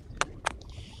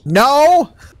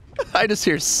 No! I just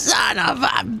hear son of a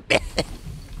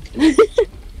bitch.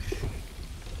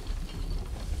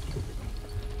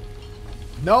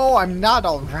 No, I'm not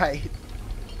alright.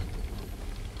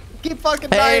 Keep fucking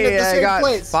dying at the Hey, I same got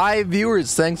place. 5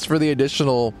 viewers. Thanks for the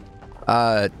additional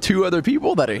 2 other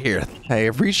people that are here. I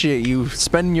appreciate you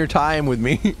spending your time with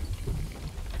me.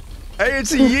 Hey,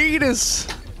 it's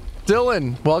Yeetus.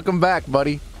 Dylan, welcome back,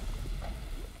 buddy.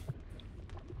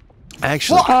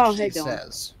 Actually, Fuck, Oh, hey, he Dylan.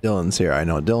 says. Dylan's here. I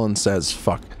know. Dylan says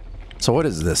fuck. So what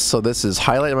is this? So this is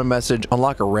highlight my message,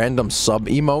 unlock a random sub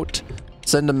emote,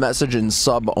 send a message in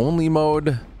sub only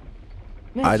mode.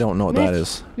 I don't know what that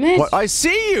is. Mitch. What? I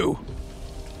see you.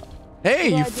 Hey, What do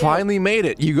you I do? finally made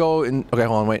it. You go in. Okay,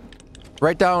 hold on, wait.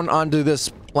 Right down onto this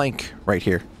plank right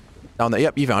here. Down there.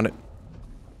 Yep, you found it.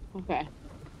 Okay.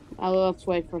 Let's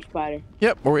wait for Spider.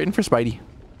 Yep, we're waiting for Spidey.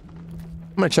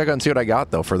 I'm gonna check out and see what I got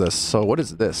though for this. So what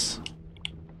is this?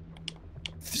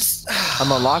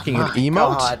 I'm unlocking an My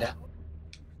emote. God.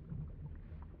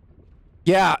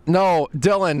 Yeah, no,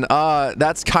 Dylan,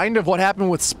 that's kind of what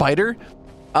happened with Spider.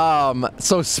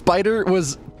 So Spider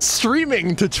was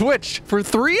streaming to Twitch for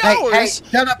 3 Hey, hours.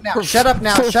 shut up now. For- Shut up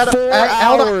now. For Shut up. 4 Hey,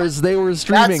 hold on. hours they were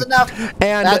streaming. That's enough.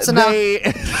 And That's enough.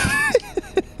 they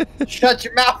Shut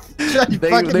your mouth. Shut your they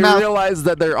fucking mouth. realized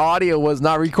that their audio was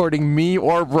not recording me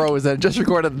or Bros, and it just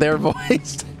recorded their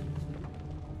voice.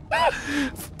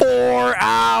 4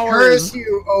 hours. Curse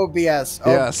you, OBS.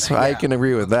 Oh, Yes, I yeah. can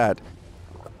agree with that.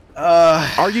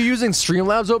 Are you using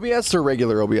Streamlabs OBS or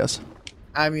regular OBS?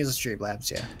 I'm using Streamlabs,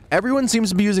 yeah. Everyone seems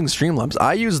to be using Streamlabs.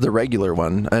 I use the regular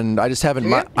one, and I just haven't.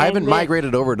 Yeah. I haven't And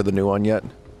migrated over to the new one yet.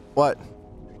 What?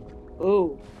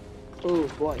 Ooh. Ooh,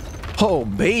 boy. Oh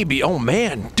baby! Oh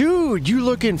man, dude, you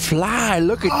looking fly?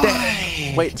 Look at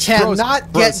that! Wait,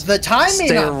 Cannot get the timing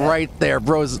Stay of it. right there,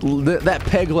 bros. That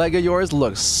peg leg of yours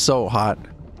looks so hot.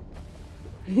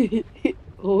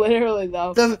 Literally,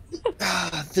 though.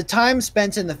 The time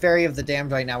spent in the Ferry of the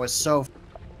Damned right now is so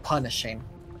punishing.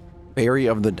 Berry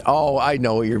of the. Oh, I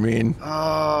know what you mean.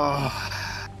 Oh,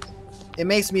 it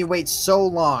makes me wait so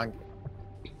long.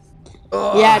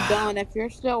 Yeah, Dylan, if you're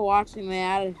still watching, they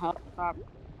added helicopters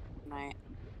tonight.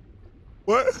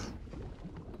 What?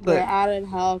 They added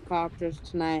helicopters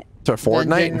tonight. To Then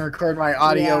didn't Fortnite? record my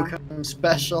audio Yeah.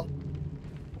 special.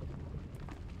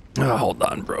 Oh, hold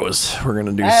on, bros. We're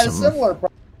gonna do I had a some. similar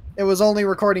problem. It was only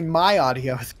recording my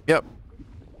audio. Yep.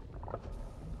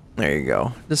 There you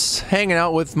go. Just hanging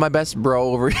out with my best bro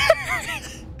over here.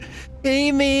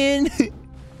 Hey, man.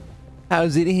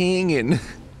 How's it hanging?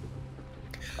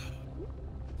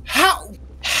 How?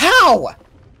 How?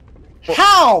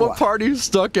 How? What part are you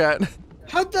stuck at?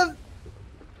 How the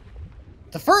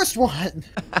first one?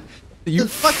 You The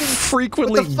fucking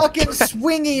frequently With the fucking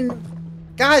swinging.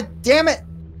 God damn it!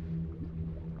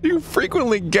 you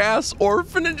frequently gas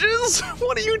orphanages.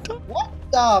 What are you talking? What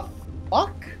the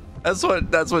fuck? That's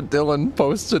what Dylan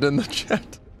posted in the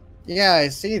chat. Yeah, I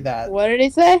see that. What did he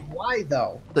say? Why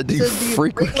though? That It you says, do you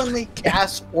frequently- frequently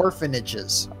gas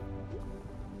orphanages?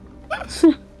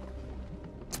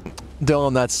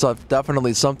 Dylan, that's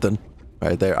definitely something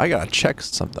right there. I gotta check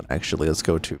something actually. Let's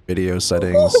go to video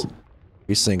settings.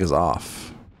 Resync is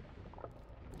off.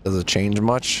 Does it change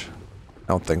much?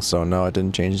 I don't think so. No, it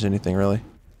didn't change anything really.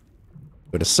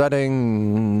 Go to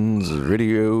settings,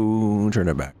 video, turn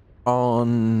it back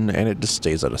on, and it just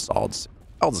stays at a solid state.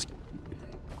 I'll just.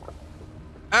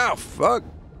 Ow, fuck.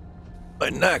 My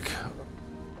neck.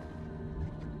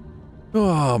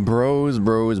 Oh,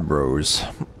 bros.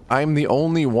 I'm the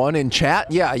only one in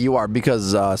chat? Yeah, you are,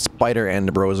 because Spider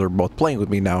and Bros are both playing with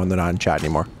me now and they're not in chat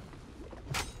anymore.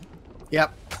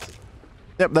 Yep.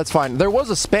 Yep, that's fine. There was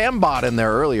a spam bot in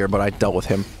there earlier, but I dealt with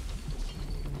him.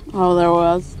 Oh, there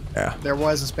was. Yeah. There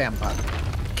was a spam bot.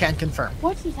 Can confirm.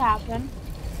 What just happened?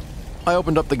 I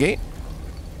opened up the gate.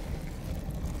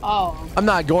 Oh. I'm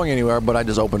not going anywhere, but I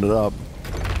just opened it up.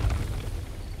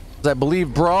 I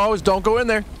believe, bros, don't go in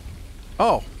there.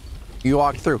 Oh, you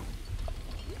walked through.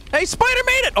 Hey, Spider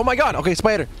made it! Oh my god. Okay,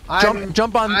 Spider.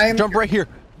 Jump right here.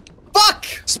 Fuck!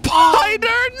 Spider,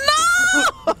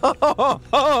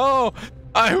 no!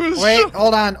 Wait,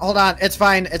 hold on. It's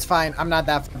fine. I'm not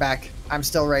that far back. I'm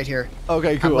still right here.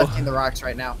 Okay, cool. I'm lifting the rocks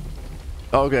right now.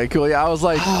 Okay, cool. Yeah, I was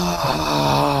like...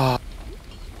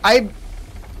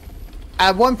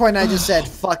 At one point, I just said,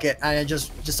 fuck it, and I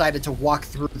just decided to walk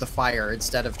through the fire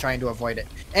instead of trying to avoid it.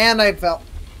 And I fell.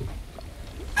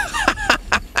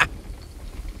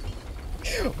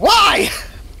 Why?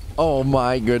 Oh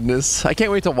my goodness. I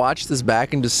can't wait to watch this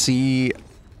back and just see...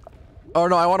 Oh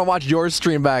no, I want to watch your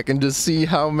stream back and just see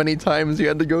how many times you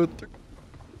had to go through.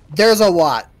 There's a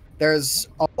lot.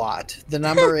 The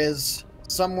number is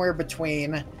somewhere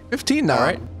between... 15 now,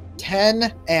 right?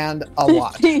 10 and a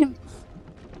lot. 15.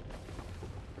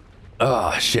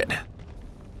 Oh, shit.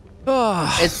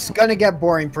 Oh. It's gonna get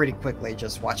boring pretty quickly.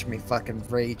 Just watch me fucking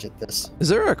rage at this. Is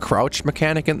there a crouch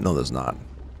mechanic in? No, there's not.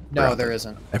 No, there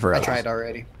isn't. I tried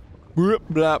already. Bloop,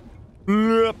 blop,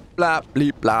 bloop, blop,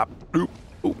 bleep, blop, bloop.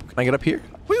 Ooh, can I get up here?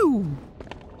 Woo!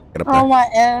 Get up there. Oh my,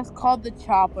 and it's called the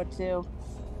Chopper too.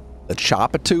 The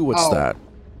Chopper 2? What's that?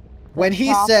 When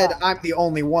he said I'm the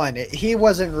only one, he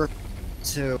wasn't referring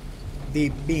to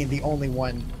being the only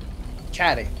one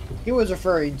chatting. He was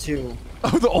referring to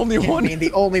the only one being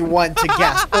the only one to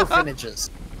guess orphanages.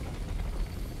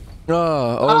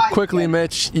 Quickly,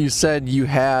 Mitch, you said you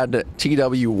had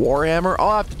TW Warhammer.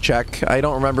 I'll have to check. I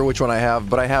don't remember which one I have,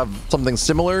 but I have something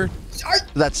similar to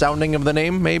that sounding of the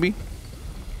name, maybe.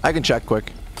 I can check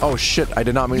quick. Oh shit, I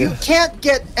did not mean You can't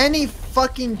get any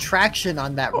fucking traction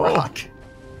on that rock.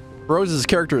 Bros'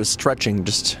 character is stretching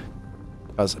just...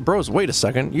 Bros, wait a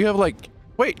second. You have like...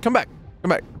 Wait, come back. Come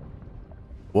back.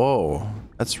 Whoa,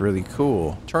 that's really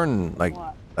cool. Turn, like,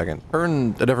 second.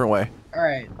 Turn a different way.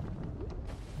 Alright.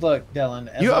 Look, Dylan,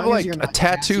 as you have long like as you're a not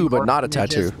tattoo, but not a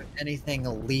tattoo. with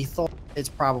anything lethal, it's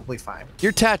probably fine.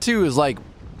 Your tattoo is like...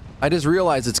 I just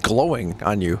realized it's glowing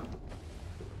on you.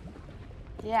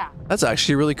 Yeah. That's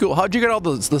actually really cool. How'd you get all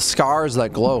the scars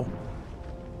that glow?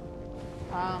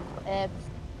 It's...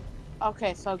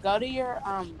 Okay, so go to your,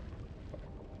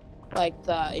 like,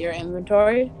 your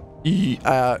inventory.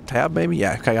 Tab, maybe?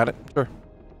 Yeah, okay, I got it. Sure.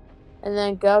 And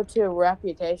then go to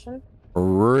Reputation.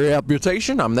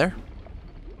 Reputation? I'm there.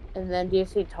 And then do you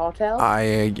see Tall Tales?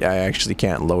 I actually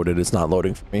can't load it. It's not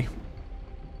loading for me.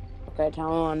 Okay, tell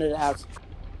me when it has.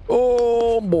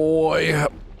 Oh, boy.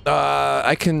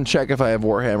 I can check if I have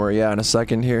Warhammer, yeah, in a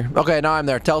second here. Okay, now I'm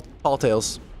there. Tall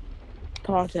Tales.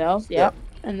 Tall Tales, yep.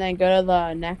 And then go to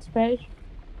the next page.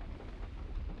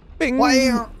 Bing. Why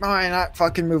am I not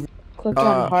fucking moving? Click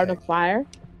on Heart of Fire.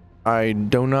 I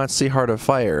do not see Heart of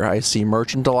Fire. I see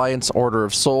Merchant Alliance, Order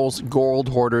of Souls, Gold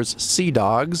Hoarders, Sea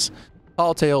Dogs,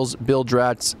 Tall Tales, Bilge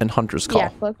Rats, and Hunter's Call. Yeah,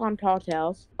 click on Tall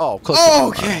Tales. Oh, click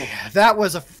okay. That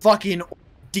was a fucking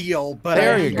deal, but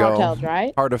there you go. Tall Tales,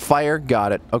 right? Heart of Fire,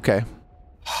 got it. Okay.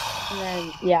 And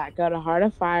then, yeah, go to Heart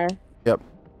of Fire. Yep.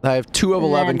 I have 2 of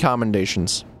 11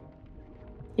 commendations.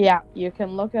 Yeah, you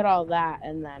can look at all that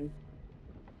and then...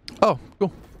 Oh,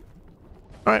 cool.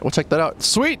 All right, we'll check that out.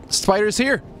 Sweet, Spider's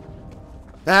here.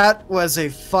 That was a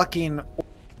fucking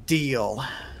deal.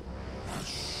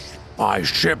 My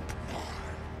ship.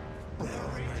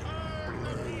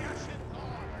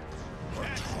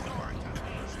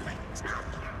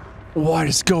 What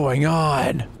is going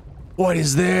on? What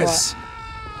is this?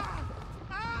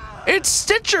 What? It's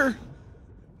Stitcher.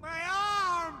 My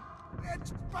arm!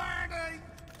 It's burning!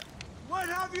 What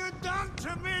have you done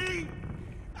to me?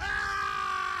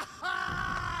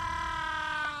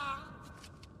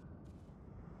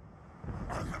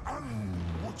 An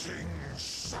unwitting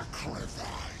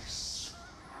sacrifice.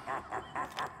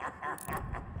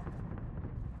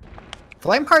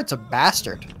 Flameheart's a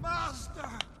bastard. Master!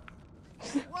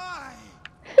 Why?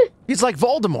 He's like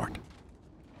Voldemort.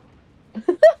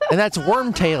 And that's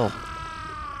Wormtail.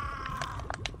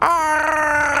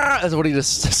 Ah! That's what he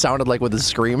just sounded like with his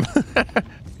scream.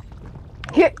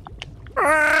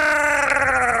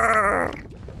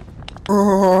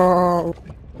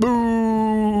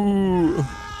 Boo!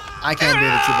 I can't do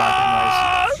the Chewbacca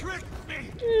noise.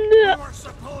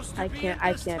 I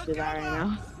can't do that right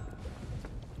now.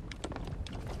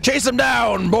 Chase him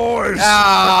down, boys!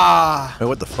 Ah! Wait,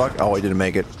 what the fuck? Oh, he didn't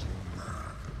make it.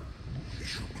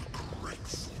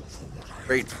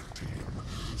 Great.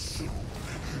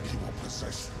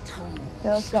 Okay,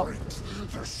 let's go.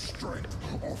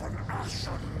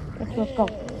 Let's go.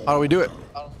 How do we do it?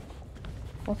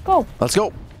 Let's go. Let's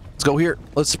go. Let's go here.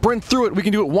 Let's sprint through it. We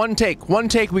can do it one take. One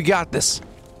take, we got this.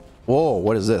 Whoa,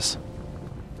 what is this?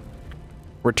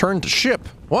 Return to ship.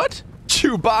 What?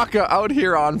 Chewbacca out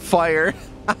here on fire.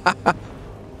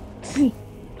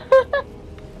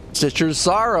 Stitcher's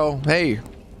sorrow. Hey.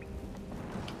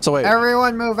 So wait.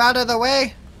 Everyone move out of the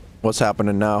way. What's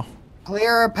happening now?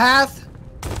 Clear a path.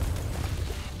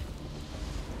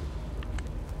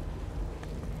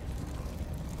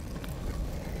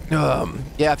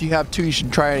 Yeah, if you have two, you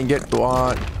should try and get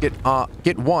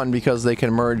one because they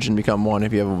can merge and become one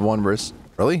if you have a one verse.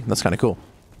 Really? That's kind of cool.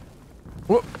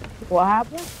 Whoop. What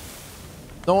happened?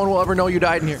 No one will ever know you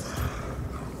died in here.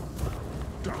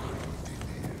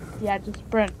 Yeah, just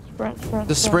sprint.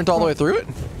 Just sprint all the way through it?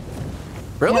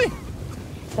 Really? Yep.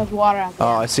 There's water out there.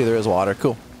 Oh, I see. There is water.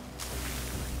 Cool.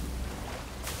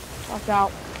 Watch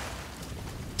out.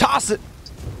 Toss it.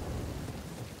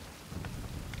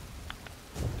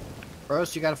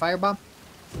 Bros, you got a firebomb?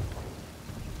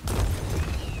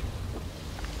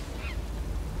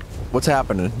 What's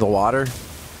happening? The water?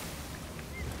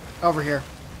 Over here.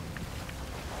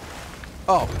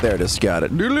 Oh, there it is. Got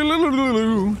it.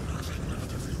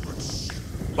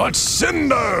 But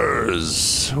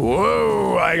cinders!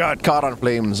 Whoa, I got caught on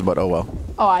flames, but oh well.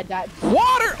 Oh, I died.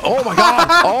 Water! Oh my god!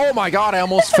 Oh my god, I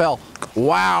almost fell.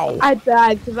 Wow. I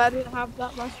died because I didn't have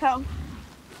that much health.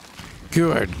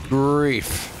 Good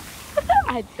grief.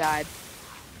 I died.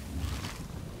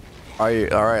 Are you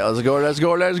alright? Let's go, let's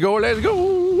go, let's go, let's go.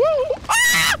 Woo!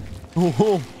 Ah!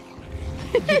 Oh.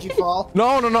 Did you fall? No,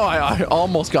 I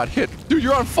almost got hit. Dude,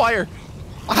 you're on fire.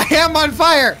 I am on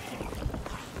fire!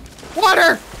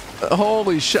 Water!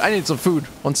 Holy shit, I need some food.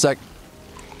 One sec.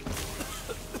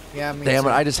 Yeah, me Damn too.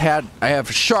 it, I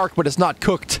have shark, but it's not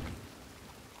cooked.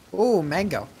 Ooh,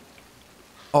 mango.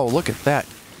 Oh, look at that.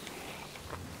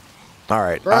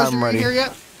 Alright, Bros, I'm are ready. you here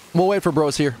yet? We'll wait for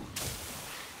bros here.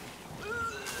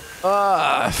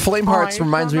 Flame Hearts you're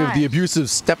reminds so me of the nice. abusive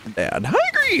stepdad. I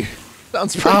agree.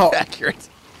 Sounds pretty accurate.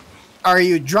 Are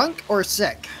you drunk or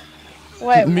sick?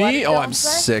 Wait, what Me? did Oh, Dylan I'm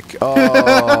say? sick. Oh,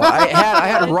 I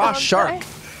had What did raw Dylan shark say?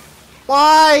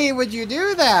 Why would you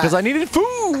do that? because I needed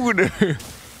food.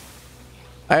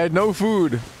 I had no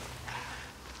food.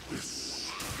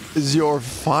 This is your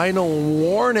final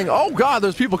warning. Oh god,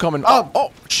 there's people coming.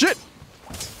 Oh shit.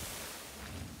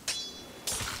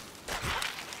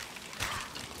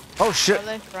 Oh shit. Are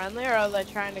they friendly or are they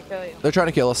trying to kill you? They're trying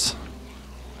to kill us.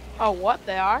 Oh, what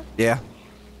they are? Yeah.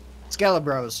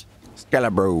 Skelebros.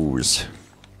 Scalabros.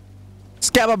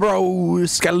 Scalabros.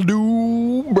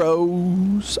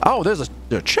 Scalabros. Oh, there's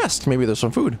a chest. Maybe there's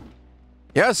some food.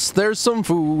 Yes, there's some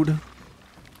food.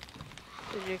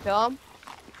 Did you kill him?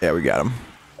 Yeah, we got him.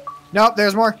 Nope,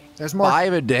 there's more. There's more.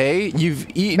 5 a day. You've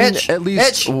eaten Mitch, at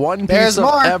least Mitch, one there's piece of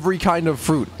more. every kind of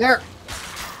fruit. There.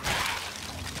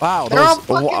 Wow, They're all those.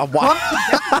 fucking clumped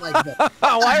together like this.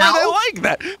 Why are they like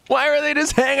that? Why are they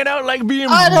just hanging out like being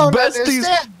I don't besties?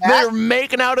 understand that. They're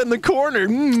making out in the corner.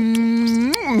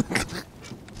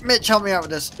 Mitch, help me out with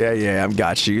this. Yeah, I've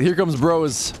got you. Here comes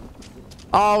bros.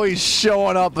 Always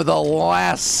showing up at the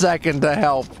last second to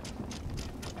help.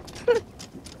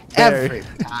 There. Every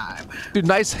time. Dude,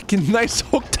 nice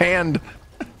hooked hand.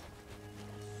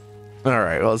 All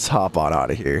right, well, let's hop on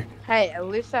out of here. Hey, at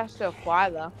least I still fly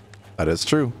though. That is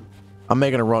true. I'm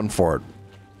making a run for it.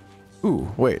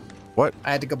 Ooh, wait, what?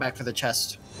 I had to go back for the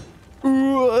chest.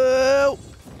 Whoa.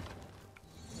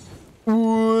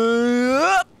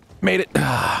 Whoa. Made it.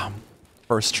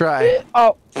 First try.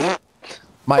 Oh.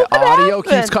 My audio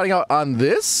keeps happened? cutting out on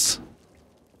this?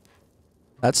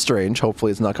 That's strange.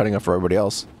 Hopefully it's not cutting out for everybody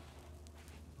else.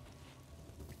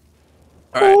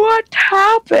 All right. What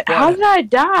happened? How did I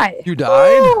die? You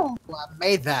died? Well, I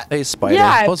made that. Hey, Spider.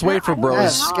 Yeah, Let's wait for I- bros.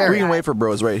 That's scary. We can wait for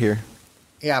bros right here.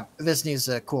 Yeah, this needs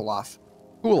to cool off.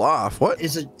 Cool off. What?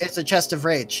 It's a chest of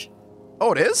rage.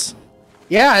 Oh, it is?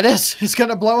 Yeah, it is. It's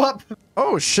gonna blow up.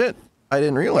 Oh, shit. I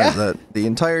didn't realize Yeah. that. The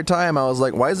entire time I was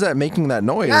like, why is that making that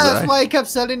noise? Yeah, And that's why I kept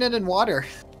setting it in water.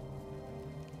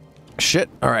 Shit.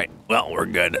 All right. Well, we're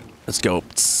good. Let's go.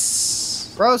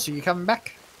 Bros, are you coming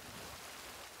back?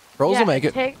 Bros will make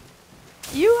it.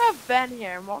 You have been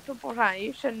here multiple times.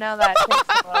 You should know that it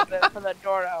takes a little bit for the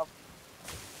door to open.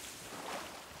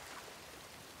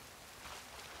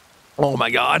 Oh my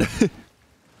god.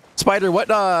 Spider, what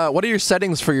are your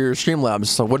settings for your Streamlabs?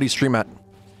 So what do you stream at?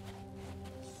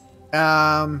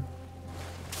 I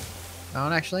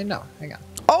don't actually know. Hang on.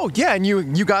 Oh yeah, and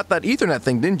you got that Ethernet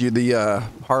thing, didn't you? The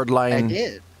hardline. I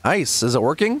did. Nice. Is it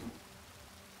working?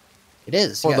 It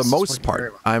is. For yes, the it's most working part. very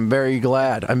well. I'm very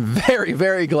glad. I'm very,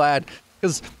 very glad.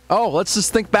 Because, let's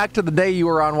just think back to the day you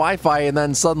were on Wi-Fi and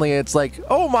then suddenly it's like,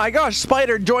 oh my gosh,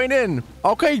 Spider, join in.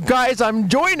 Okay, guys, I'm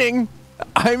joining.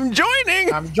 I'm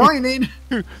joining. I'm joining.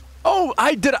 Oh,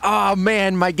 I did. Oh,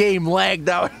 man, my game lagged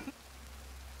out.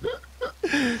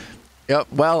 Yep.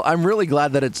 Well, I'm really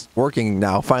glad that it's working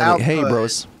now. Finally. Output. Hey,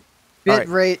 bros. Bit right.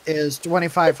 rate is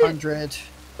 2,500.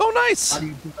 Oh, nice.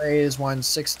 Audio delay is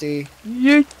 160.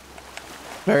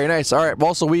 Very nice. All right. Well,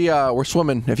 also, we're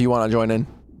swimming if you want to join in.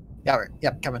 Yeah,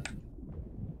 yep, coming.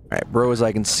 All right, bros,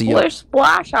 I can see you. Where's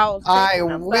Splash House? I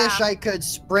wish I could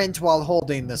sprint while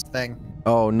holding this thing.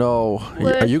 Oh, no.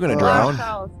 Are you going to drown?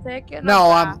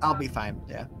 No, I'll be fine.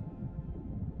 Yeah.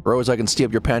 Bros, I can see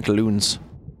up your pantaloons.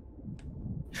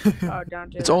 Oh, don't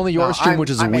do It's that. only your No, stream, which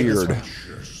is I made this weird. one.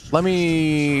 Let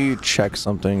me check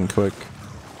something quick.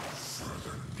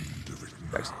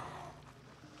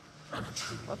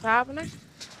 What's happening?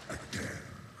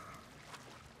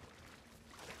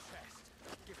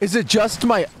 Is it just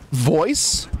my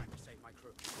voice?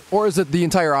 Or is it the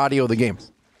entire audio of the game?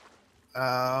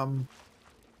 Um,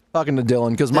 Talking to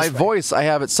Dylan, because my This way. voice, I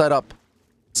have it set up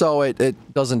so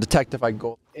it doesn't detect if I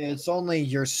go. it's only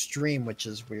your stream, which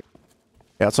is weird.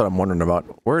 Yeah, that's what I'm wondering about.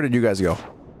 Where did you guys go?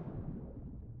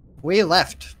 We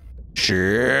left.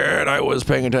 Shit, I was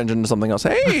paying attention to something else.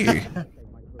 Hey!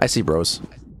 I see bros.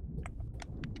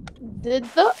 Did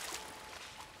the...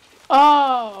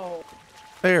 Oh.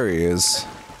 There he is.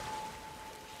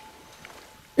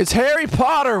 It's Harry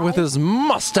Potter with his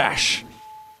mustache.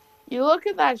 You look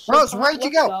at that shit. Rose, where'd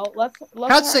you go? Let's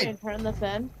Cutscene. hurry and turn this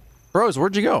in. Bros,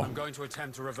 where'd you go? I'm going to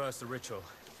attempt to reverse the ritual.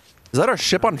 Is that our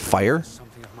ship on fire?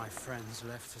 Something of my friends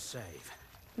left to save.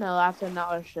 No, that's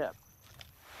another ship.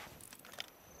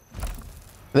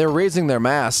 They're raising their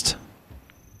mast.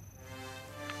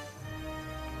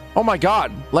 Oh my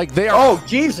god, like they are Oh,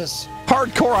 Jesus.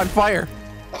 hardcore on fire.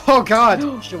 Oh,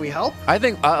 God. Should we help? I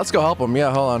think, let's go help them.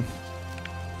 Yeah, hold on.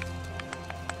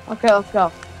 Okay, let's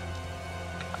go.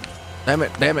 Damn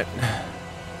it, damn it.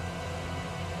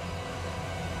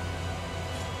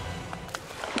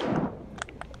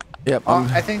 Yep. Oh,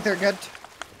 I think they're good.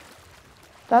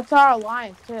 That's our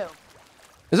alliance, too.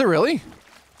 Is it really?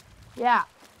 Yeah.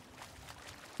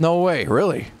 No way,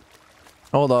 really?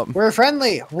 Hold up. We're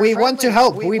friendly. We want to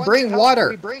help. We bring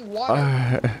water.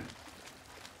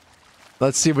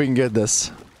 Let's see if we can get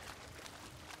this.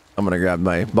 I'm gonna grab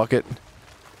my bucket.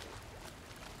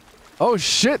 Oh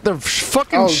shit, the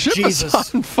fucking ship Jesus.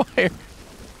 is on fire.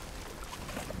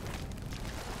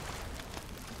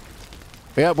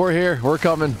 Yep, we're here. We're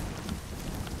coming.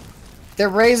 They're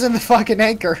raising the fucking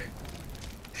anchor.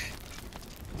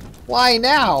 Why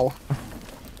now?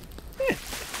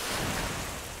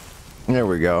 There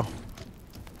we go.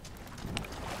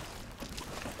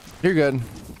 You're good.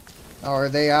 Oh, are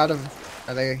they out of...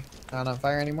 Are they not on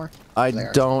fire anymore? I They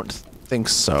are. don't think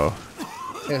so.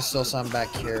 There's still some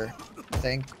back here. I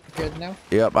think good now?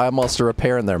 Yep, I'm also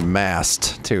repairing their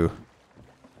mast, too.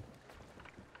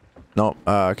 Nope.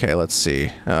 Okay, let's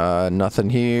see. Nothing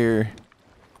here.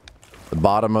 The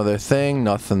bottom of their thing,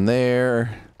 nothing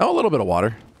there. Oh, a little bit of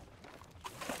water.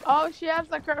 Oh, she has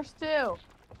the curse, too.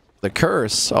 The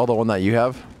curse. Oh, the one that you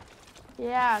have?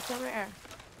 Yeah, come here.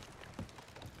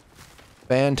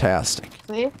 Fantastic.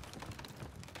 See?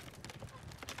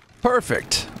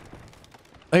 Perfect.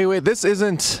 Hey, wait, this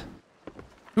isn't...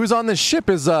 Who's on this ship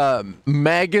is,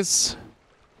 Magus.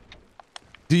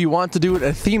 Do you want to do it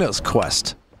Athena's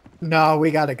quest? No,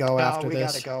 we gotta go after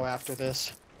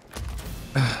this.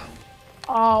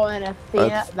 Oh, and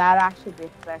Athena, that'd actually be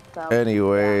sick, though.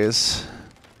 Anyways.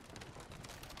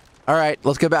 Alright,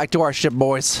 let's get back to our ship,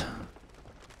 boys.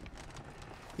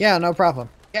 Yeah, no problem.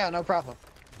 Woo!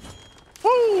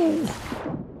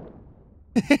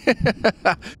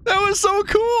 That was so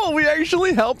cool! We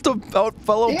actually helped out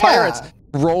fellow pirates.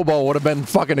 Robo would have been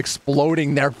fucking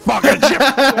exploding their fucking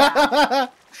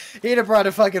ship. He'd have brought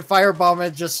a fucking firebomb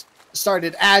and just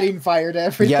started adding fire to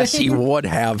everything. Yes, he would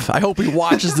have. I hope he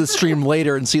watches this stream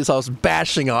later and sees us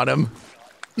bashing on him.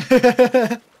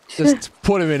 Just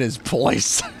put him in his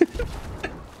place.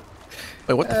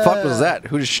 Wait, what the fuck was that?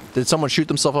 Who did someone shoot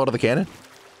themselves out of the cannon?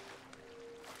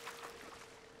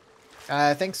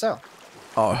 I think so.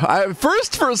 Oh,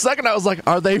 first for a second I was like,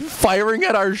 are they firing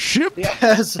at our ship?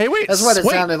 Yes. Hey, wait. That's what it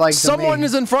wait, sounded like to someone me.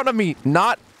 is in front of me.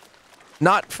 Not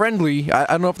friendly. I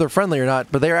don't know if they're friendly or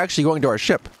not, but they're actually going to our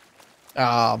ship.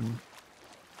 No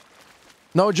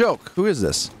joke. Who is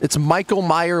this? It's Michael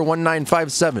Meyer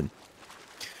 1957.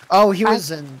 Oh, he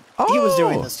was in. He was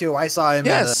doing Oh. this too. I saw him.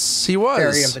 Yes, he in the Ferry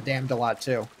of was. the Damned a lot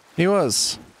too. He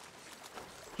was.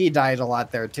 He died a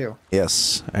lot there too.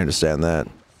 Yes, I understand that.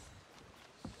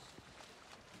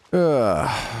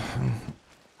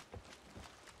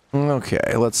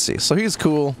 Okay, let's see. So he's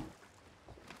cool.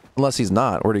 Unless he's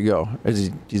not. Where'd he go?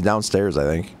 He's downstairs, I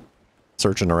think.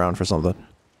 Searching around for something.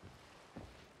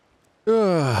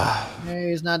 Hey,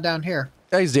 he's not down here.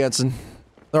 Yeah, he's dancing.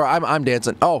 Or I'm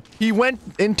dancing. Oh, he went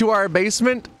into our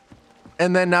basement,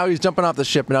 and then now he's jumping off the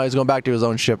ship, and now he's going back to his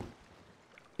own ship.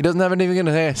 He doesn't have anything in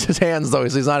his hands, though,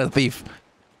 so he's not a thief.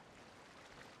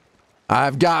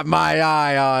 I've got my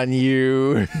eye on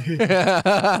you.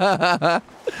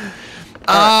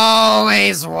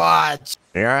 Always watch.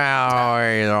 You're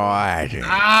always watching.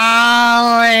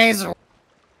 Always. All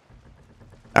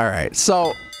right,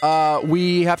 so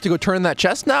we have to go turn that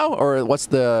chest now, or what's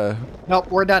the?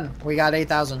 Nope, we're done. We got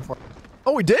 8,000 for it.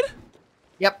 Oh, we did?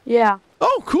 Yep. Yeah.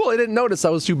 Oh, cool. I didn't notice. I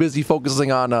was too busy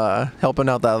focusing on helping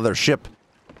out that other ship.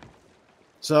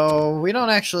 So we don't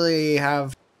actually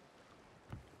have.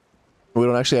 We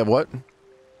don't actually have what?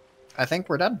 I think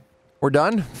we're done. We're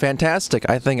done? Fantastic.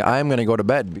 I think I'm going to go to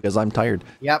bed because I'm tired.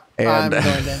 Yep. And I'm going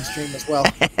to end stream as well.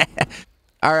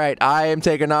 All right, I am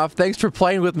taking off. Thanks for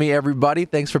playing with me, everybody.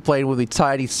 Thanks for playing with me,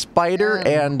 StudioSpider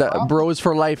and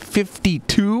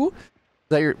BrosForLife793.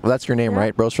 That's your name,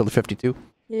 right? BrosForLife793.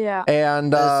 Yeah.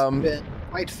 And It's been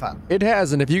quite fun. it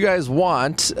has. And if you guys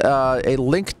want a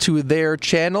link to their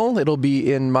channel, it'll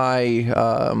be in my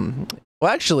well,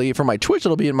 actually, for my Twitch,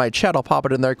 it'll be in my chat. I'll pop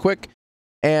it in there quick.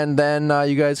 And then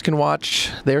you guys can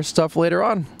watch their stuff later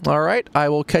on. All right, I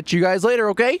will catch you guys later,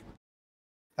 okay?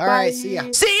 All right, see ya.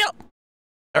 See ya!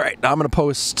 All right, now I'm going to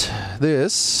post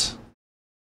this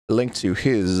link to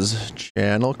his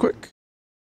channel quick.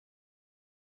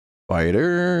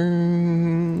 Spider.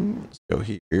 Let's go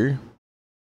here.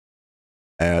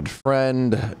 Add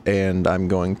friend, and I'm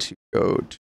going to go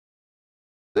to...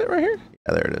 Is it right here?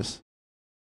 Yeah, there it is.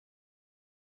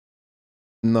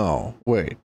 No,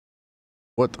 wait.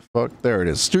 What the fuck? There it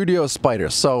is.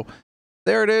 StudioSpider. So,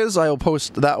 there it is. I will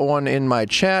post that one in my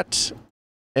chat.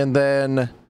 And then...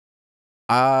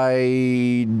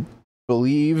 I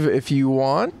believe if you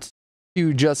want,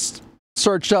 you just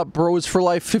search up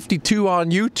BrosForLife52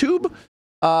 on YouTube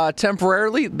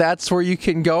temporarily. That's where you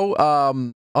can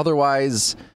go.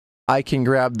 Otherwise, I can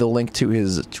grab the link to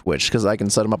his Twitch because I can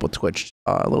set him up with Twitch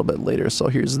a little bit later. So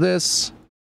here's this.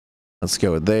 Let's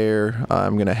go there.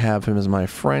 I'm going to have him as my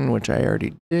friend, which I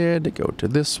already did. Go to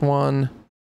this one.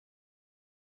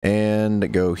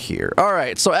 And go here. All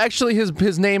right, so actually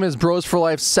his name is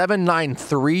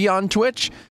BrosForLife793 on Twitch,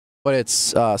 but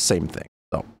it's same thing.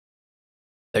 So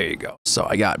there you go. So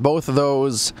I got both of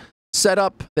those set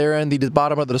up. They're in the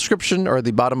bottom of the description or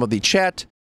the bottom of the chat.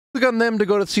 Click on them to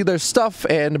go to see their stuff.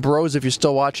 And bros, if you're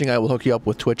still watching, I will hook you up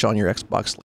with Twitch on your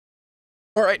Xbox.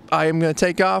 All right, I am going to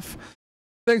take off.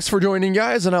 Thanks for joining,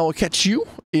 guys, and I will catch you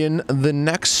in the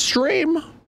next stream.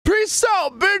 Peace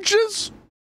out, bitches!